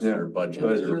surplus or budget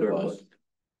Budget surplus. surplus.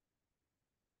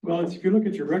 Well, if you look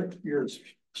at your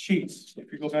sheets,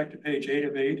 if you go back to page 8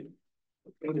 of 8,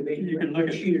 you can look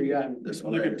at Sheet or you on this this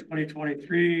one, one. look at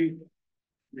 2023,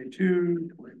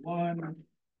 22, 21.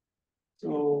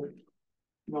 So,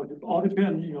 well, it all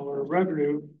depends, you know, our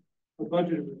revenue, our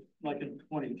budget, like in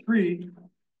 23,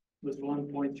 was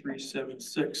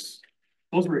 1.376.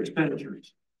 Those were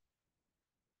expenditures.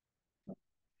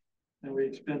 And we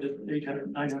expended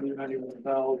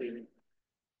 991,000.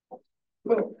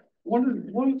 Well, one of the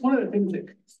things that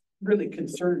really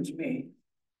concerns me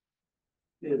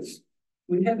is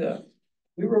we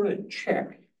wrote a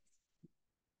check.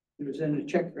 It was in the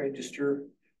check register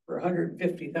for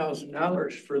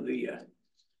 $150,000 for the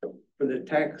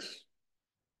tax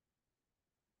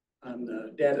on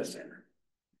the data center.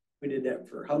 We did that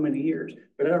for how many years?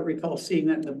 But I don't recall seeing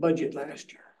that in the budget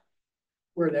last year.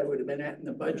 Where that would have been at in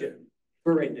the budget.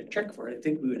 We're writing a check for it. I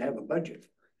think we would have a budget.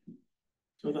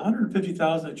 So the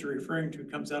 150,000 that you're referring to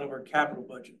comes out of our capital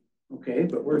budget. Okay,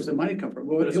 but where's the money come from?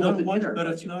 Well, But it's it not wasn't one, in our but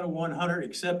it's budget. not a 100,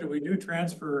 except that we do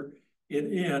transfer it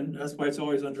in. That's why it's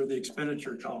always under the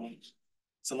expenditure columns.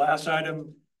 It's the last item.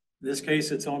 In this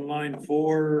case, it's on line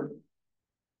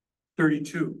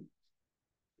 432.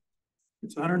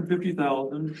 It's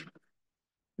 150,000.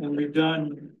 And we've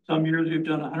done, some years we've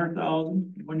done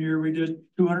 100,000. One year we did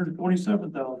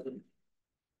 227,000.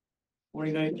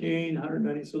 2019,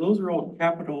 190. So those are all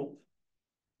capital.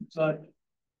 But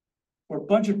for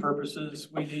budget purposes,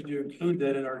 we need to include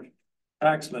that in our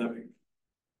tax levy.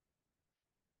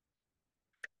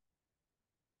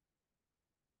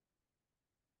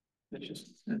 That's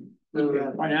just,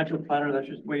 financial planner, that's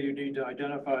just the way you need to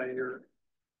identify your,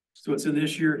 so it's in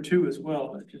this year too as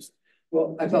well. It just,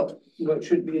 Well, I thought what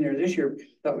should be in there this year,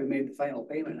 thought we made the final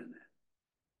payment on that.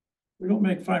 we don't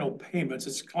make final payments.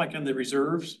 It's like in the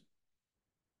reserves.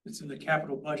 It's in the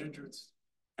capital budget, or it's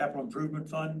capital improvement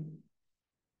fund.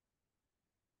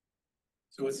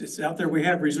 So it's out there. We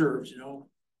have reserves, you know.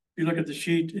 If you look at the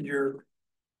sheet in your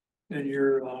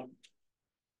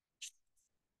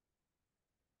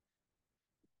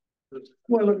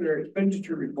Well, look at our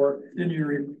expenditure report.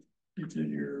 it's in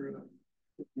your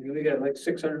We got like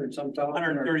 600 and some thousand.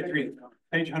 133,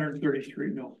 page 133,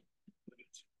 no.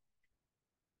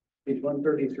 Page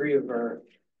 133 of our.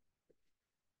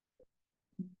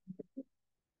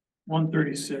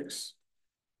 136.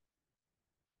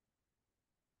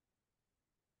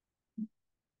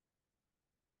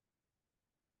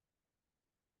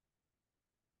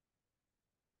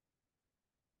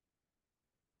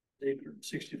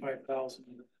 $865,000.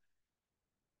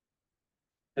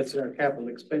 That's our capital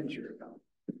expenditure account.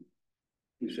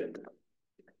 You said.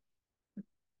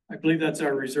 I believe that's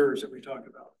our reserves that we talked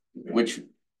about. Which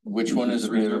one is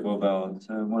reserved? available balance?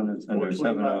 One that's under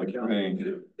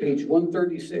 703. Page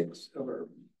 136 of our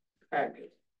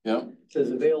packet. Yeah,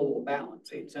 Says available balance,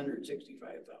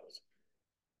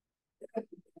 865,000.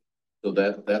 so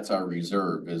that's our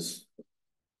reserve is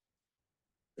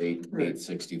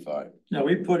 865. Now,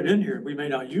 we put it in here. We may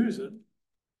not use it.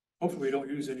 Hopefully we don't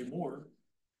use it anymore.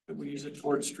 But we use it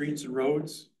towards streets and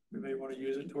roads. We may want to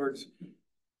use it towards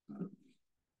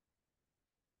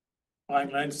line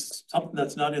lines, something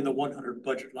that's not in the 100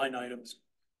 budget line items.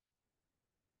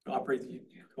 To operate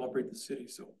the city,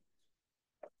 so.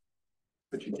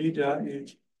 But you need to,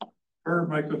 per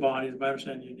Mike Bavani, as I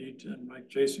understand, you need to, and Mike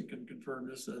Jason can confirm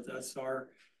this, that's the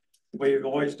way you've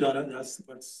always done it. That's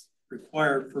what's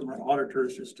required from our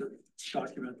auditors, just to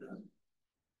document that.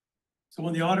 So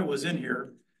when the audit was in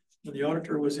here, when the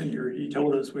auditor was in here, he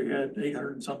told us we had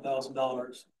 $800 and some thousand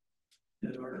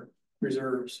in our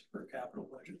reserves for capital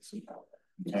budgets.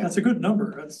 That's a good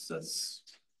number. That's,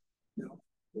 you know.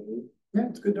 Yeah,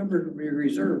 it's a good number to be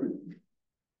reserved.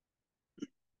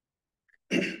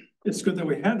 It's good that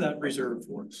we have that reserve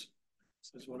for us.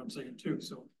 That's what I'm saying too,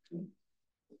 so.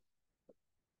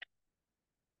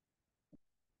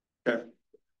 Okay.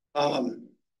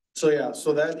 So yeah,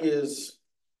 so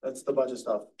that's the budget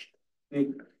stuff.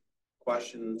 Any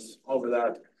questions over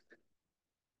that?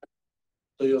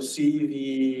 So you'll see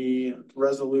the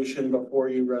resolution before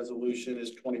you. Resolution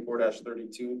is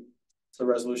 24-32. It's a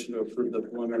resolution to approve the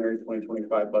preliminary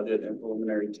 2025 budget and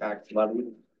preliminary tax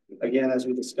levy. Again, as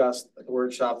we discussed at the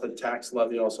workshop, the tax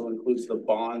levy also includes the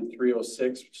bond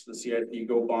 306, which is the CIP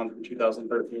Go bond from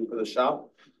 2013 for the shop.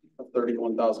 of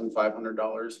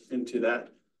 $31,500 into that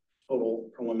total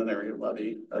preliminary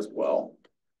levy as well.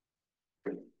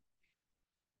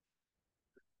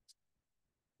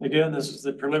 Again, this is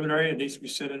the preliminary. It needs to be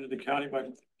sent into the county by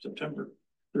September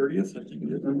 30th, I think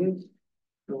it is.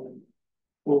 So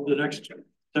over the next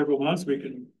several months, we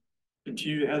can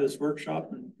continue to have this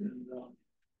workshop and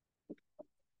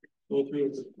go through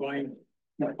the fine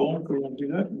phone if we want to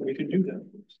do that, and we can do that.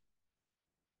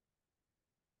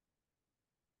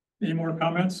 Any more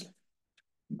comments?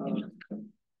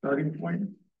 Starting point.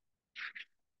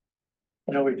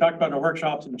 You know, we talked about our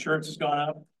workshops, insurance has gone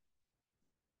up.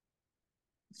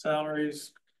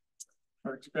 Salaries,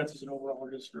 our expenses, and overall,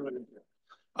 we're just really.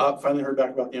 Finally heard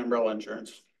back about the umbrella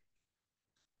insurance.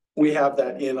 We have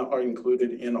that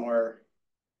included in our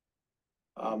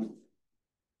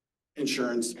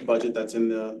insurance budget that's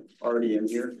already in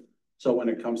here. So when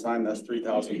it comes time, that's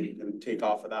 3,000 you can take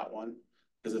off of that one.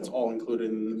 Because it's all included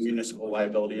in the municipal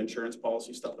liability insurance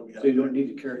policy stuff that we have. So you don't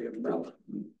need to carry an umbrella?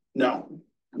 No,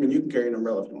 I mean, you can carry an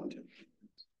umbrella if you want to.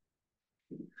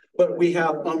 But we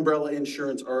have umbrella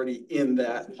insurance already in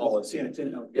that policy.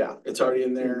 Yeah, it's already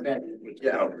in there.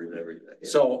 Yeah.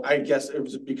 So I guess it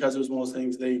was because it was one of those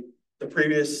things, the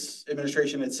previous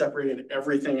administration had separated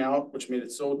everything out, which made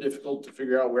it so difficult to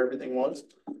figure out where everything was.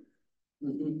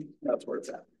 That's where it's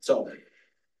at, so.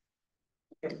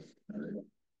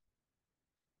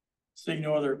 Seeing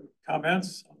no other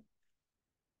comments.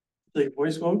 Take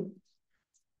voice vote.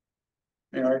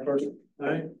 Mayor Harcourt.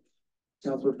 Aye.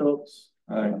 Councilor Phillips.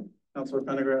 Aye. Councilor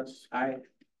Pendergrass. Aye.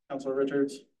 Councilor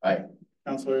Richards. Aye.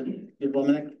 Councilor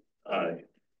Dominic. Aye.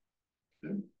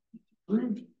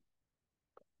 Approved.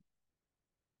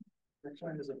 Next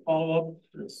one is a follow-up,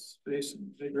 this space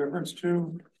and big reference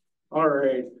to. All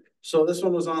right, so this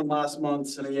one was on last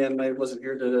month's, and again, I wasn't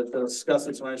here to discuss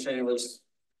it, so my understanding was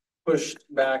pushed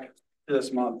back to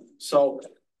this month. So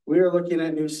we are looking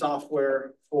at new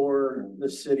software for the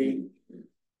city.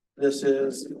 This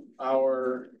is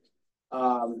our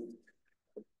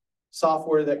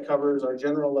software that covers our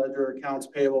general ledger, accounts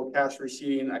payable, cash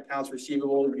receiving, accounts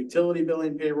receivable, utility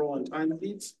billing, payroll, and time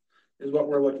sheets is what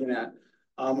we're looking at.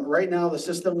 Right now, the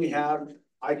system we have,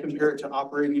 I compare it to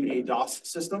operating a DOS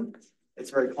system. It's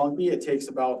very clunky. It takes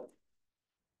about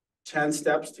 10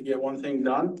 steps to get one thing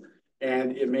done,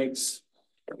 and it makes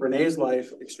Renee's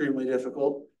life extremely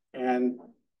difficult. And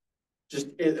just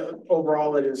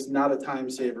overall, it is not a time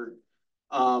saver.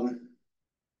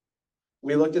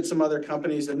 We looked at some other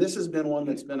companies, and this has been one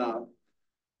that's been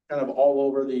kind of all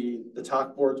over the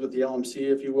talk boards with the LMC,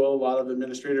 if you will. A lot of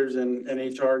administrators and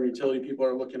HR and utility people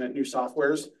are looking at new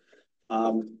softwares.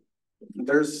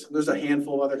 There's a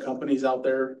handful of other companies out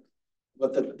there,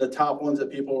 but the top ones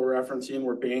that people were referencing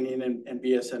were Banyan and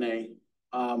BSNA.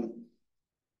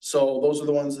 So those are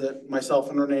the ones that myself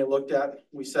and Renee looked at.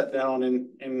 We sat down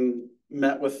and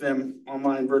met with them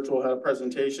online, virtual, had a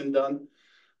presentation done.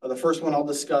 The first one I'll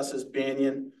discuss is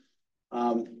Banyan.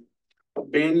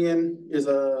 Banyan is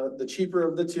the cheaper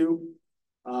of the two.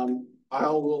 I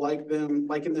will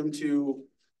liken them to,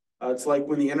 it's like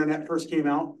when the internet first came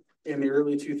out in the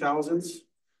early 2000s.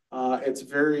 It's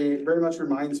very much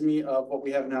reminds me of what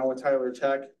we have now with Tyler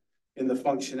Tech in the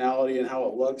functionality and how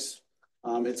it looks.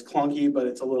 It's clunky, but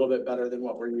it's a little bit better than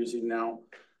what we're using now.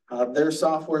 Their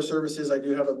software services, I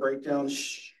do have a breakdown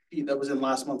sheet that was in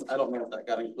last month. I don't know if that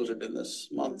got included in this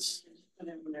month's.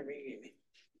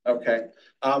 Okay.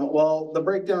 Well, the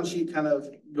breakdown sheet kind of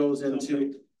goes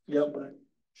into, yep,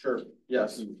 sure,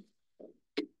 yes.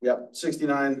 Yep,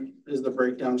 69 is the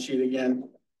breakdown sheet again.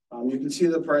 You can see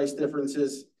the price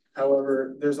differences.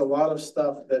 However, there's a lot of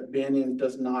stuff that Banyan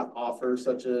does not offer,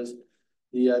 such as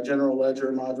the general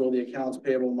ledger module, the accounts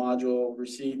payable module,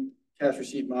 cash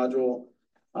receipt module,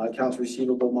 accounts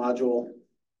receivable module.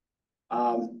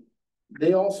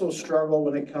 They also struggle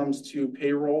when it comes to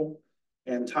payroll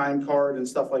and time card and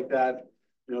stuff like that.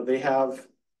 You know, they have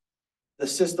the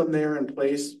system there in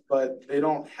place, but they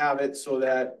don't have it so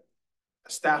that a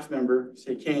staff member,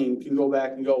 say Kane, can go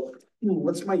back and go,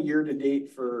 what's my year to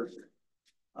date for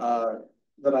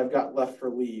that I've got left for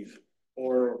leave?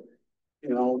 Or, you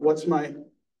know, what's my,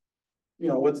 you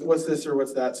know, what's this or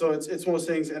what's that? So it's one of those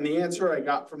things. And the answer I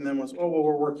got from them was, oh, well,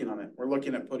 we're working on it. We're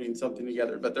looking at putting something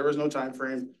together, but there was no time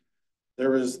frame. There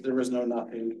was no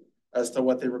nothing as to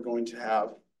what they were going to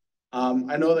have.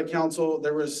 I know the council,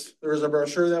 there was a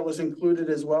brochure that was included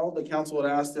as well. The council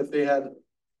had asked if they had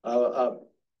a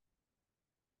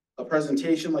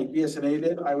presentation like BSNA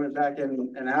did. I went back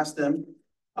and asked them.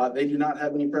 They do not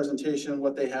have any presentation.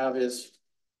 What they have is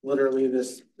literally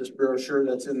this brochure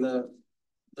that's in the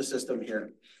system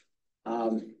here.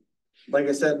 Like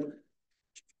I said,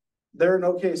 they're an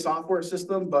okay software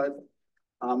system, but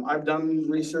I've done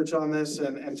research on this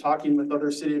and talking with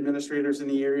other city administrators in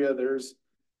the area,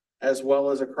 as well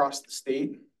as across the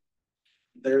state.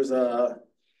 There's a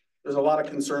lot of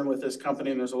concern with this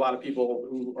company, and there's a lot of people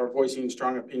who are voicing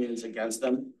strong opinions against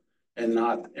them and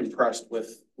not impressed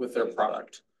with their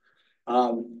product.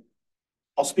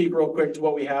 I'll speak real quick to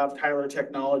what we have, Tyler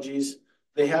Technologies.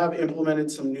 They have implemented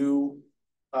some new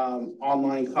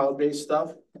online cloud-based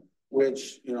stuff,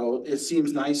 which, it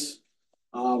seems nice.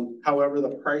 However, the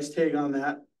price tag on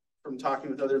that, from talking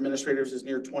with other administrators, is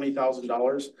near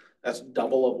 $20,000. That's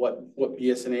double of what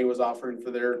BSNA was offering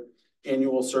for their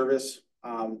annual service.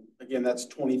 Again, that's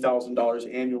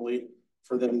 $20,000 annually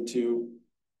for them to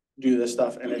do this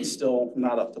stuff, and it's still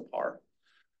not up to par.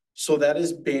 So that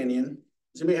is Banyan.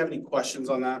 Does anybody have any questions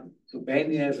on that? So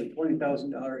Banyan has a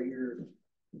 $20,000 a year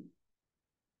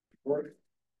work.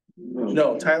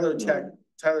 No, Tyler Tech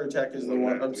is the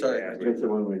one, I'm sorry. That's the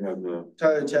one we have now.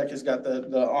 Tyler Tech has got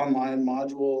the online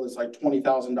module. It's like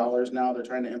 $20,000 now. They're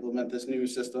trying to implement this new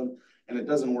system, and it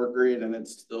doesn't work great, and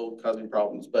it's still causing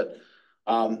problems. But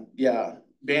yeah,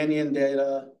 Banyan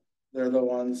Data, they're the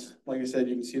ones. Like I said,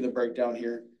 you can see the breakdown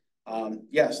here.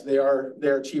 Yes,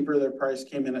 they're cheaper. Their price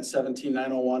came in at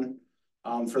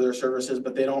 $17,901 for their services,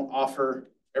 but they don't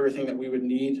offer everything that we would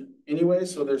need anyway.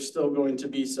 So there's still going to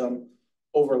be some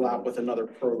overlap with another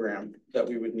program that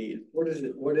we would need. What is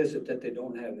it that they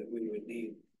don't have that we would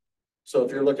need? So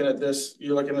if you're looking at this,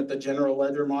 you're looking at the general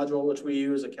ledger module, which we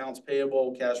use, accounts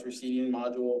payable, cash receiving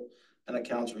module, and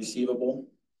accounts receivable.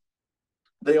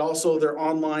 They also, their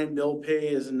online bill pay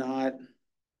is not,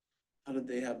 how did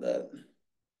they have that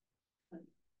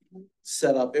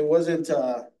set up? It wasn't,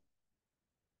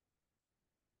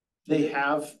 they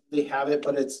have it,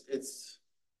 but it's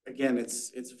again,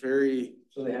 it's very.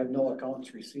 So they have no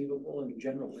accounts receivable and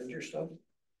general ledger stuff?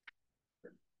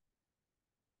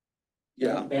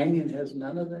 Yeah. Banyan has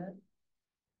none of that?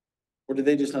 Or did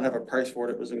they just not have a price for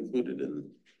it? It was included in.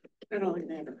 I don't think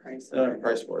they have a price. They don't have a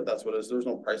price for it. That's what it is. There's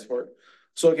no price for it.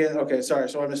 So again, okay, sorry.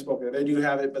 So I misspoke there. They do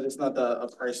have it, but it's not a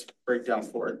price breakdown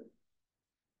for it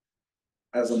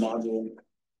as a module.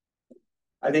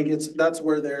 I think that's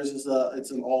where theirs is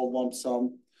it's an all lump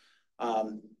sum.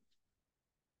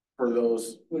 For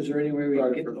those. Was there any way we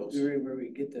Sorry get, for those. where we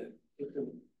get the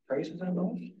prices on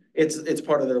those? It's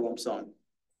part of their lump sum.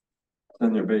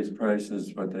 And their base price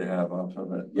is what they have off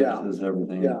of it. Yeah. Versus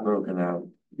everything Yeah. broken out.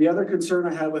 The other concern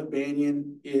I have with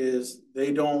Banyan is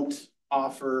they don't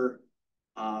offer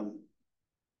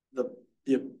the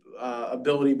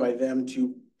ability by them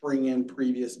to bring in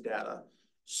previous data.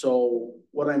 So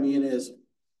what I mean is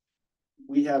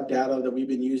we have data that we've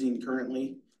been using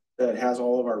currently that has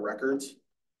all of our records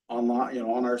online,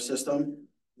 on our system.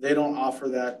 They don't offer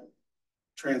that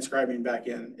transcribing back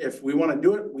in. If we want to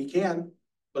do it, we can,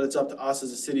 but it's up to us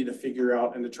as a city to figure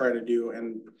out and to try to do.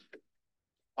 And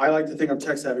I like to think I'm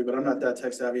tech savvy, but I'm not that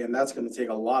tech savvy, and that's going to take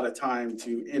a lot of time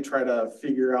to try to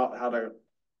figure out how to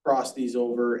cross these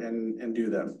over and do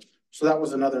them. So that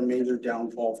was another major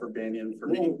downfall for Banyan for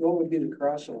me. What would be the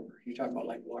crossover? You talking about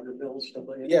like water bills, stuff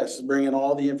like that? Yes, bring in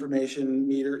all the information,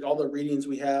 all the readings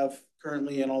we have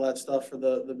currently and all that stuff for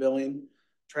the billing,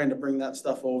 trying to bring that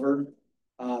stuff over.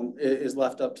 It is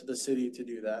left up to the city to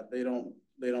do that. They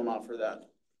don't offer that.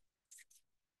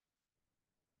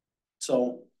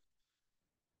 So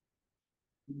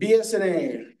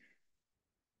BSNA,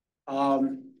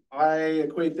 I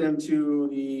equate them to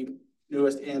the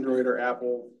newest Android or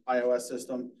Apple iOS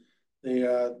system,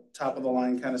 the top of the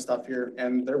line kind of stuff here,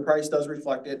 and their price does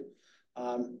reflect it.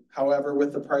 However,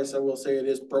 with the price, I will say it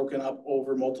is broken up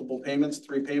over multiple payments,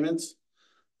 3 payments,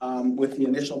 with the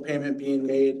initial payment being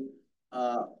made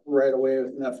right away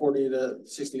within that 40 to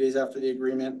 60 days after the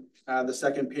agreement. The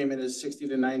second payment is 60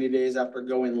 to 90 days after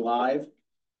going live.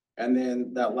 And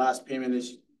then that last payment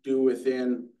is due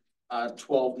within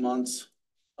 12 months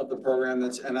of the program.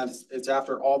 It's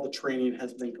after all the training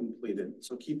has been completed.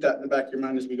 So keep that in the back of your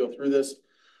mind as we go through this.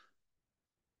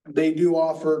 They do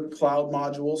offer cloud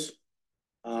modules.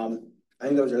 I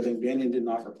think that was everything. Banyan didn't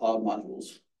offer cloud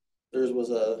modules. Theirs was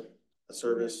a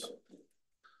service.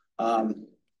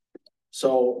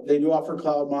 So they do offer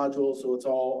cloud modules, so it's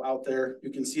all out there.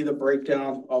 You can see the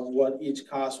breakdown of what each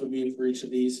cost would be for each of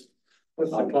these.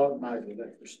 What's the cloud module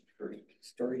that for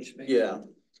storage space? Yeah.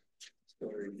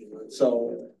 Storage.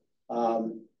 So,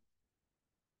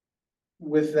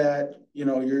 with that,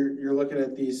 you're looking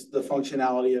at the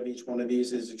functionality of each one of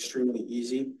these is extremely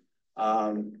easy.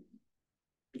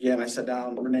 Again, I sat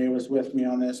down, Renee was with me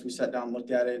on this. We sat down,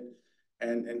 looked at it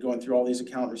and going through all these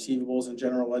account receivables and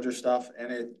general ledger stuff.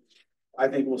 And I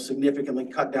think will significantly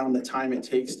cut down the time it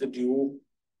takes to do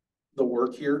the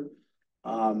work here.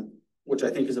 Which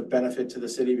I think is a benefit to the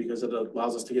city because it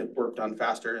allows us to get work done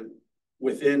faster and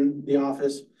within the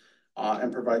office.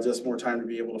 And provides us more time to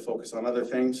be able to focus on other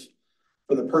things.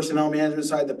 For the personnel management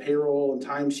side, the payroll and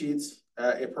timesheets,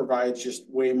 it provides just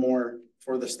way more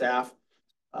for the staff.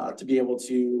 To be able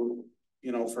to,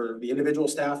 you know, for the individual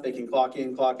staff, they can clock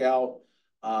in, clock out.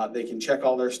 They can check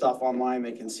all their stuff online.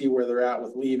 They can see where they're at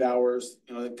with leave hours.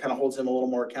 You know, it kind of holds them a little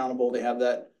more accountable. They have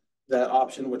that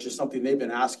option, which is something they've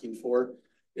been asking for,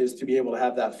 is to be able to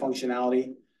have that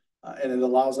functionality. And it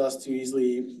allows us to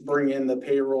easily bring in the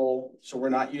payroll. So we're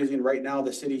not using, right now,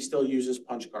 the city still uses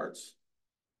punch cards.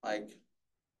 Like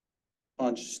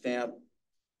punch, stamp.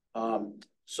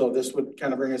 So this would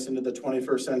kind of bring us into the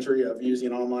 21st century of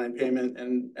using online payment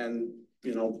and,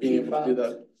 you know, being able to do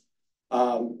that.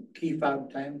 Key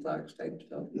fob time clocks type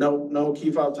stuff. No key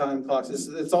fob time clocks.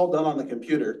 It's all done on the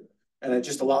computer. And it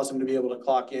just allows them to be able to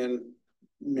clock in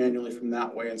manually from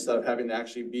that way instead of having to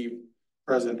actually be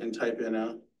present and type in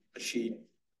a sheet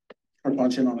or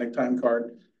punch in on a time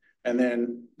card. And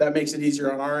then that makes it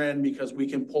easier on our end because we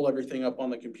can pull everything up on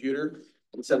the computer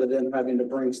instead of them having to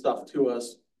bring stuff to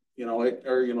us, you know,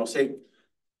 or, you know, say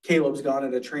Caleb's gone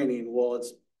at a training. Well,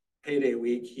 it's payday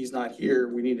week. He's not here.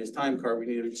 We need his time card. We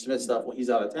need to submit stuff. Well, he's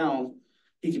out of town.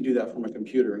 He can do that from a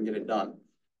computer and get it done.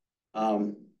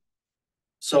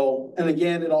 So, and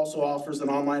again, it also offers an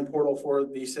online portal for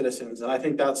the citizens. And I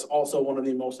think that's also one of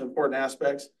the most important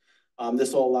aspects.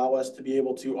 This will allow us to be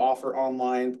able to offer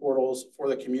online portals for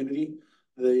the community.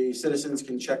 The citizens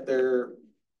can check their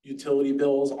utility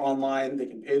bills online. They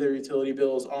can pay their utility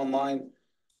bills online.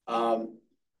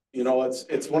 You know,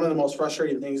 it's one of the most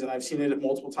frustrating things, and I've seen it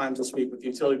multiple times this week with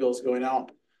utility bills going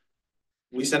out.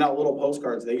 We send out little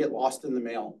postcards, they get lost in the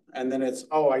mail. And then it's,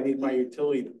 oh, I need my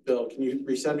utility bill. Can you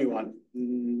resend me one?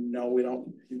 No, we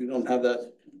don't have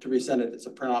that to resend it. It's a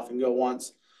print off and go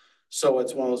once. So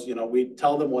it's one of those, you know, we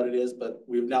tell them what it is, but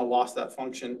we've now lost that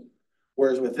function.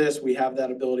 Whereas with this, we have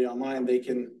that ability online. They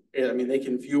can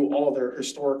view all their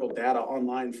historical data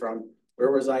online from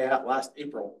where was I at last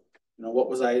April? You know, what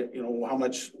was I, you know, how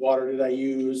much water did I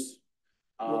use?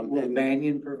 Will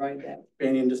Banyan provide that?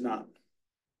 Banyan does not.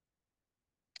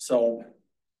 So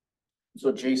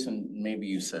Jason, maybe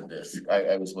you said this.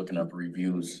 I was looking up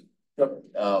reviews. Yep.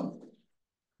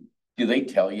 Do they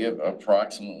tell you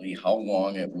approximately how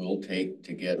long it will take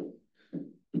to get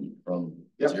from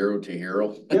zero to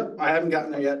hero? Yep, I haven't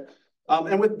gotten there yet.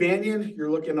 And with Banyan, you're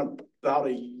looking about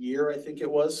a year, I think it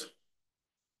was,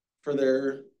 for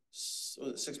their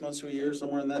 6 months to a year,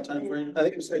 somewhere in that time frame. I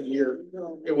think it was a year.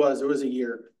 It was a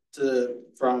year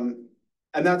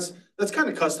and that's kind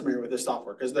of customary with this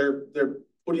software because they're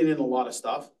putting in a lot of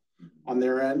stuff on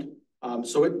their end.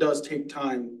 So it does take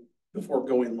time before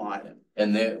going live.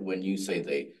 And then when you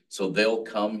say so they'll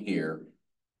come here,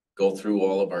 go through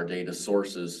all of our data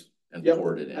sources and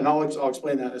port it in. And I'll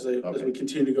explain that as we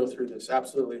continue to go through this.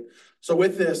 Absolutely. So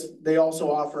with this, they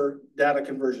also offer data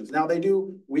conversions. Now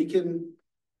we can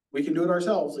do it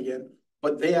ourselves again,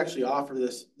 but they actually offer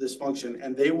this function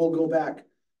and they will go back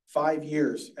 5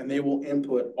 years and they will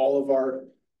input all of our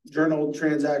journal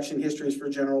transaction histories for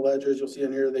general ledgers. You'll see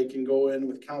in here, they can go in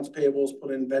with accounts payables,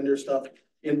 put in vendor stuff,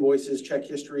 invoices, check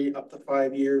history up to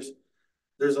 5 years.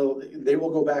 They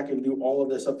will go back and do all of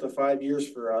this up to 5 years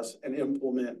for us and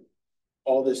implement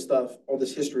all this stuff, all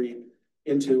this history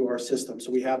into our system.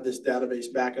 So we have this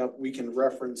database backup. We can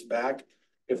reference back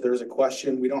if there's a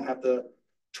question. We don't have to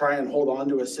try and hold on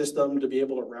to a system to be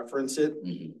able to reference it.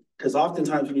 Because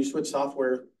oftentimes when you switch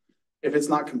software, if it's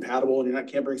not compatible and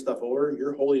can't bring stuff over,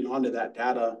 you're holding on to that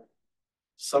data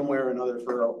somewhere or another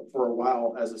for a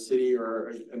while as a city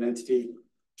or an entity,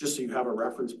 just so you have a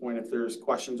reference point if there's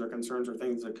questions or concerns or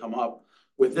things that come up.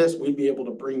 With this, we'd be able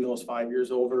to bring those 5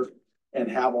 years over and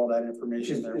have all that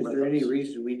information there. Is there any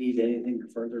reason we need anything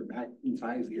further back in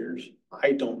 5 years?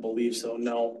 I don't believe so,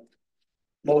 no.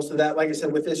 Most of that, like I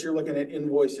said, with this, you're looking at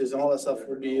invoices and all that stuff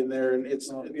would be in there and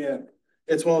it's one of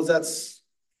those that's,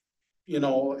 you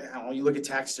know, you look at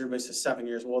taxes, everybody says 7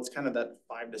 years. Well, it's kind of that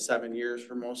 5 to 7 years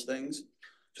for most things.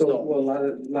 So well,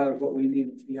 a lot of what we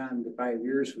need beyond the 5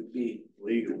 years would be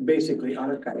legal, basically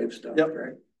archive stuff,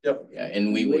 right? Yep. Yeah,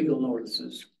 and legal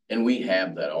notices. And we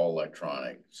have that all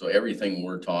electronic. So everything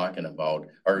we're talking about,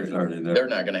 they're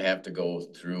not gonna have to go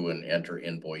through and enter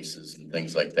invoices and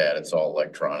things like that. It's all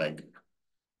electronic.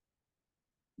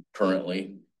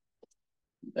 Currently.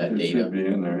 That It data. should be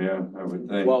in there, yeah, I would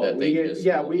think. Well, That they just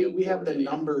we have the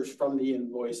numbers from the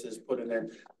invoices put in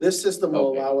there. This system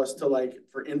will allow us to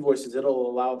for invoices, it'll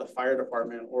allow the fire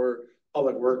department or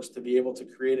Public Works to be able to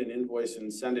create an invoice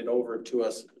and send it over to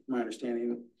us, my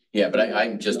understanding. Yeah, but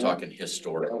I'm just talking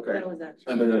historic. Okay. That was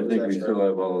actually. But I think we still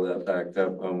have all of that backed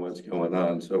up on what's going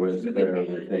on, so it's there, I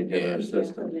think, in our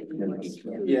system.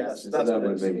 Yes, So that's that what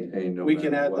would it is. maintain no We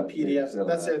can matter add the what, we PDFs, still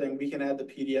that's the have- other thing, we can add the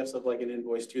PDFs of like an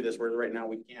invoice to this, where right now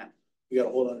we can't. We gotta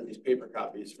hold on to these paper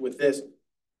copies. With this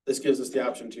gives us the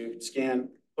option to scan,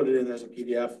 put it in as a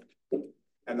PDF,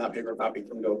 and that paper copy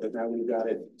can go, but now we've got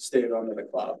it saved onto the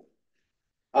cloud.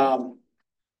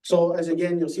 So as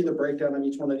again, you'll see the breakdown on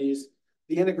each one of these.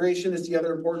 The integration is the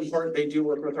other important part. They do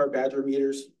work with our Badger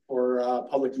meters for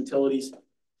public utilities.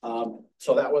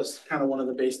 So that was kind of one of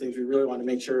the base things we really want to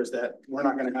make sure is that we're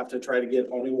not gonna have to try to get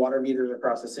only water meters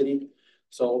across the city.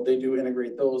 So they do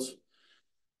integrate those.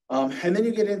 And then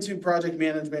you get into project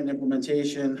management and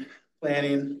implementation,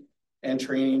 planning and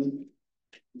training.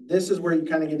 This is where you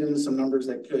kind of get into some numbers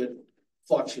that could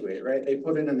fluctuate, right? They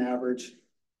put in an average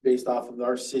based off of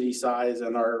our city size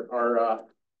and our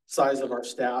size of our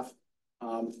staff.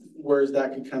 Whereas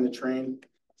that could kind of train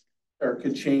or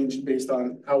could change based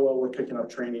on how well we're picking up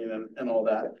training and all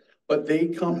that. But they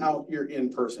come out here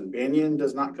in person. Banyan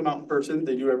does not come out in person.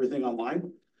 They do everything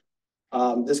online.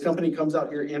 This company comes out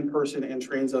here in person and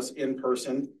trains us in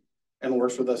person and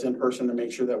works with us in person to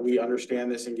make sure that we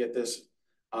understand this and get this.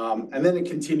 And then it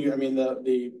continue, I mean,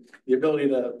 the ability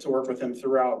to work with them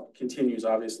throughout continues,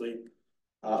 obviously.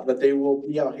 But they will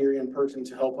be out here in person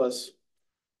to help us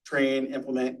train,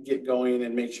 implement, get going,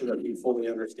 and make sure that we fully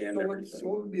understand So everything.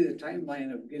 what would be the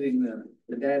timeline of getting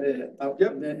the data up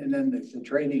Yep. and then the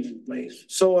training in place?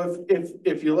 So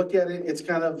if you look at it, it's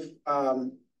kind of,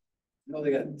 No,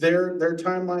 they got their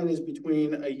timeline is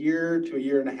between a year to a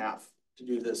year and a half to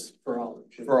do this. for all.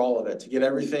 For all of it, to get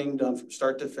everything done from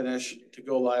start to finish, to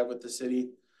go live with the city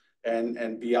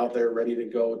and be out there ready to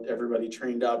go, everybody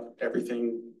trained up,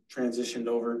 everything transitioned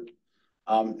over.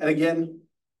 And again,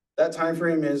 that time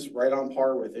frame is right on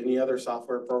par with any other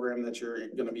software program that you're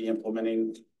gonna be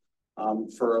implementing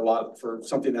for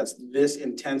something that's this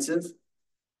intensive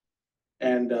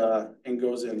and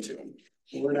goes into.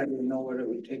 We're not gonna know what it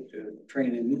would take to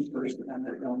train a new person on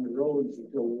that down the road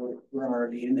until we're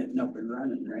already in it and up and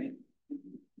running, right?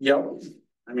 Yep,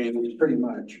 I mean, Pretty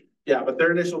much. yeah, but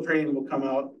their initial training will come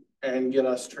out and get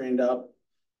us trained up.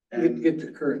 And Get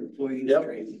the current employees Yep.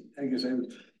 trained. I guess I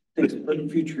would think for the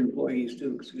future employees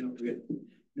too, because we don't get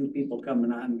new people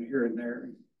coming on here and there.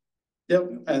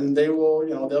 Yep, and they will,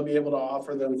 they'll be able to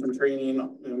offer them some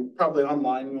training, probably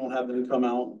online, we won't have them come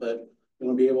out, but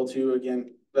we'll be able to,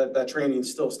 again, that training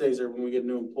still stays there when we get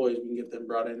new employees, we can get them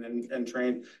brought in and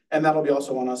trained. And that'll be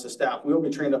also on us as staff, we'll be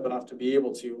trained up enough to be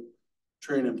able to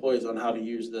train employees on how to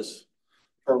use this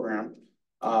program.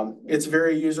 It's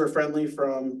very user-friendly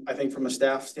I think from a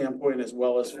staff standpoint, as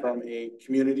well as from a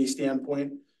community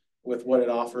standpoint with what it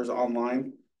offers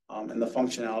online, and the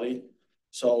functionality.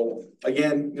 So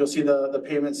again, you'll see the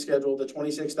payment schedule. The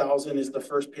 26,000 is the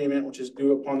first payment, which is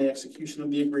due upon the execution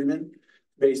of the agreement.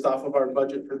 Based off of our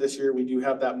budget for this year, we do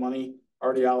have that money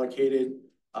already allocated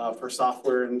for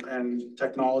software and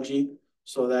technology.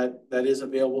 So that is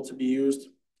available to be used.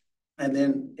 And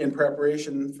then in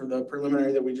preparation for the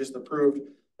preliminary that we just approved,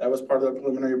 that was part of the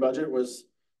preliminary budget was,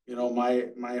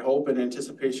 my hope and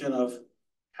anticipation of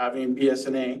having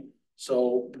BSNA.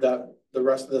 So that the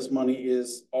rest of this money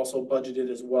is also budgeted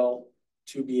as well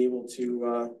to be able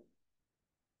to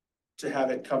have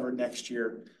it covered next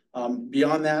year.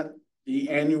 Beyond that, the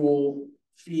annual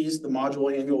fees, the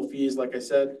module annual fees, like I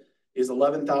said, is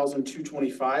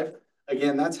 $11,225.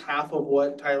 Again, that's half of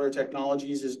what Tyler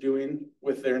Technologies is doing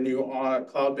with their new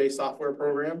cloud-based software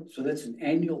program. So that's an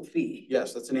annual fee.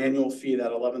 Yes, that's an annual fee,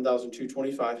 that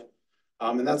 $11,225.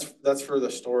 And that's for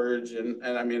the storage and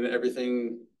I mean,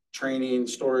 everything, training,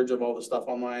 storage of all the stuff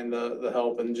online, the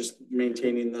help and just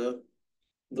maintaining the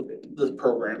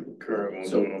program. Current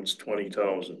So- one, it's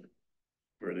 20,000.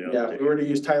 For the Yeah, if we update. were to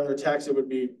use Tyler Techs, it would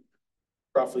be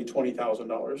roughly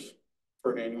 $20,000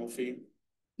 for an annual fee.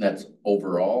 That's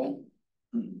overall.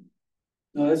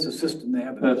 No, that's a system they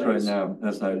have in That's right place. now,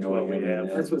 that's not That's what going we in, have.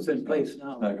 yet. That's what's in place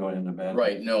now. Not going into bed.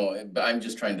 Right, no, but I'm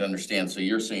just trying to understand. So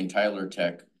you're saying Tyler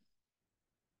Tech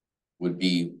would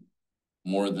be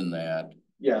more than that,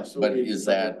 Yeah, so. but is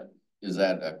that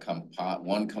a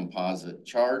one composite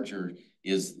charge or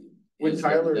is With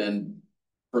there Tyler- then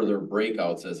further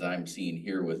breakouts as I'm seeing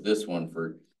here with this one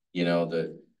for,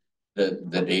 the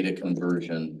data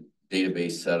conversion,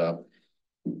 database setup,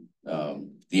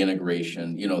 the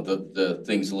integration, the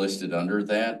things listed under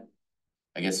that?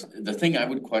 I guess the thing I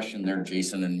would question there,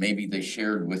 Jason, and maybe they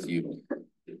shared with you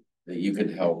that you could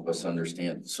help us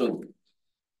understand. So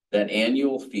that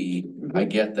annual fee, I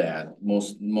get that.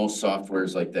 Most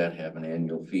softwares like that have an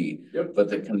annual fee. Yep. But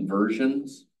the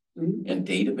conversions, and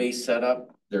database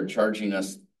setup, they're charging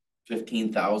us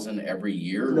 15,000 every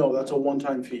year? No, that's a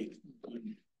one-time fee.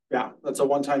 Yeah, that's a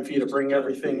one-time fee to bring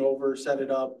everything over, set it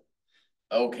up.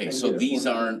 Okay, And so get it these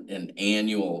formatted. aren't an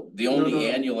annual, the No, only no, no.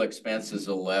 annual expense is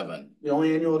 11. The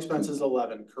only annual expense is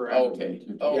 11, correct? Okay,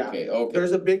 okay, okay.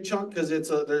 There's a big chunk, cause there's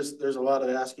a lot of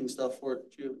asking stuff for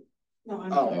it too. No,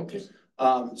 I'm Oh, good.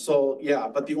 Okay, So yeah,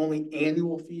 but the only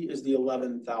annual fee is the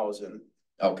 11,000.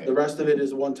 okay, The rest of it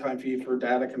is a one-time fee for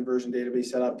data conversion, database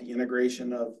setup, the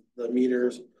integration of the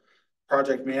meters,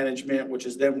 project management, which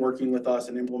is them working with us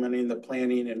and implementing the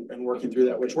planning and working through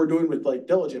that, which we're doing with like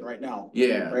Diligent right now.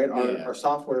 yeah, Right, yeah. our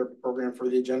software program for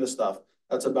the agenda stuff,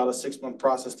 that's about a 6-month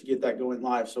process to get that going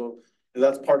live, so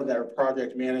that's part of that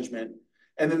project management.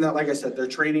 And then that, like I said, their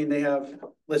training they have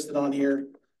listed on here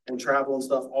and travel and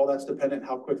stuff, all that's dependent,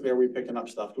 how quickly are we picking up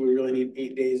stuff? Do we really need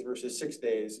 8 days versus 6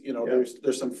 days? You know,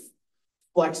 there's some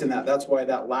flex in that, that's why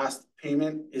that last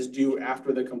payment is due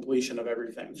after the completion of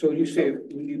everything. So you say,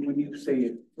 when you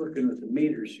say working with the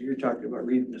meters, you're talking about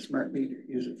reading the smart meter,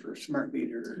 use it for a smart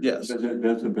meter. Yes, Does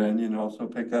the Banyan also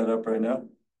pick that up right now?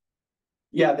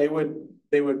 yeah, they would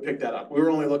pick that up. We were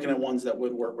only looking at ones that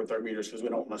would work with our meters, because we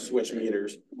don't want to switch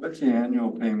meters. What's the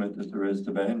annual payment that there is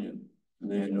to Banyan,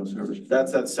 the annual service? fee?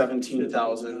 That's at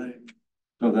 17,000.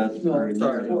 So that's No, per year,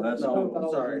 sorry, so that's no,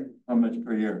 sorry. how much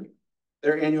per year?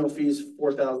 Their annual fees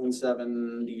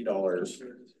 $4,070.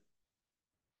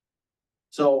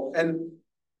 So, and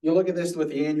you look at this with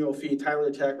the annual fee,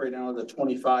 Tyler Tech right now is at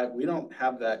 25. We don't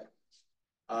have that.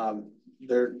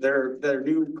 Their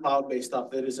new cloud-based stuff,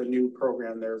 that is a new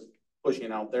program they're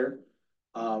pushing out there.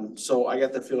 So I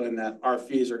get the feeling that our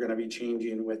fees are gonna be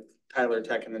changing with Tyler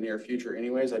Tech in the near future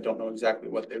anyways. I don't know exactly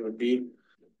what they would be.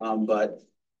 But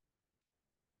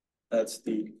that's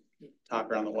the talk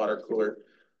around the water cooler.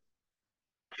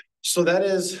 So that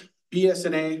is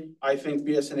BSNA. I think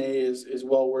BSNA is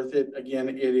well worth it. Again,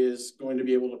 it is going to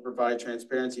be able to provide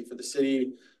transparency for the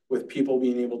city with people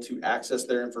being able to access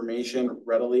their information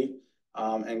readily,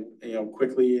 and, you know,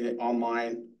 quickly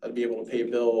online, be able to pay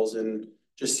bills and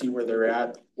just see where they're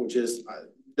at, which is,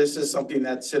 this is something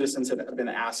that citizens have been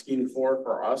asking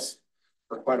for us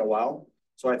for quite a while.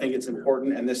 So I think it's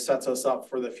important, and this sets us up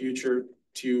for the future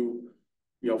to, you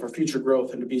know, for future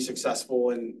growth and to be successful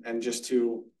and just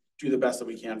to do the best that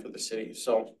we can for the city.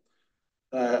 So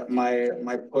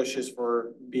my push is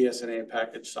for BSNA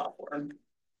package software.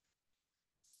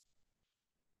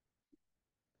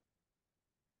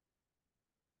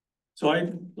 So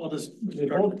I'll just. They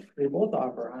both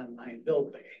offer online bill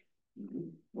pay.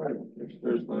 Right.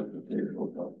 There's lots of things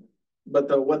we'll talk.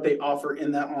 But what they offer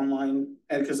in that online,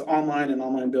 and because online and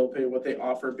online bill pay, what they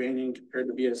offer Banyan compared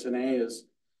to BSNA is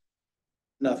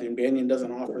nothing. Banyan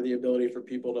doesn't offer the ability for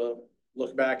people to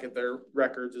look back at their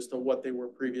records as to what they were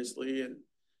previously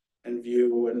and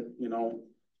view and, you know.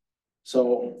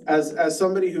 So as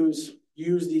somebody who's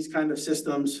used these kind of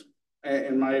systems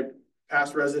in my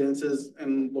past residences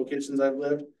and locations I've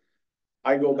lived,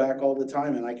 I go back all the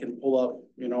time and I can pull up,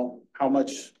 you know, how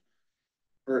much,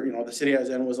 or, you know, the city I was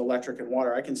in was electric and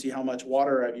water. I can see how much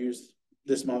water I've used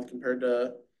this month compared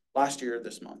to last year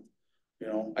this month. You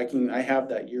know, I have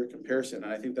that year comparison,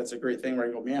 and I think that's a great thing where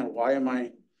I go, man, why am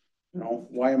I, you know,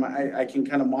 I can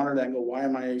kind of monitor that and go, why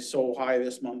am I so high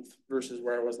this month versus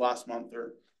where I was last month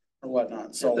or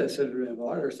whatnot. So That said, the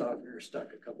water softener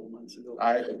stuck a couple of months ago.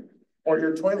 or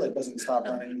your toilet doesn't stop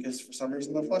running because for some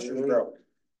reason the flusher broke.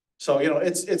 So, you know,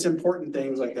 it's important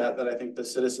things like that I think the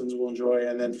citizens will enjoy.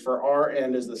 And then for our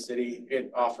end as the city,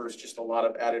 it offers just a lot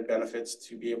of added benefits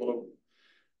to be able to,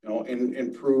 you know,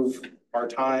 improve our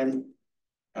time,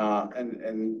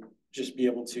 and just be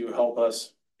able to help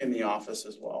us in the office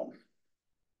as well.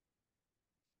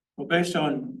 Well, based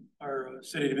on our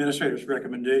city administrator's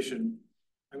recommendation,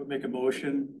 I would make a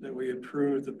motion that we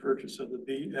approve the purchase of the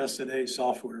BSNA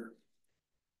software.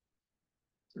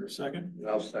 Is there a second?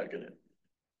 I'll second it.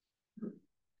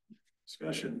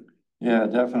 Discussion. Yeah,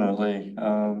 definitely.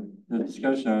 The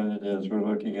discussion on it is we're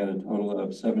looking at a total of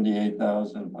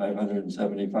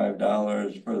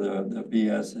 $78,575 for the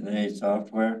BSNA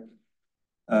software.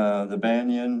 The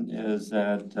Banyan is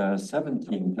at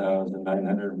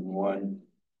 $17,901.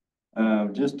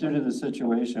 Just due to the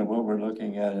situation of what we're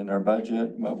looking at in our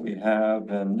budget, what we have,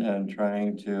 and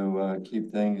trying to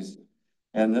keep things.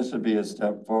 And this would be a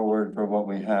step forward for what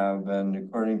we have. And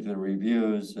according to the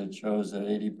reviews, it shows that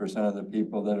 80% of the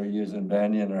people that are using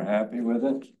Banyan are happy with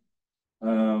it.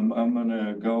 I'm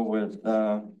gonna go with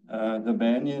the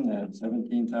Banyan at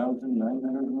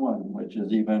 $17,901, which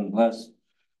is even less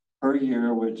per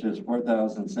year, which is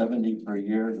 $4,070 per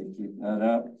year to keep that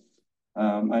up.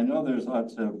 I know there's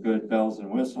lots of good bells and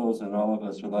whistles and all of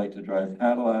us would like to drive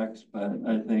Cadillacs, but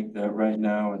I think that right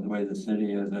now and the way the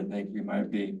city is, I think we might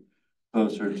be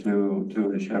closer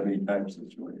to a Chevy type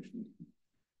situation.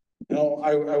 You know,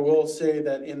 I will say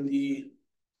that in the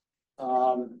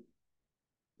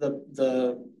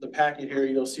packet here,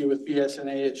 you'll see with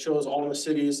BSNA, it shows all the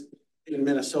cities in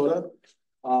Minnesota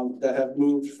that have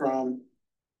moved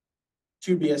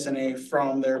to BSNA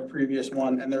from their previous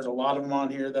one, and there's a lot of them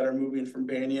on here that are moving from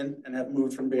Banyan and have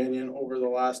moved from Banyan over the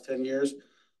last 10 years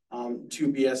to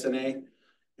BSNA.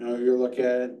 You know, you look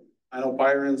at, I know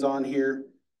Byron's on here.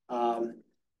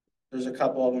 There's a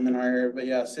couple of them in our area, but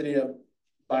yeah, city of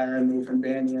Byron moved from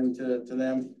Banyan to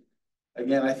them.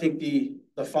 Again, I think the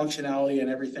functionality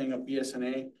and everything of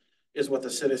BSNA is what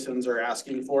the citizens are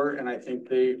asking for, and I think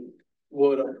they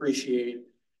would appreciate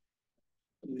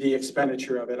the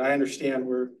expenditure of it. I understand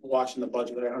we're watching the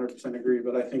budget, I 100% agree,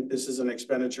 but I think this is an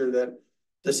expenditure that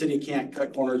the city can't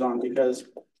cut corners on, because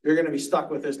you're gonna be stuck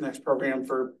with this next program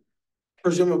for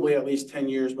presumably at least 10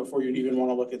 years before you'd even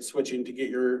wanna look at switching to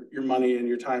get your money and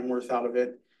your time worth out of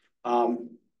it.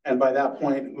 And by that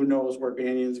point, who knows where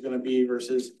Banyan's gonna be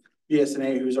versus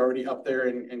BSNA, who's already up there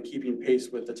and keeping pace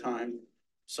with the time.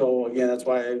 So again, that's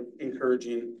why I'm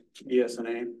encouraging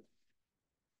BSNA.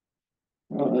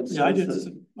 Well, Yeah,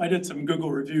 I did some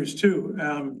Google reviews too.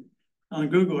 On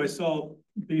Google, I saw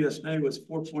BSNA was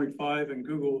 4.5 and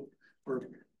Google or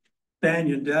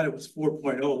Banyan data was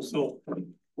 4.0. So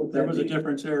there was a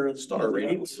difference there in Star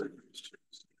ratings.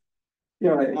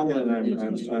 Yeah, I'm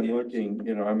looking,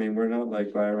 you know, I mean, we're not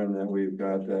like Byron that we've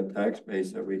got that tax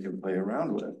base that we can play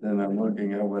around with. And I'm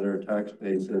looking at what our tax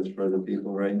base is for the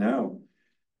people right now.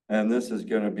 And this is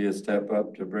gonna be a step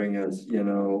up to bring us, you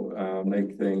know,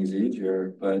 make things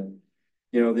easier. But,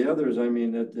 you know, the others, I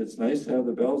mean, it's nice to have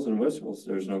the bells and whistles.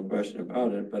 There's no question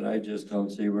about it. But I just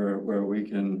don't see where we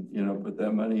can, you know, put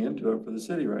that money into it for the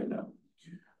city right now.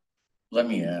 Let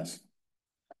me ask,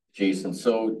 Jason,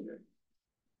 so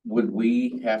would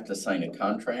we have to sign a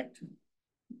contract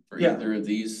for Yeah. either of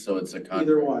these? So it's a contract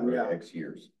Either one, for yeah. X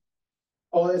years.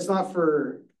 Oh, it's not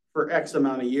for X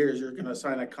amount of years. You're gonna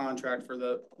sign a contract for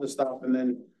the stuff, and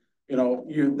then, you know,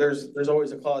 there's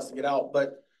always a clause to get out,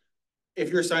 but if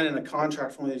you're signing a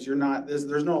contract for one of these, you're not,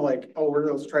 there's no like, oh,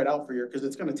 let's try it out for a year, because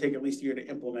it's gonna take at least a year to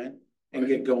implement and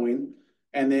get going.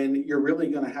 And then you're really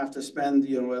gonna have to spend,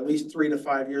 you know, at least 3 to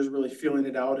 5 years really feeling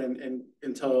it out and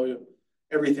until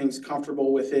everything's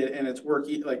comfortable with it and it's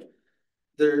working. Like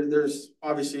there's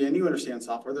obviously, and you understand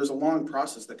software, there's a long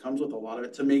process that comes with a lot of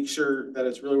it to make sure that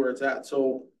it's really where it's at.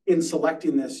 So in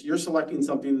selecting this, you're selecting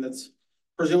something that's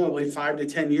presumably 5 to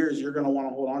 10 years you're gonna wanna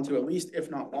hold on to at least, if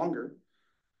not longer.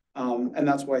 And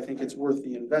that's why I think it's worth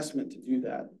the investment to do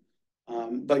that.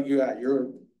 But you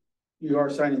are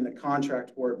signing the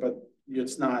contract for it, but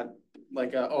it's not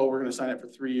like, oh, we're gonna sign it for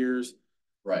 3 years.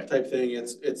 Right. Type thing.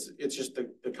 It's just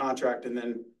the contract, and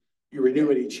then you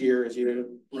renew it each year as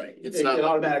you. Right. It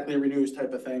automatically renews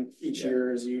type of thing each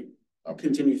year as you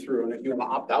continue through. And if you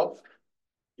want to opt out,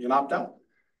 you can opt out.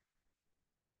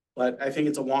 But I think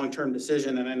it's a long-term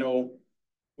decision, and I know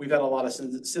we've had a lot of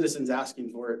citizens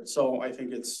asking for it. So I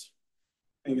think it's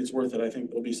worth it. I think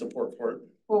there'll be support for it.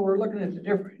 Well, we're looking at the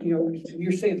different, you know,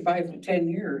 you're saying 5 to 10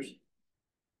 years.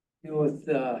 You know, with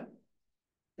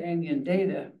Banyan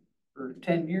data for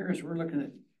 10 years, we're looking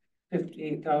at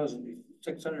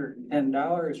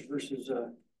 $58,610 versus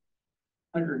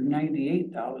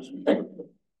 $198,000.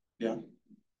 Yeah.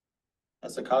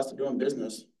 That's the cost of doing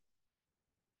business.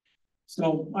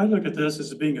 So I look at this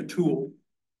as being a tool.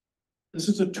 This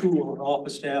is a tool an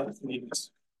office staff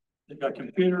needs. They've got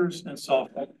computers and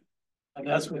software. And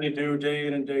that's what they do day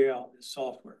in and day out is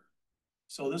software.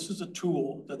 So this is a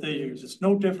tool that they use. It's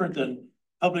no different than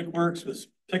Public Works with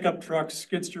pickup trucks,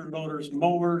 skid steer loaders,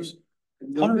 mowers,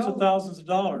 hundreds of thousands of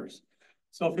dollars.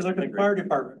 So if you look at the fire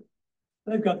department,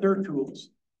 they've got their tools,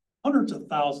 hundreds of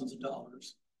thousands of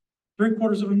dollars,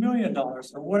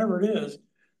 $750,000 or whatever it is.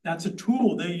 That's a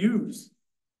tool they use.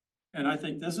 And I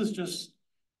think this is just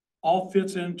all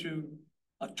fits into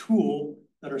a tool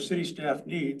that our city staff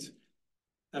needs,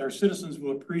 that our citizens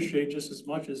will appreciate just as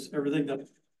much as everything that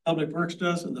Public Works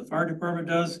does and the fire department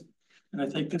does. And I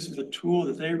think this is a tool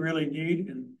that they really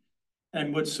need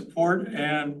and would support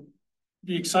and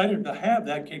be excited to have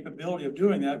that capability of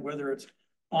doing that, whether it's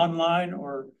online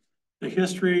or the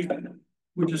history.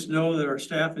 We just know that our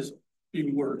staff is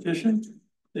being more efficient.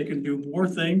 They can do more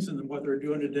things than what they're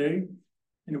doing today.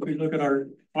 And if we look at our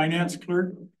finance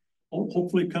clerk,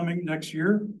 hopefully coming next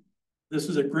year, this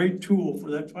is a great tool for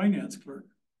that finance clerk.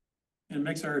 And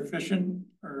makes our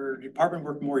department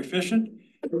work more efficient.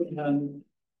 And,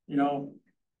 you know,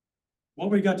 what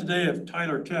we got today of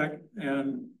Tyler Tech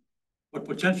and what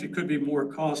potentially could be more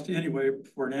cost anyway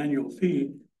for an annual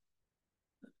fee,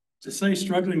 to say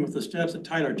struggling with the steps at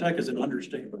Tyler Tech is an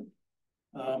understatement.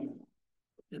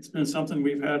 It's been something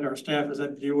we've had, our staff has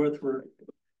had to deal with for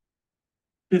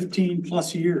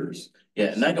 15+ years.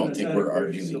 Yeah, and I don't So think we're so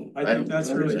arguing. I think that's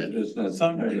really It's not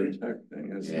something. Tyler Tech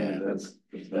thing, Yeah. that's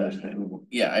understandable.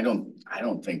 Yeah, I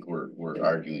don't think we're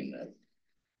arguing that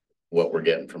what we're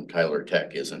getting from Tyler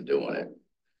Tech isn't doing it.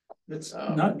 It's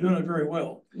not doing it very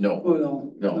well. No,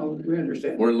 Oh, No. no, we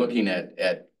understand. we're looking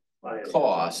at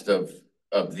cost of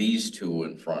these two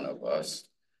in front of us.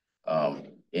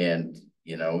 And,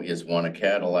 you know, is one a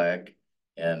Cadillac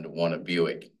and one a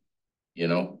Buick, you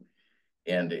know?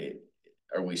 And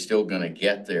are we still gonna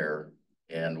get there?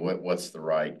 And what's the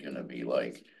ride gonna be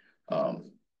like?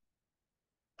 I'm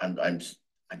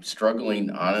struggling,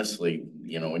 honestly,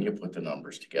 you know, when you put the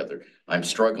numbers together, I'm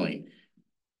struggling.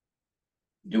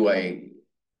 Do I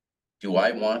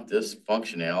want this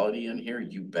functionality in here?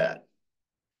 You bet.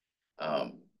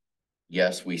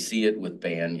 Yes, we see it with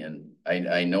Banyan.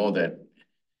 I know that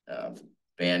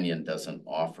Banyan doesn't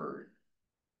offer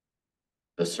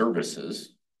the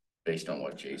services based on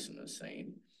what Jason is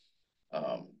saying.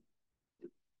 But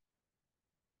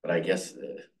I guess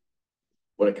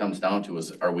what it comes down to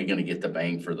is, are we gonna get the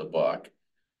bang for the buck?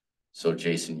 So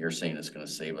Jason, you're saying it's gonna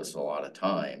save us a lot of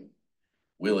time.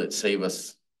 Will it save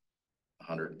us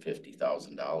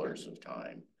 $150,000 of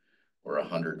time or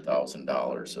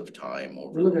 $100,000 of time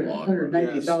over We're looking the at long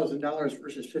 $190,000 run?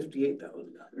 versus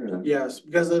 $58,000. Yes,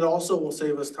 because it also will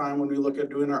save us time when we look at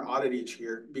doing our audit each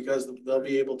year, because they'll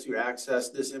be able to access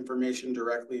this information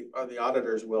directly, or the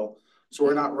auditors will. So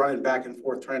we're not running back and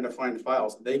forth trying to find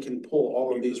files. They can pull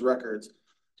all of these records.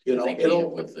 You know, They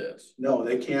can't with this. no,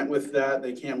 they can't with that.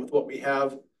 They can't with what we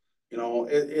have. You know,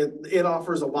 it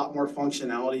offers a lot more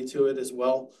functionality to it as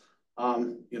well.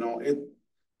 You know,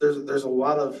 there's a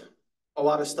lot of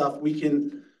stuff. We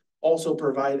can also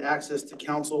provide access to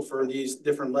council for these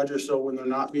different ledgers. So when they're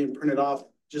not being printed off,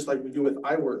 just like we do with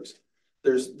iWorks,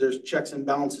 there's checks and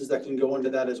balances that can go into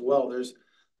that as well. There's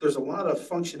a lot of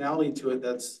functionality to it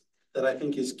that I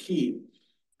think is key.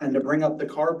 And to bring up the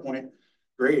car point,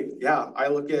 great. Yeah, I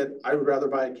would rather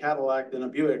buy a Cadillac than a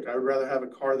Buick. I would rather have a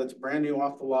car that's brand new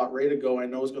off the lot, ready to go. I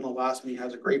know is going to last me,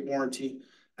 has a great warranty,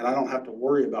 and I don't have to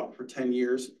worry about for 10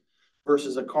 years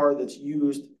versus a car that's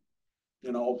used,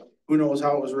 you know, who knows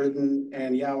how it was written.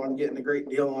 And yeah, I'm getting a great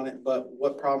deal on it, but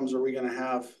what problems are we going to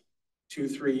have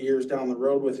 2-3 years down the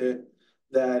road with it,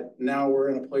 that now we're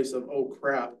in a place of, oh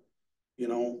crap, you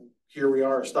know, here we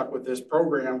are stuck with this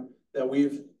program that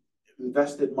we've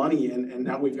invested money in, and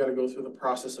now we've got to go through the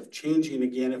process of changing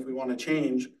again if we want to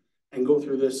change and go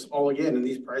through this all again. And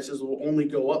these prices will only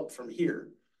go up from here.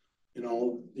 You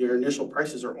know, your initial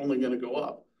prices are only going to go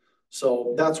up.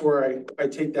 So that's where I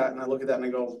take that and I look at that and I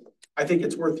go, I think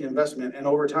it's worth the investment. And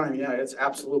over time, yeah, it's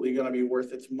absolutely going to be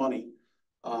worth its money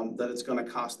that it's going to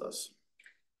cost us.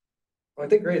 Well, I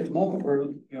think right at the moment, we're,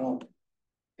 you know,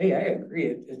 hey, I agree,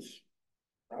 it's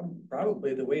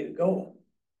probably the way to go.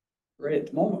 Right at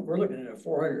the moment, we're looking at a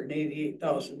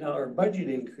 $488,000 budget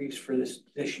increase for this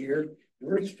year.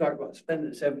 We're just talking about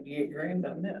spending 78 grand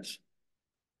on this.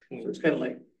 So it's kind of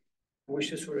like, I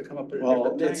wish this would have come up at a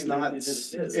Well, different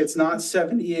it's time. it's not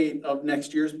 78 of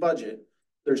next year's budget.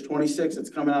 There's 26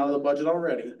 that's coming out of the budget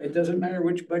already. It doesn't matter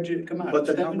which budget it come out. But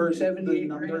the 78 numbers grand,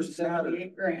 matter.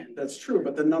 78 grand. That's true,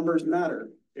 but the numbers matter.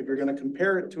 If you're gonna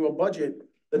compare it to a budget,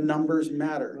 the numbers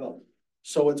matter. Well,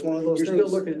 So it's one of those you're things.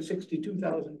 still looking at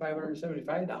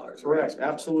 $62,575. Correct,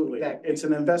 absolutely. Exactly. It's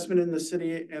an investment in the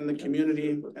city and the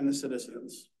community and the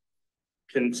citizens.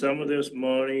 Can some of this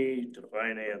money to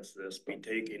finance this be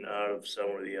taken out of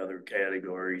some of the other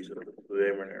categories of the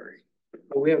preliminary?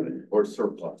 But we haven't. Or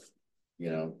surplus, you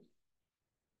know?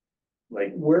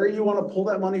 Like, Where you wanna pull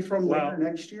that money from later Well,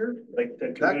 next year? like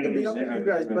the That could be community up to you center.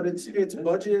 guys, but it's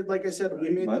budgeted, like I said, we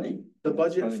made Money. the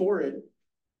budget for it,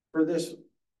 for this,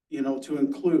 you know, to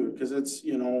include, because it's,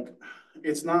 you know,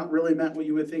 it's not really meant what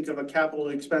you would think of a capital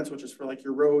expense, which is for like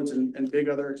your roads and big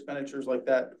other expenditures like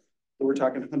that. We're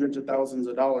talking hundreds of thousands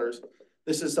of dollars.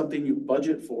 This is something you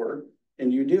budget for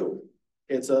and you do.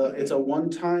 It's a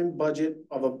one-time budget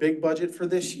of a big budget for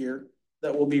this year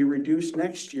that will be reduced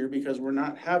next year because we're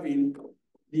not having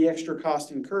the extra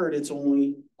cost incurred. It's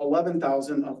only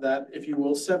 11,000 of that, if you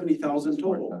will, 70,000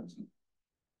 total.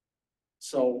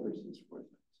 So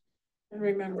And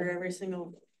remember, every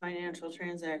single financial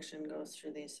transaction goes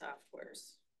through these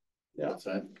softwares. yeah, What's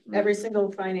that? Every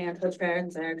single financial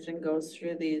transaction goes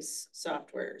through these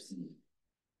softwares.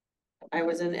 I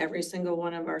was in every single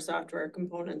one of our software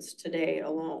components today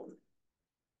alone.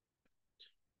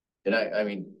 And I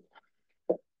mean,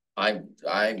 I'm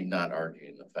not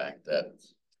arguing the fact that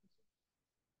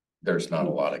there's not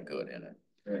a lot of good in it.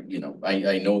 You know,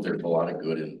 I know there's a lot of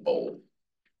good in both.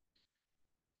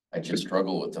 I just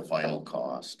struggle with the final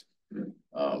cost.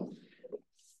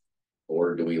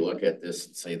 Or do we look at this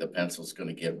and say the pencil's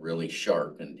gonna get really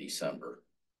sharp in December?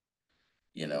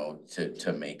 You know,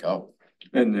 to make up.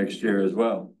 And next year as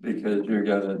well, because you're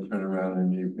gonna turn around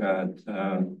and you've got,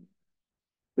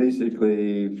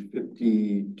 basically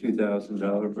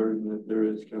 $52,000 burden that there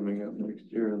is coming up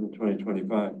next year in the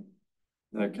 2025.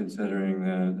 Not considering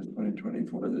the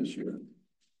 2024 this year.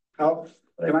 How,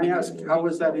 can I ask, how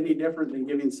is that any different than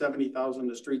giving 70,000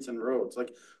 to streets and roads?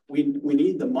 Like, we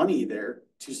need the money there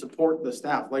to support the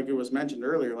staff, like it was mentioned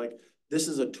earlier, like, this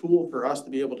is a tool for us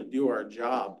to be able to do our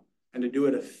job and to do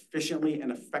it efficiently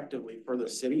and effectively for the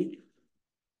city.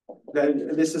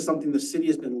 That this is something the city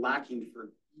has been lacking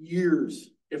for years,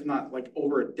 if not like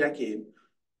over a decade,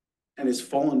 and is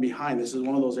fallen behind. This is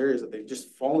one of those areas that they've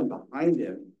just fallen behind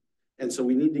in. And so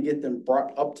we need to get them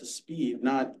brought up to speed,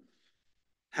 not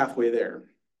halfway there.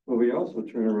 Well, we also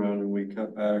turn around and we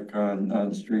cut back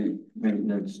on street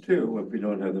maintenance too, if we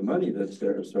don't have the money that's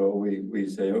there. So we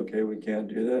say, okay, we can't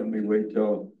do that, and we wait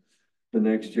till the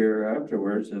next year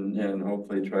afterwards and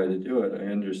hopefully try to do it. I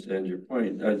understand your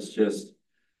point. That's just,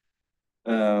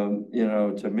 you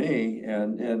know, to me,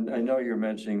 and I know you're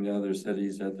mentioning the other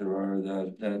cities that there are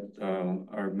that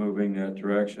are moving that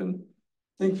direction.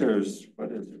 I think there's,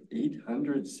 what is it,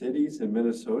 800 cities in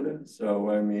Minnesota?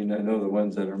 So, I mean, I know the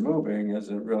ones that are moving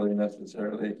isn't really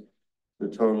necessarily the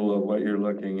total of what you're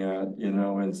looking at, you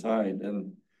know, inside.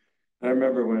 And I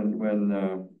remember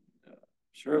when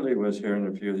Shirley was here and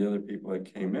a few of the other people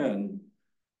that came in,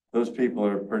 those people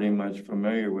are pretty much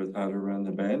familiar with how to run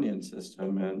the Banyan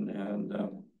system and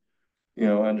you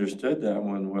know, understood that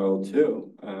one well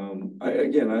too. I'm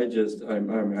having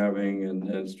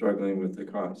and struggling with the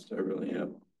cost. I really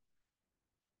am.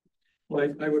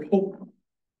 Well, I would hope,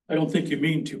 I don't think you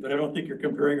mean to, but I don't think you're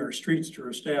comparing our streets to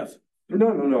our staff.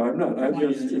 No, I'm not.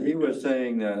 He was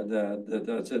saying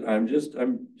that's it. I'm just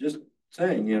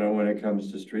saying, you know, when it comes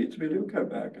to streets, we do cut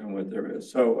back on what there is.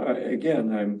 So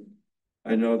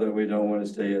I know that we don't want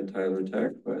to stay at Tyler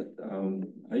Tech, but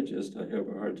I have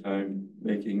a hard time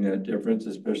making that difference,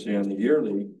 especially on the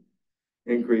yearly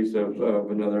increase of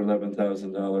another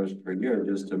 $11,000 per year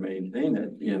just to maintain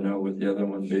it, you know, with the other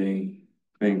one being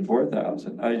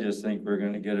 4,000. I just think we're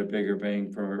going to get a bigger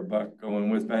bang for our buck going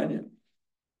with Banyan.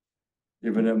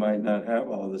 Even it might not have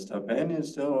all this stuff.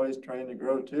 Banyan's still always trying to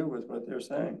grow too with what they're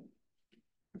saying.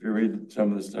 If you read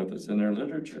some of the stuff that's in their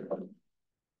literature.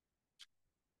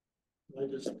 I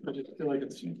just feel like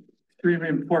it's extremely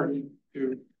important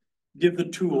to give the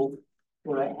tool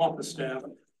for our office staff,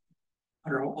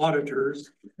 our auditors,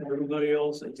 and everybody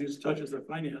else that touches their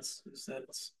finance, is that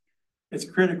it's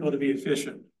critical to be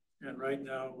efficient. And right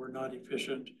now we're not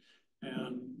efficient,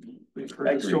 and we've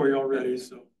heard the story already,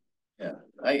 so. Yeah,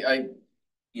 I,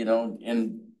 you know,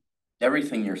 and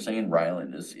everything you're saying,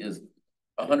 Ryland, is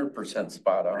 100%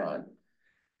 spot on.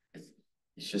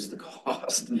 It's just the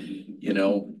cost, you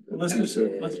know. Let's go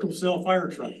sell a fire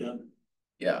truck then.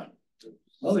 Yeah.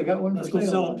 Well, they got one. Let's go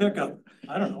sell a pickup.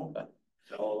 I don't know.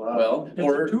 Well, It's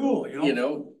or, a tool, you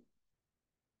know,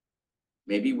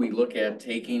 maybe we look at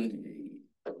taking,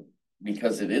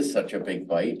 because it is such a big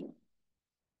bite,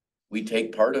 we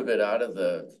take part of it out of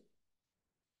the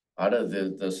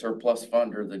surplus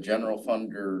fund or the general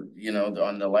fund, or, you know,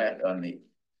 on the,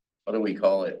 what do we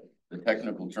call it? The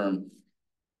technical term.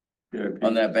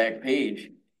 On that back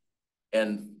page,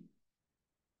 and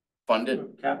fund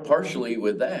it partially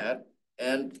with that,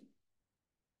 and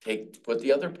put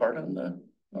the other part on the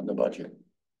budget.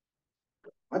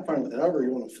 I'm fine with however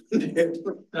you want to fund it.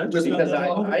 Because I we've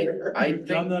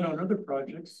done think, that on other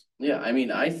projects. yeah, I mean,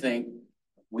 I think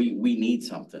we need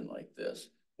something like this,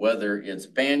 whether it's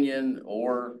Banyan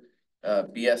or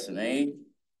BSNA.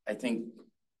 I think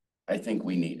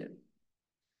we need it.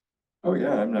 Oh,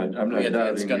 yeah, I'm not It's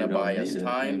doubting gonna we don't buy us need it,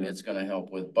 time, you know. it's gonna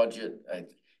help with budget,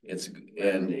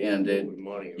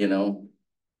 you know,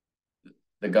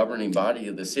 the governing body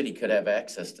of the city could have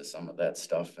access to some of that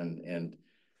stuff and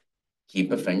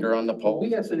keep a finger on the pulse.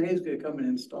 BSNA is gonna come and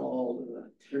install.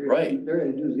 Right. They're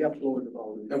gonna do the upload of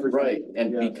all the. Right,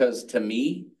 and because to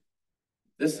me,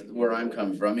 this is where I'm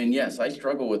coming from, and yes, I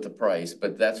struggle with the price,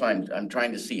 but that's why I'm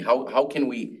trying to see how can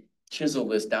we chisel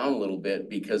this down a little bit,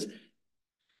 because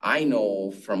I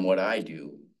know from what I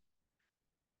do,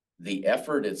 the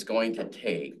effort it's going to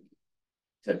take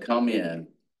to come in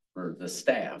for the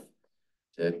staff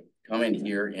to come in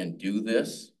here and do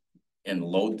this and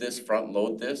front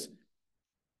load this.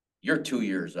 you're 2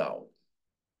 years out.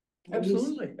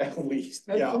 Absolutely, At least,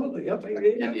 yeah. absolutely, yep.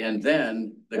 And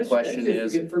then the That's- question that's if you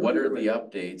is, get what are familiar the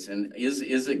updates and is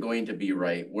it going to be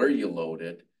right where you load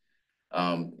it?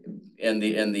 And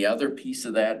the other piece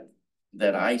of that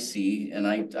I see, and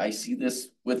I see this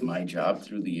with my job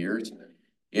through the years,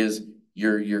 is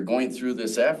you're going through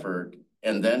this effort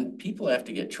and then people have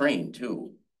to get trained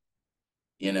too.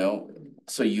 You know,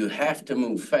 so you have to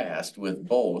move fast with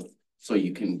both so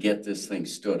you can get this thing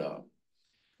stood up.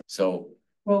 So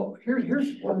Well, here's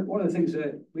one of the things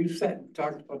that we've sat and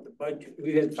talked about the budget.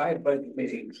 We had 5 budget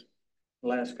meetings the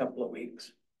last couple of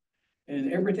weeks.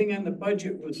 And everything on the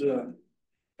budget was,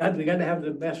 God, we gotta have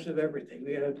the best of everything.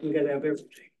 We gotta have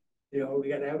everything. You know, we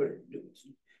gotta have it.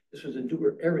 This was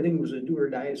everything was a do or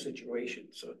die situation.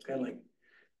 So it's kind of like,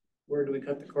 where do we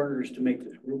cut the corners to make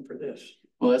room for this?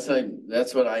 well,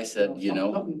 that's what I said, you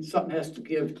know. Something has to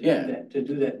give to Yeah. do that, to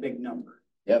do that big number.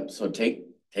 Yep, so take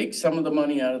some of the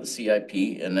money out of the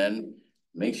CIP and then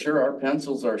make sure our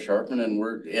pencils are sharpened and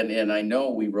and I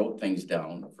know we wrote things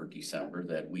down for December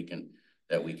that we can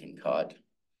cut.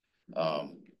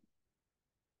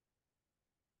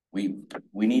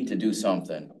 We need to do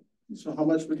something. So how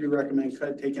much would you recommend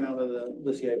taking out of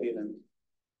the CIP then?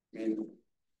 I mean,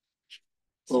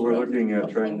 Well, we're looking at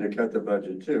trying to cut the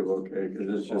budget too, okay,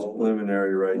 because it's just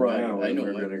preliminary right Right, now, I and know.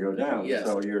 we're gonna go down. Yes.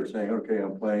 So you're saying, okay,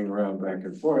 I'm playing around back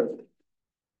and forth.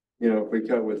 You know, if we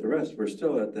cut with the rest, we're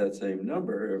still at that same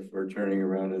number if we're turning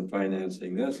around and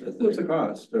financing this at this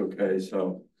cost, okay,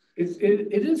 so.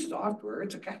 It is software.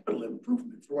 It's a capital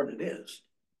improvement for what it is.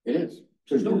 It is.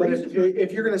 There's no but reason.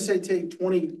 if you're gonna say take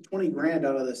 20 grand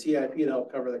out of the CIP to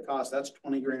help cover the cost, that's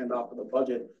 20 grand off of the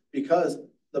budget. Because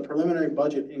the preliminary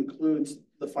budget includes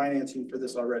the financing for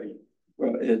this already.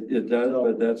 Well, it does,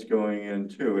 but that's going in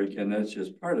too, again, that's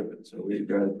just part of it, so we've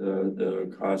got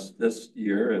the cost this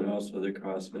year and also the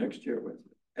cost next year with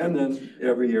it. And then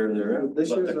every year thereafter. This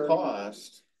But year's the already-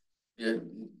 cost,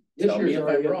 This tell me year's if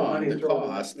already I'm got the wrong, money the thrown in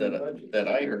cost the budget. that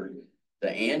I heard,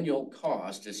 the annual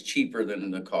cost is cheaper than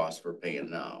the cost we're paying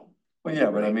now. Well, yeah,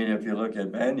 but I mean, if you look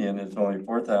at Banyan, it's only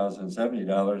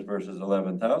 $4,070 versus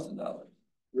 $11,000.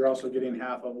 You're also getting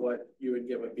half of what you would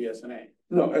get with BSNA.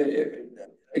 No,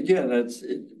 again,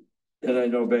 and I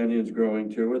know Banyan's growing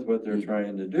too with what they're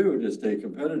trying to do to stay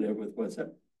competitive with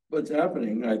what's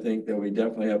happening. I think that we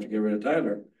definitely have to get rid of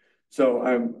Tyler. So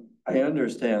I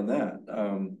understand that.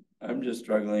 I'm just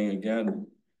struggling again.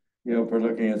 You know, if we're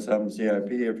looking at some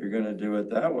CIP, if you're gonna do it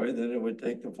that way, then it would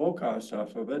take the full cost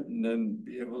off of it and then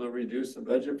be able to reduce the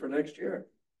budget for next year.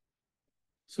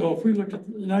 So if we look at,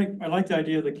 and I like the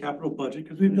idea of the capital budget,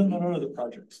 because we've done that on other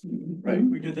projects. Right.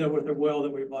 We did that with a well that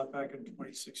we bought back in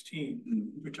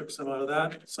 2016. We took some out of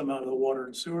that, some out of the water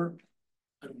and sewer.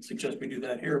 I don't suggest we do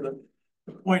that here, but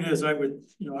the point is I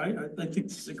think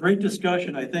this is a great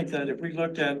discussion. I think that if we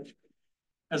looked at,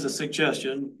 as a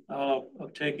suggestion, of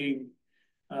taking,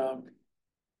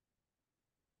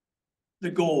 the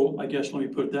goal, I guess, let me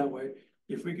put it that way.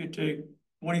 If we could take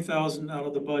 20,000 out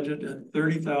of the budget and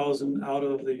 30,000 out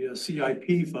of the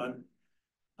CIP fund,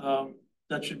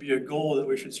 that should be a goal that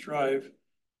we should strive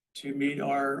to meet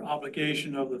our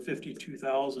obligation of the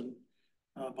 52,000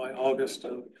 by August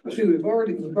of. See, we've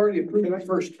already approved the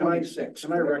first 26.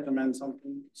 Can I recommend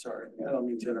something? Sorry, I don't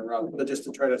mean to interrupt, but just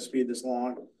to try to speed this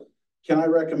along. Can I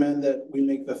recommend that we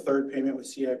make the third payment with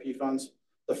CIP funds?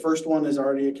 The first one is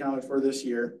already accounted for this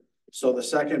year. So the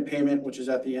second payment, which is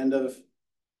at the end of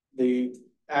the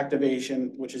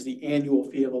activation, which is the annual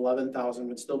fee of 11,000,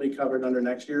 would still be covered under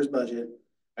next year's budget.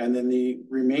 And then the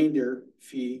remainder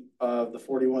fee of the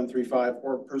 4135,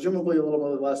 or presumably a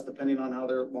little bit less depending on how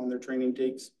long their training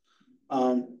takes,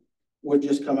 would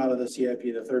just come out of the CIP,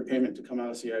 the third payment to come out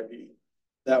of CIP.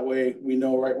 That way we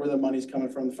know right where the money's coming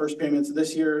from. The first payment's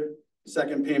this year,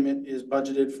 second payment is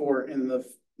budgeted for in the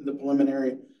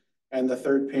preliminary, and the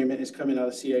third payment is coming out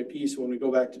of CIP. So when we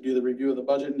go back to do the review of the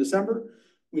budget in December,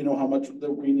 we know how much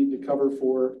that we need to cover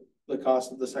for the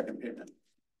cost of the second payment.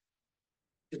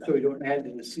 So we don't add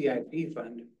to the CIP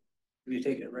fund, we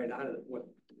take it right out of what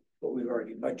we've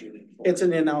already budgeted for. It's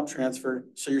an in-out transfer,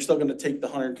 so you're still gonna take the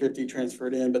 150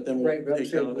 transferred in, but then we'll Right, but I'm take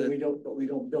saying, out of but it. we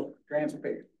don't bill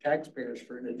taxpayers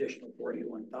for an additional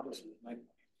 41,000.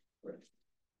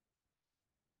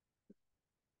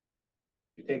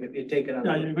 You take it out.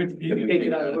 Yeah, You take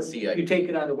it out of what, CIP. you take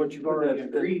it out of what you've already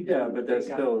agreed. Yeah, but that's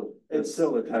still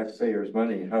the taxpayer's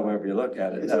money, however you look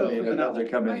at it. It's I mean, it still- doesn't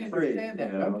come I in free, understand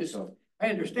that. you I'm know, just- so. I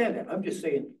understand that. I'm just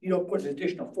saying, you don't put an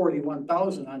additional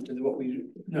 41,000 onto what we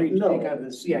agreed to No. take out of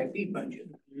the CIP budget.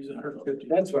 Use 150.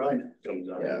 That's what I. Comes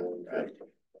out.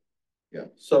 Yeah.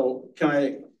 So can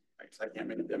because I can't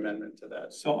make the amendment to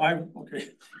that. So I'll go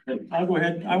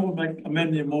ahead, I will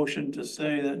amend the motion to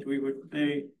say that we would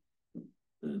pay,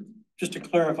 just to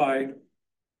clarify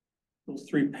those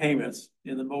three payments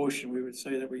in the motion, we would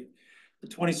say that the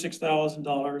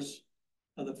 $26,000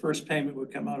 of the first payment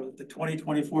would come out of the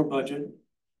 2024 budget.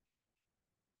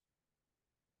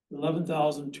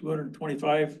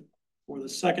 11,225 for the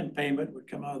second payment would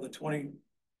come out of the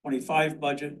 2025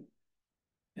 budget.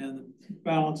 And the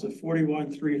balance of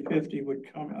 41,350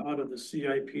 would come out of the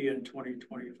CIP in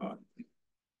 2025.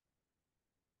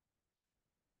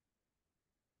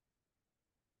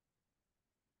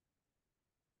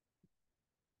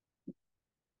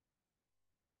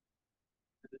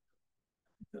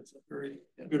 That's a very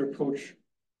good approach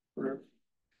for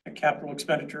a capital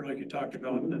expenditure like you talked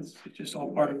about. It's just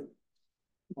all part of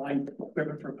buying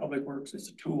equipment for public works. It's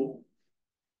a tool.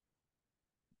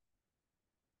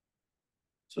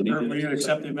 So Dirk, will you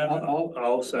accept the amendment?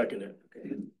 I'll second it.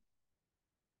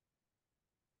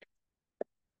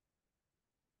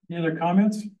 Any other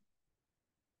comments?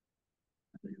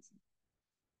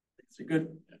 It's a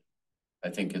good, I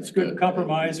think it's it's good good.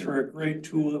 compromise for a great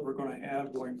tool that we're gonna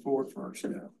have going forward for our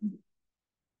staff.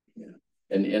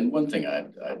 And one thing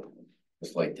I'd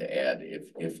just like to add,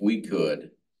 if we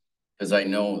could, because I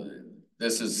know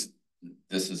this is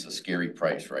a scary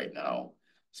price right now,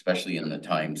 especially in the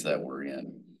times that we're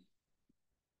in.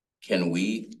 Can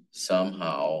we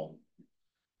somehow,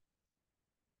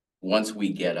 once we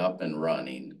get up and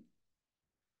running,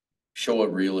 show a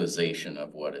realization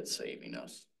of what it's saving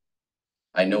us?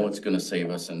 I know it's gonna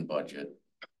save us in budget.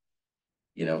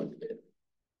 You know,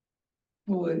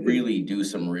 really do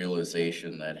some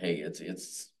realization that, hey,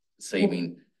 it's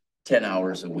saving 10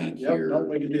 hours a week Yep, here, no,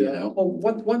 we can do you that. know? Oh,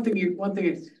 one thing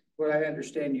is, what I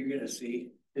understand you're gonna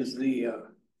see is the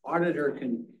auditor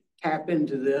can tap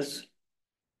into this.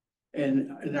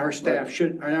 And our staff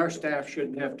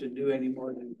shouldn't have to do any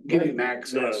more than give him None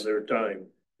access. of their time.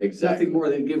 Nothing more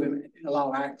than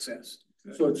allow access.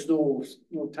 So it's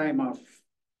no time off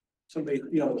somebody,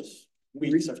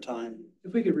 Weeks of time.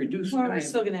 if we could reduce Well, we're time.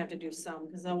 still gonna have to do some,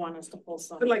 because they'll want us to pull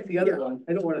some. But like the other one,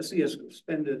 I don't wanna see us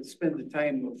spend the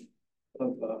time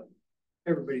of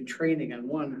everybody training on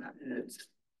one, and it's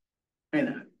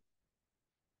kinda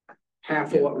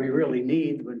half of what we really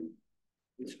need when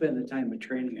we spend the time of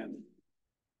training on.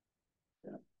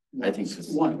 I think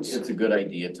it's a good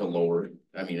idea to lower,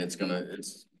 I mean,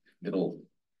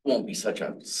 won't be such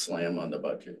a slam on the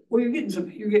budget. Well, you're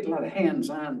getting a lot of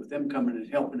hands-on with them coming and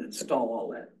helping install all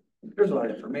that. There's a lot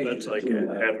of information. That's like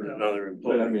having another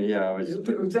But I employee. mean, yeah,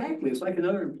 Exactly, it's like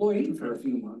another employee for a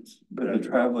few months. but the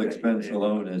travel expense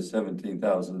alone is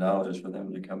 $17,000 for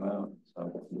them to come out,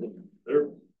 so.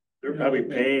 They're probably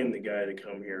paying the guy to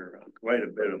come here quite a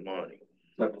bit of money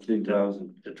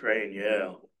 17,000. to train,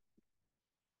 yeah.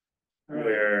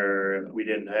 Where if we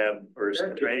didn't have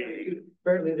person training,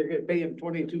 Apparently they're gonna pay him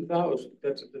 22,000,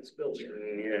 that's what this bill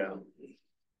here. yeah.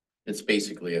 It's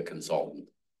basically a consultant.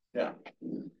 Yeah.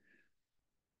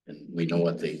 And we know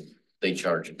what they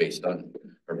charge based on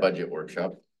our budget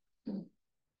workshop.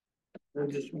 We'll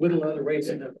just whittle other ways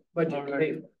in the budget to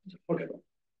pay. Okay.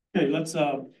 Okay, let's,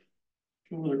 go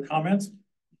with the comments.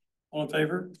 All in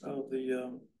favor of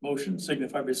the, motion,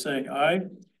 signify by saying aye.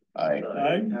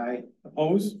 Aye.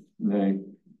 Opposed? Nay.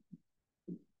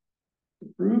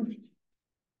 Approved?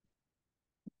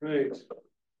 Great. So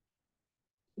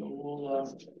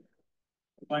we'll,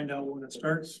 find out when it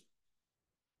starts.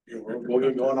 We'll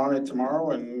get going on it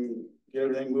tomorrow and get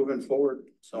everything moving forward,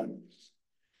 so.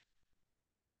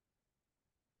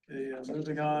 Okay,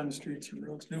 moving on, streets and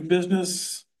roads, new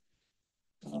business.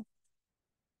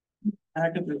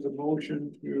 Packet, there's a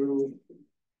motion to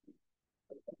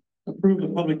approve the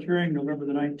public hearing November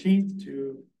the 19th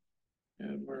to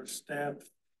have our staff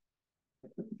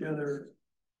put together.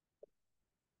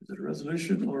 Is it a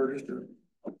resolution or just a?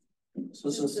 So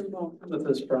this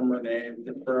is from Renee,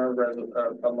 for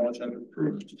our motion.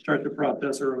 Start the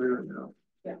process earlier now.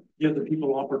 Yeah. Give the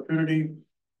people opportunity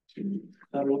to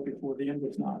settle up before the end,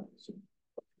 if not. So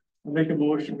I'll make a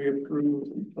motion, we approve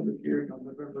the public hearing on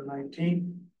November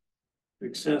 19th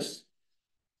to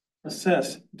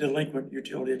assess delinquent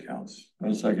utility accounts.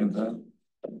 I second that.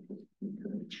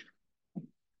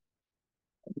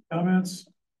 Comments?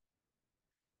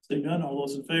 Seeing none, all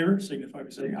those in favor signify by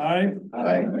saying aye.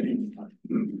 Aye.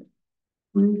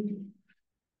 Approved.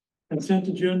 Consent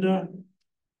agenda.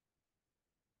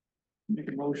 Make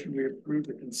a motion, we approve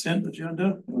the consent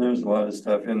agenda. There's a lot of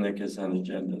stuff in the consent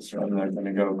agenda, so I'm not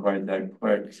gonna go quite that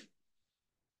quick.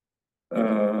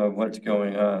 What's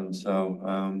going on, so,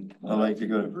 I'd like to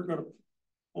go If we're gonna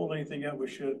pull anything out, we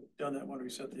should have done that when we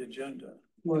set the agenda.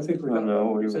 Well, I think we're Oh, on no,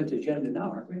 the we- consent agenda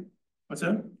now, aren't we? What's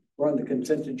that? We're on the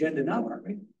consent agenda now, aren't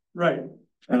we? Right.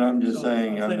 And I'm just So,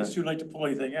 saying, I I'm think it's not- too late to pull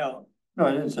anything out. no,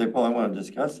 I didn't say, Paul, I want to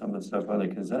discuss some of the stuff on the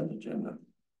consent agenda.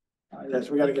 Yes,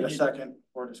 we gotta get a second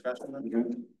for discussion then.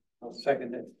 Okay. I'll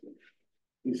second it.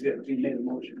 He made a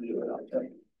motion to do it, I'll tell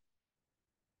you.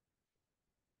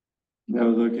 Now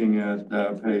looking at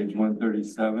page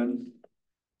 137.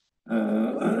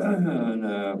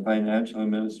 On financial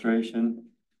administration.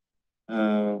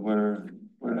 Where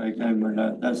again, we're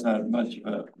not, that's not much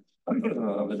of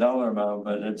a dollar amount,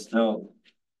 but it's still.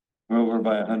 We're over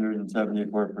by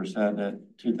 174% at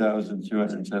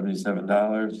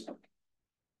 $2,277.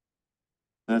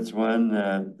 That's one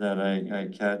that I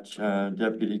catch,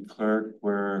 deputy clerk,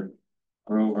 we're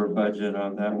over budget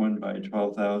on that one by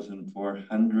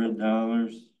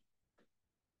 $12,400.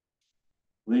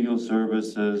 Legal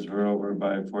services, we're over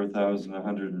by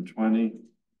 4,120.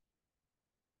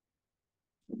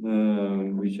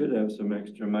 We should have some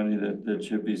extra money that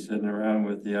should be sitting around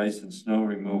with the ice and snow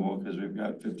removal, because we've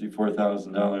got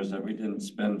 $54,000 that we didn't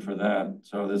spend for that.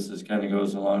 So this is kind of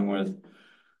goes along with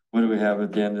what do we have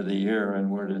at the end of the year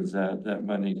and where does that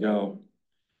money go?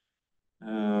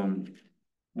 In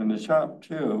the shop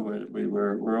too,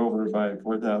 we're over by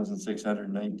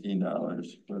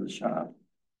 $4,619 for the shop.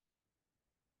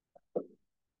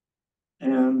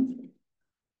 And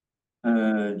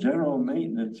general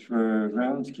maintenance for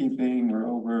groundskeeping, we're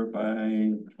over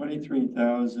by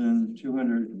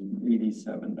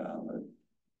 $23,287.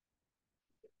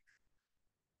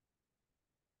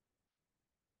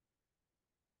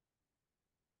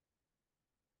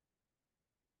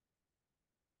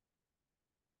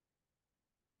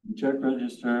 Check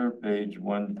register, page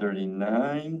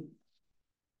 139.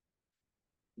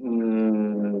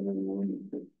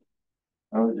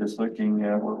 I was just looking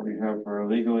at what we have for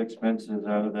legal expenses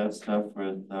out of that stuff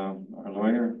with our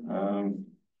lawyer.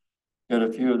 Got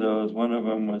a few of those. One of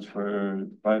them was for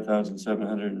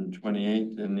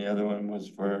 5,728 and the other one was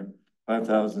for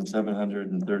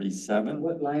 5,737.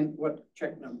 What line, what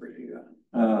check number do you got?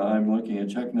 I'm looking at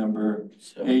check number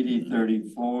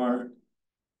 8034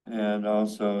 and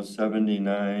also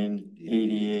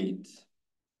 7988.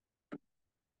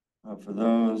 For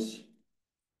those.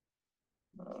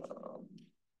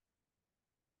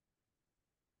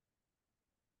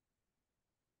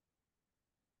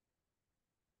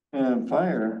 And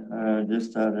fire,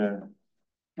 just out of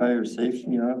fire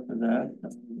safety off of that,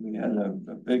 we had a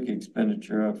big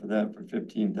expenditure off of that for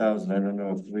 15,000. I don't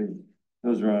know if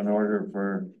those are on order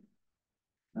for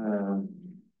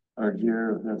our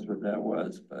gear, if that's what that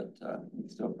was, but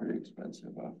it's still pretty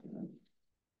expensive off of that.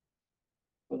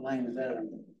 What line is that on?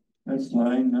 That's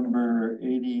line number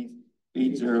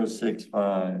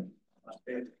 8065.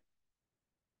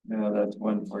 No, that's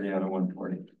 140 out of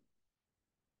 140.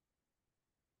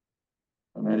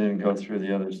 And I didn't go through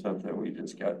the other stuff that we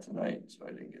just got tonight, so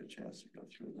I didn't get a chance to go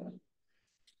through that.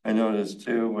 I noticed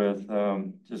too with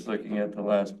just looking at the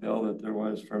last bill that there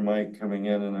was for Mike coming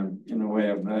in, and I'm in a way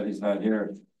I'm glad he's not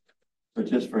here. But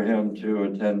just for him to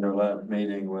attend their last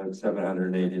meeting was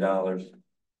 $780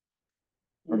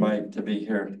 for Mike to be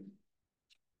here.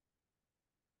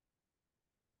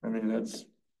 I mean, that's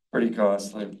pretty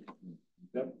costly.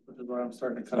 Yep, which is why I'm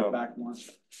starting to cut it back more.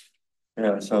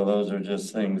 Yeah, so those are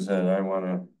just things that I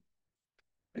wanna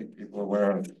make people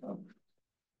aware of.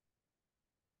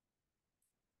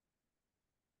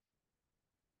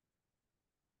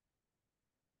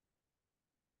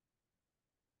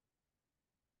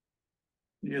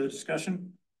 Any other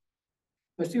discussion?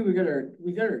 I see we got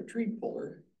our tree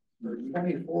puller for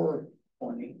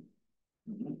 2420.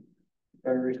 If I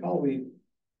recall, did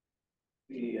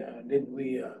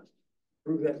we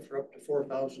approve that for up to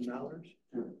 $4,000?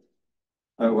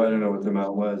 Oh, I don't know what the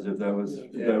amount was, if that was,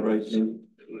 is that right, Gene?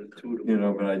 It was 2 to You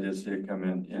know, but I just see it come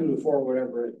in, yeah. 2 to 4,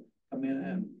 whatever it come in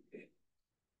and.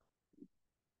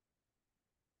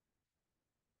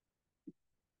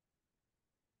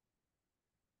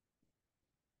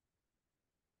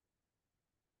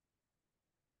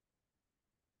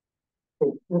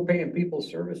 So we're paying people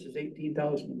services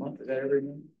 18,000 a month, is that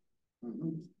everything?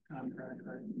 Contract,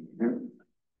 right?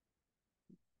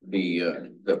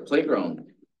 The playground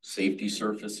safety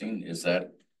surfacing, is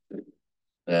that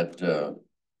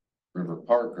River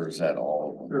Park or is that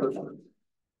all? River Park.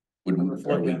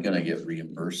 Are we gonna get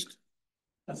reimbursed?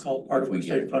 That's all part of If we the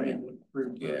state get funding.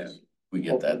 Yeah, we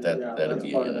get that, Yeah, that'd that's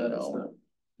be, part of that, no.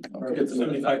 Or Okay. get some-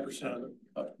 75% of it.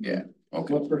 Yeah,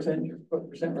 okay, What percent,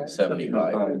 right?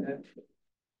 75.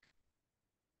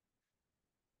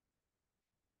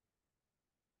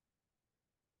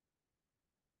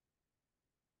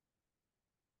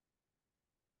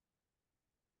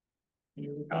 Any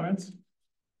other comments?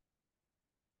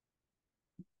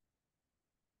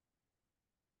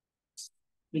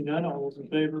 Seeing none, all those in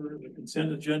favor of the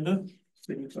consent agenda,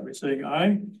 signify by saying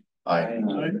aye. Aye,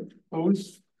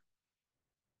 opposed?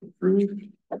 Approved.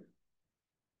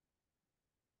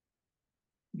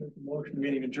 Make the motion,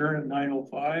 meeting adjourned at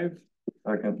 9:05.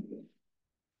 Second.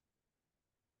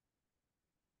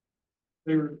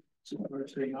 Favor, signify by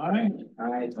saying aye.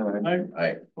 Aye.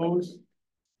 Aye. Opposed?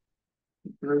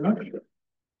 Thank you very much.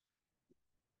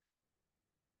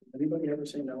 Anybody ever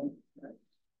say no?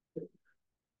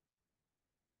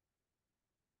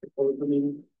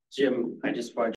 Jim, I just want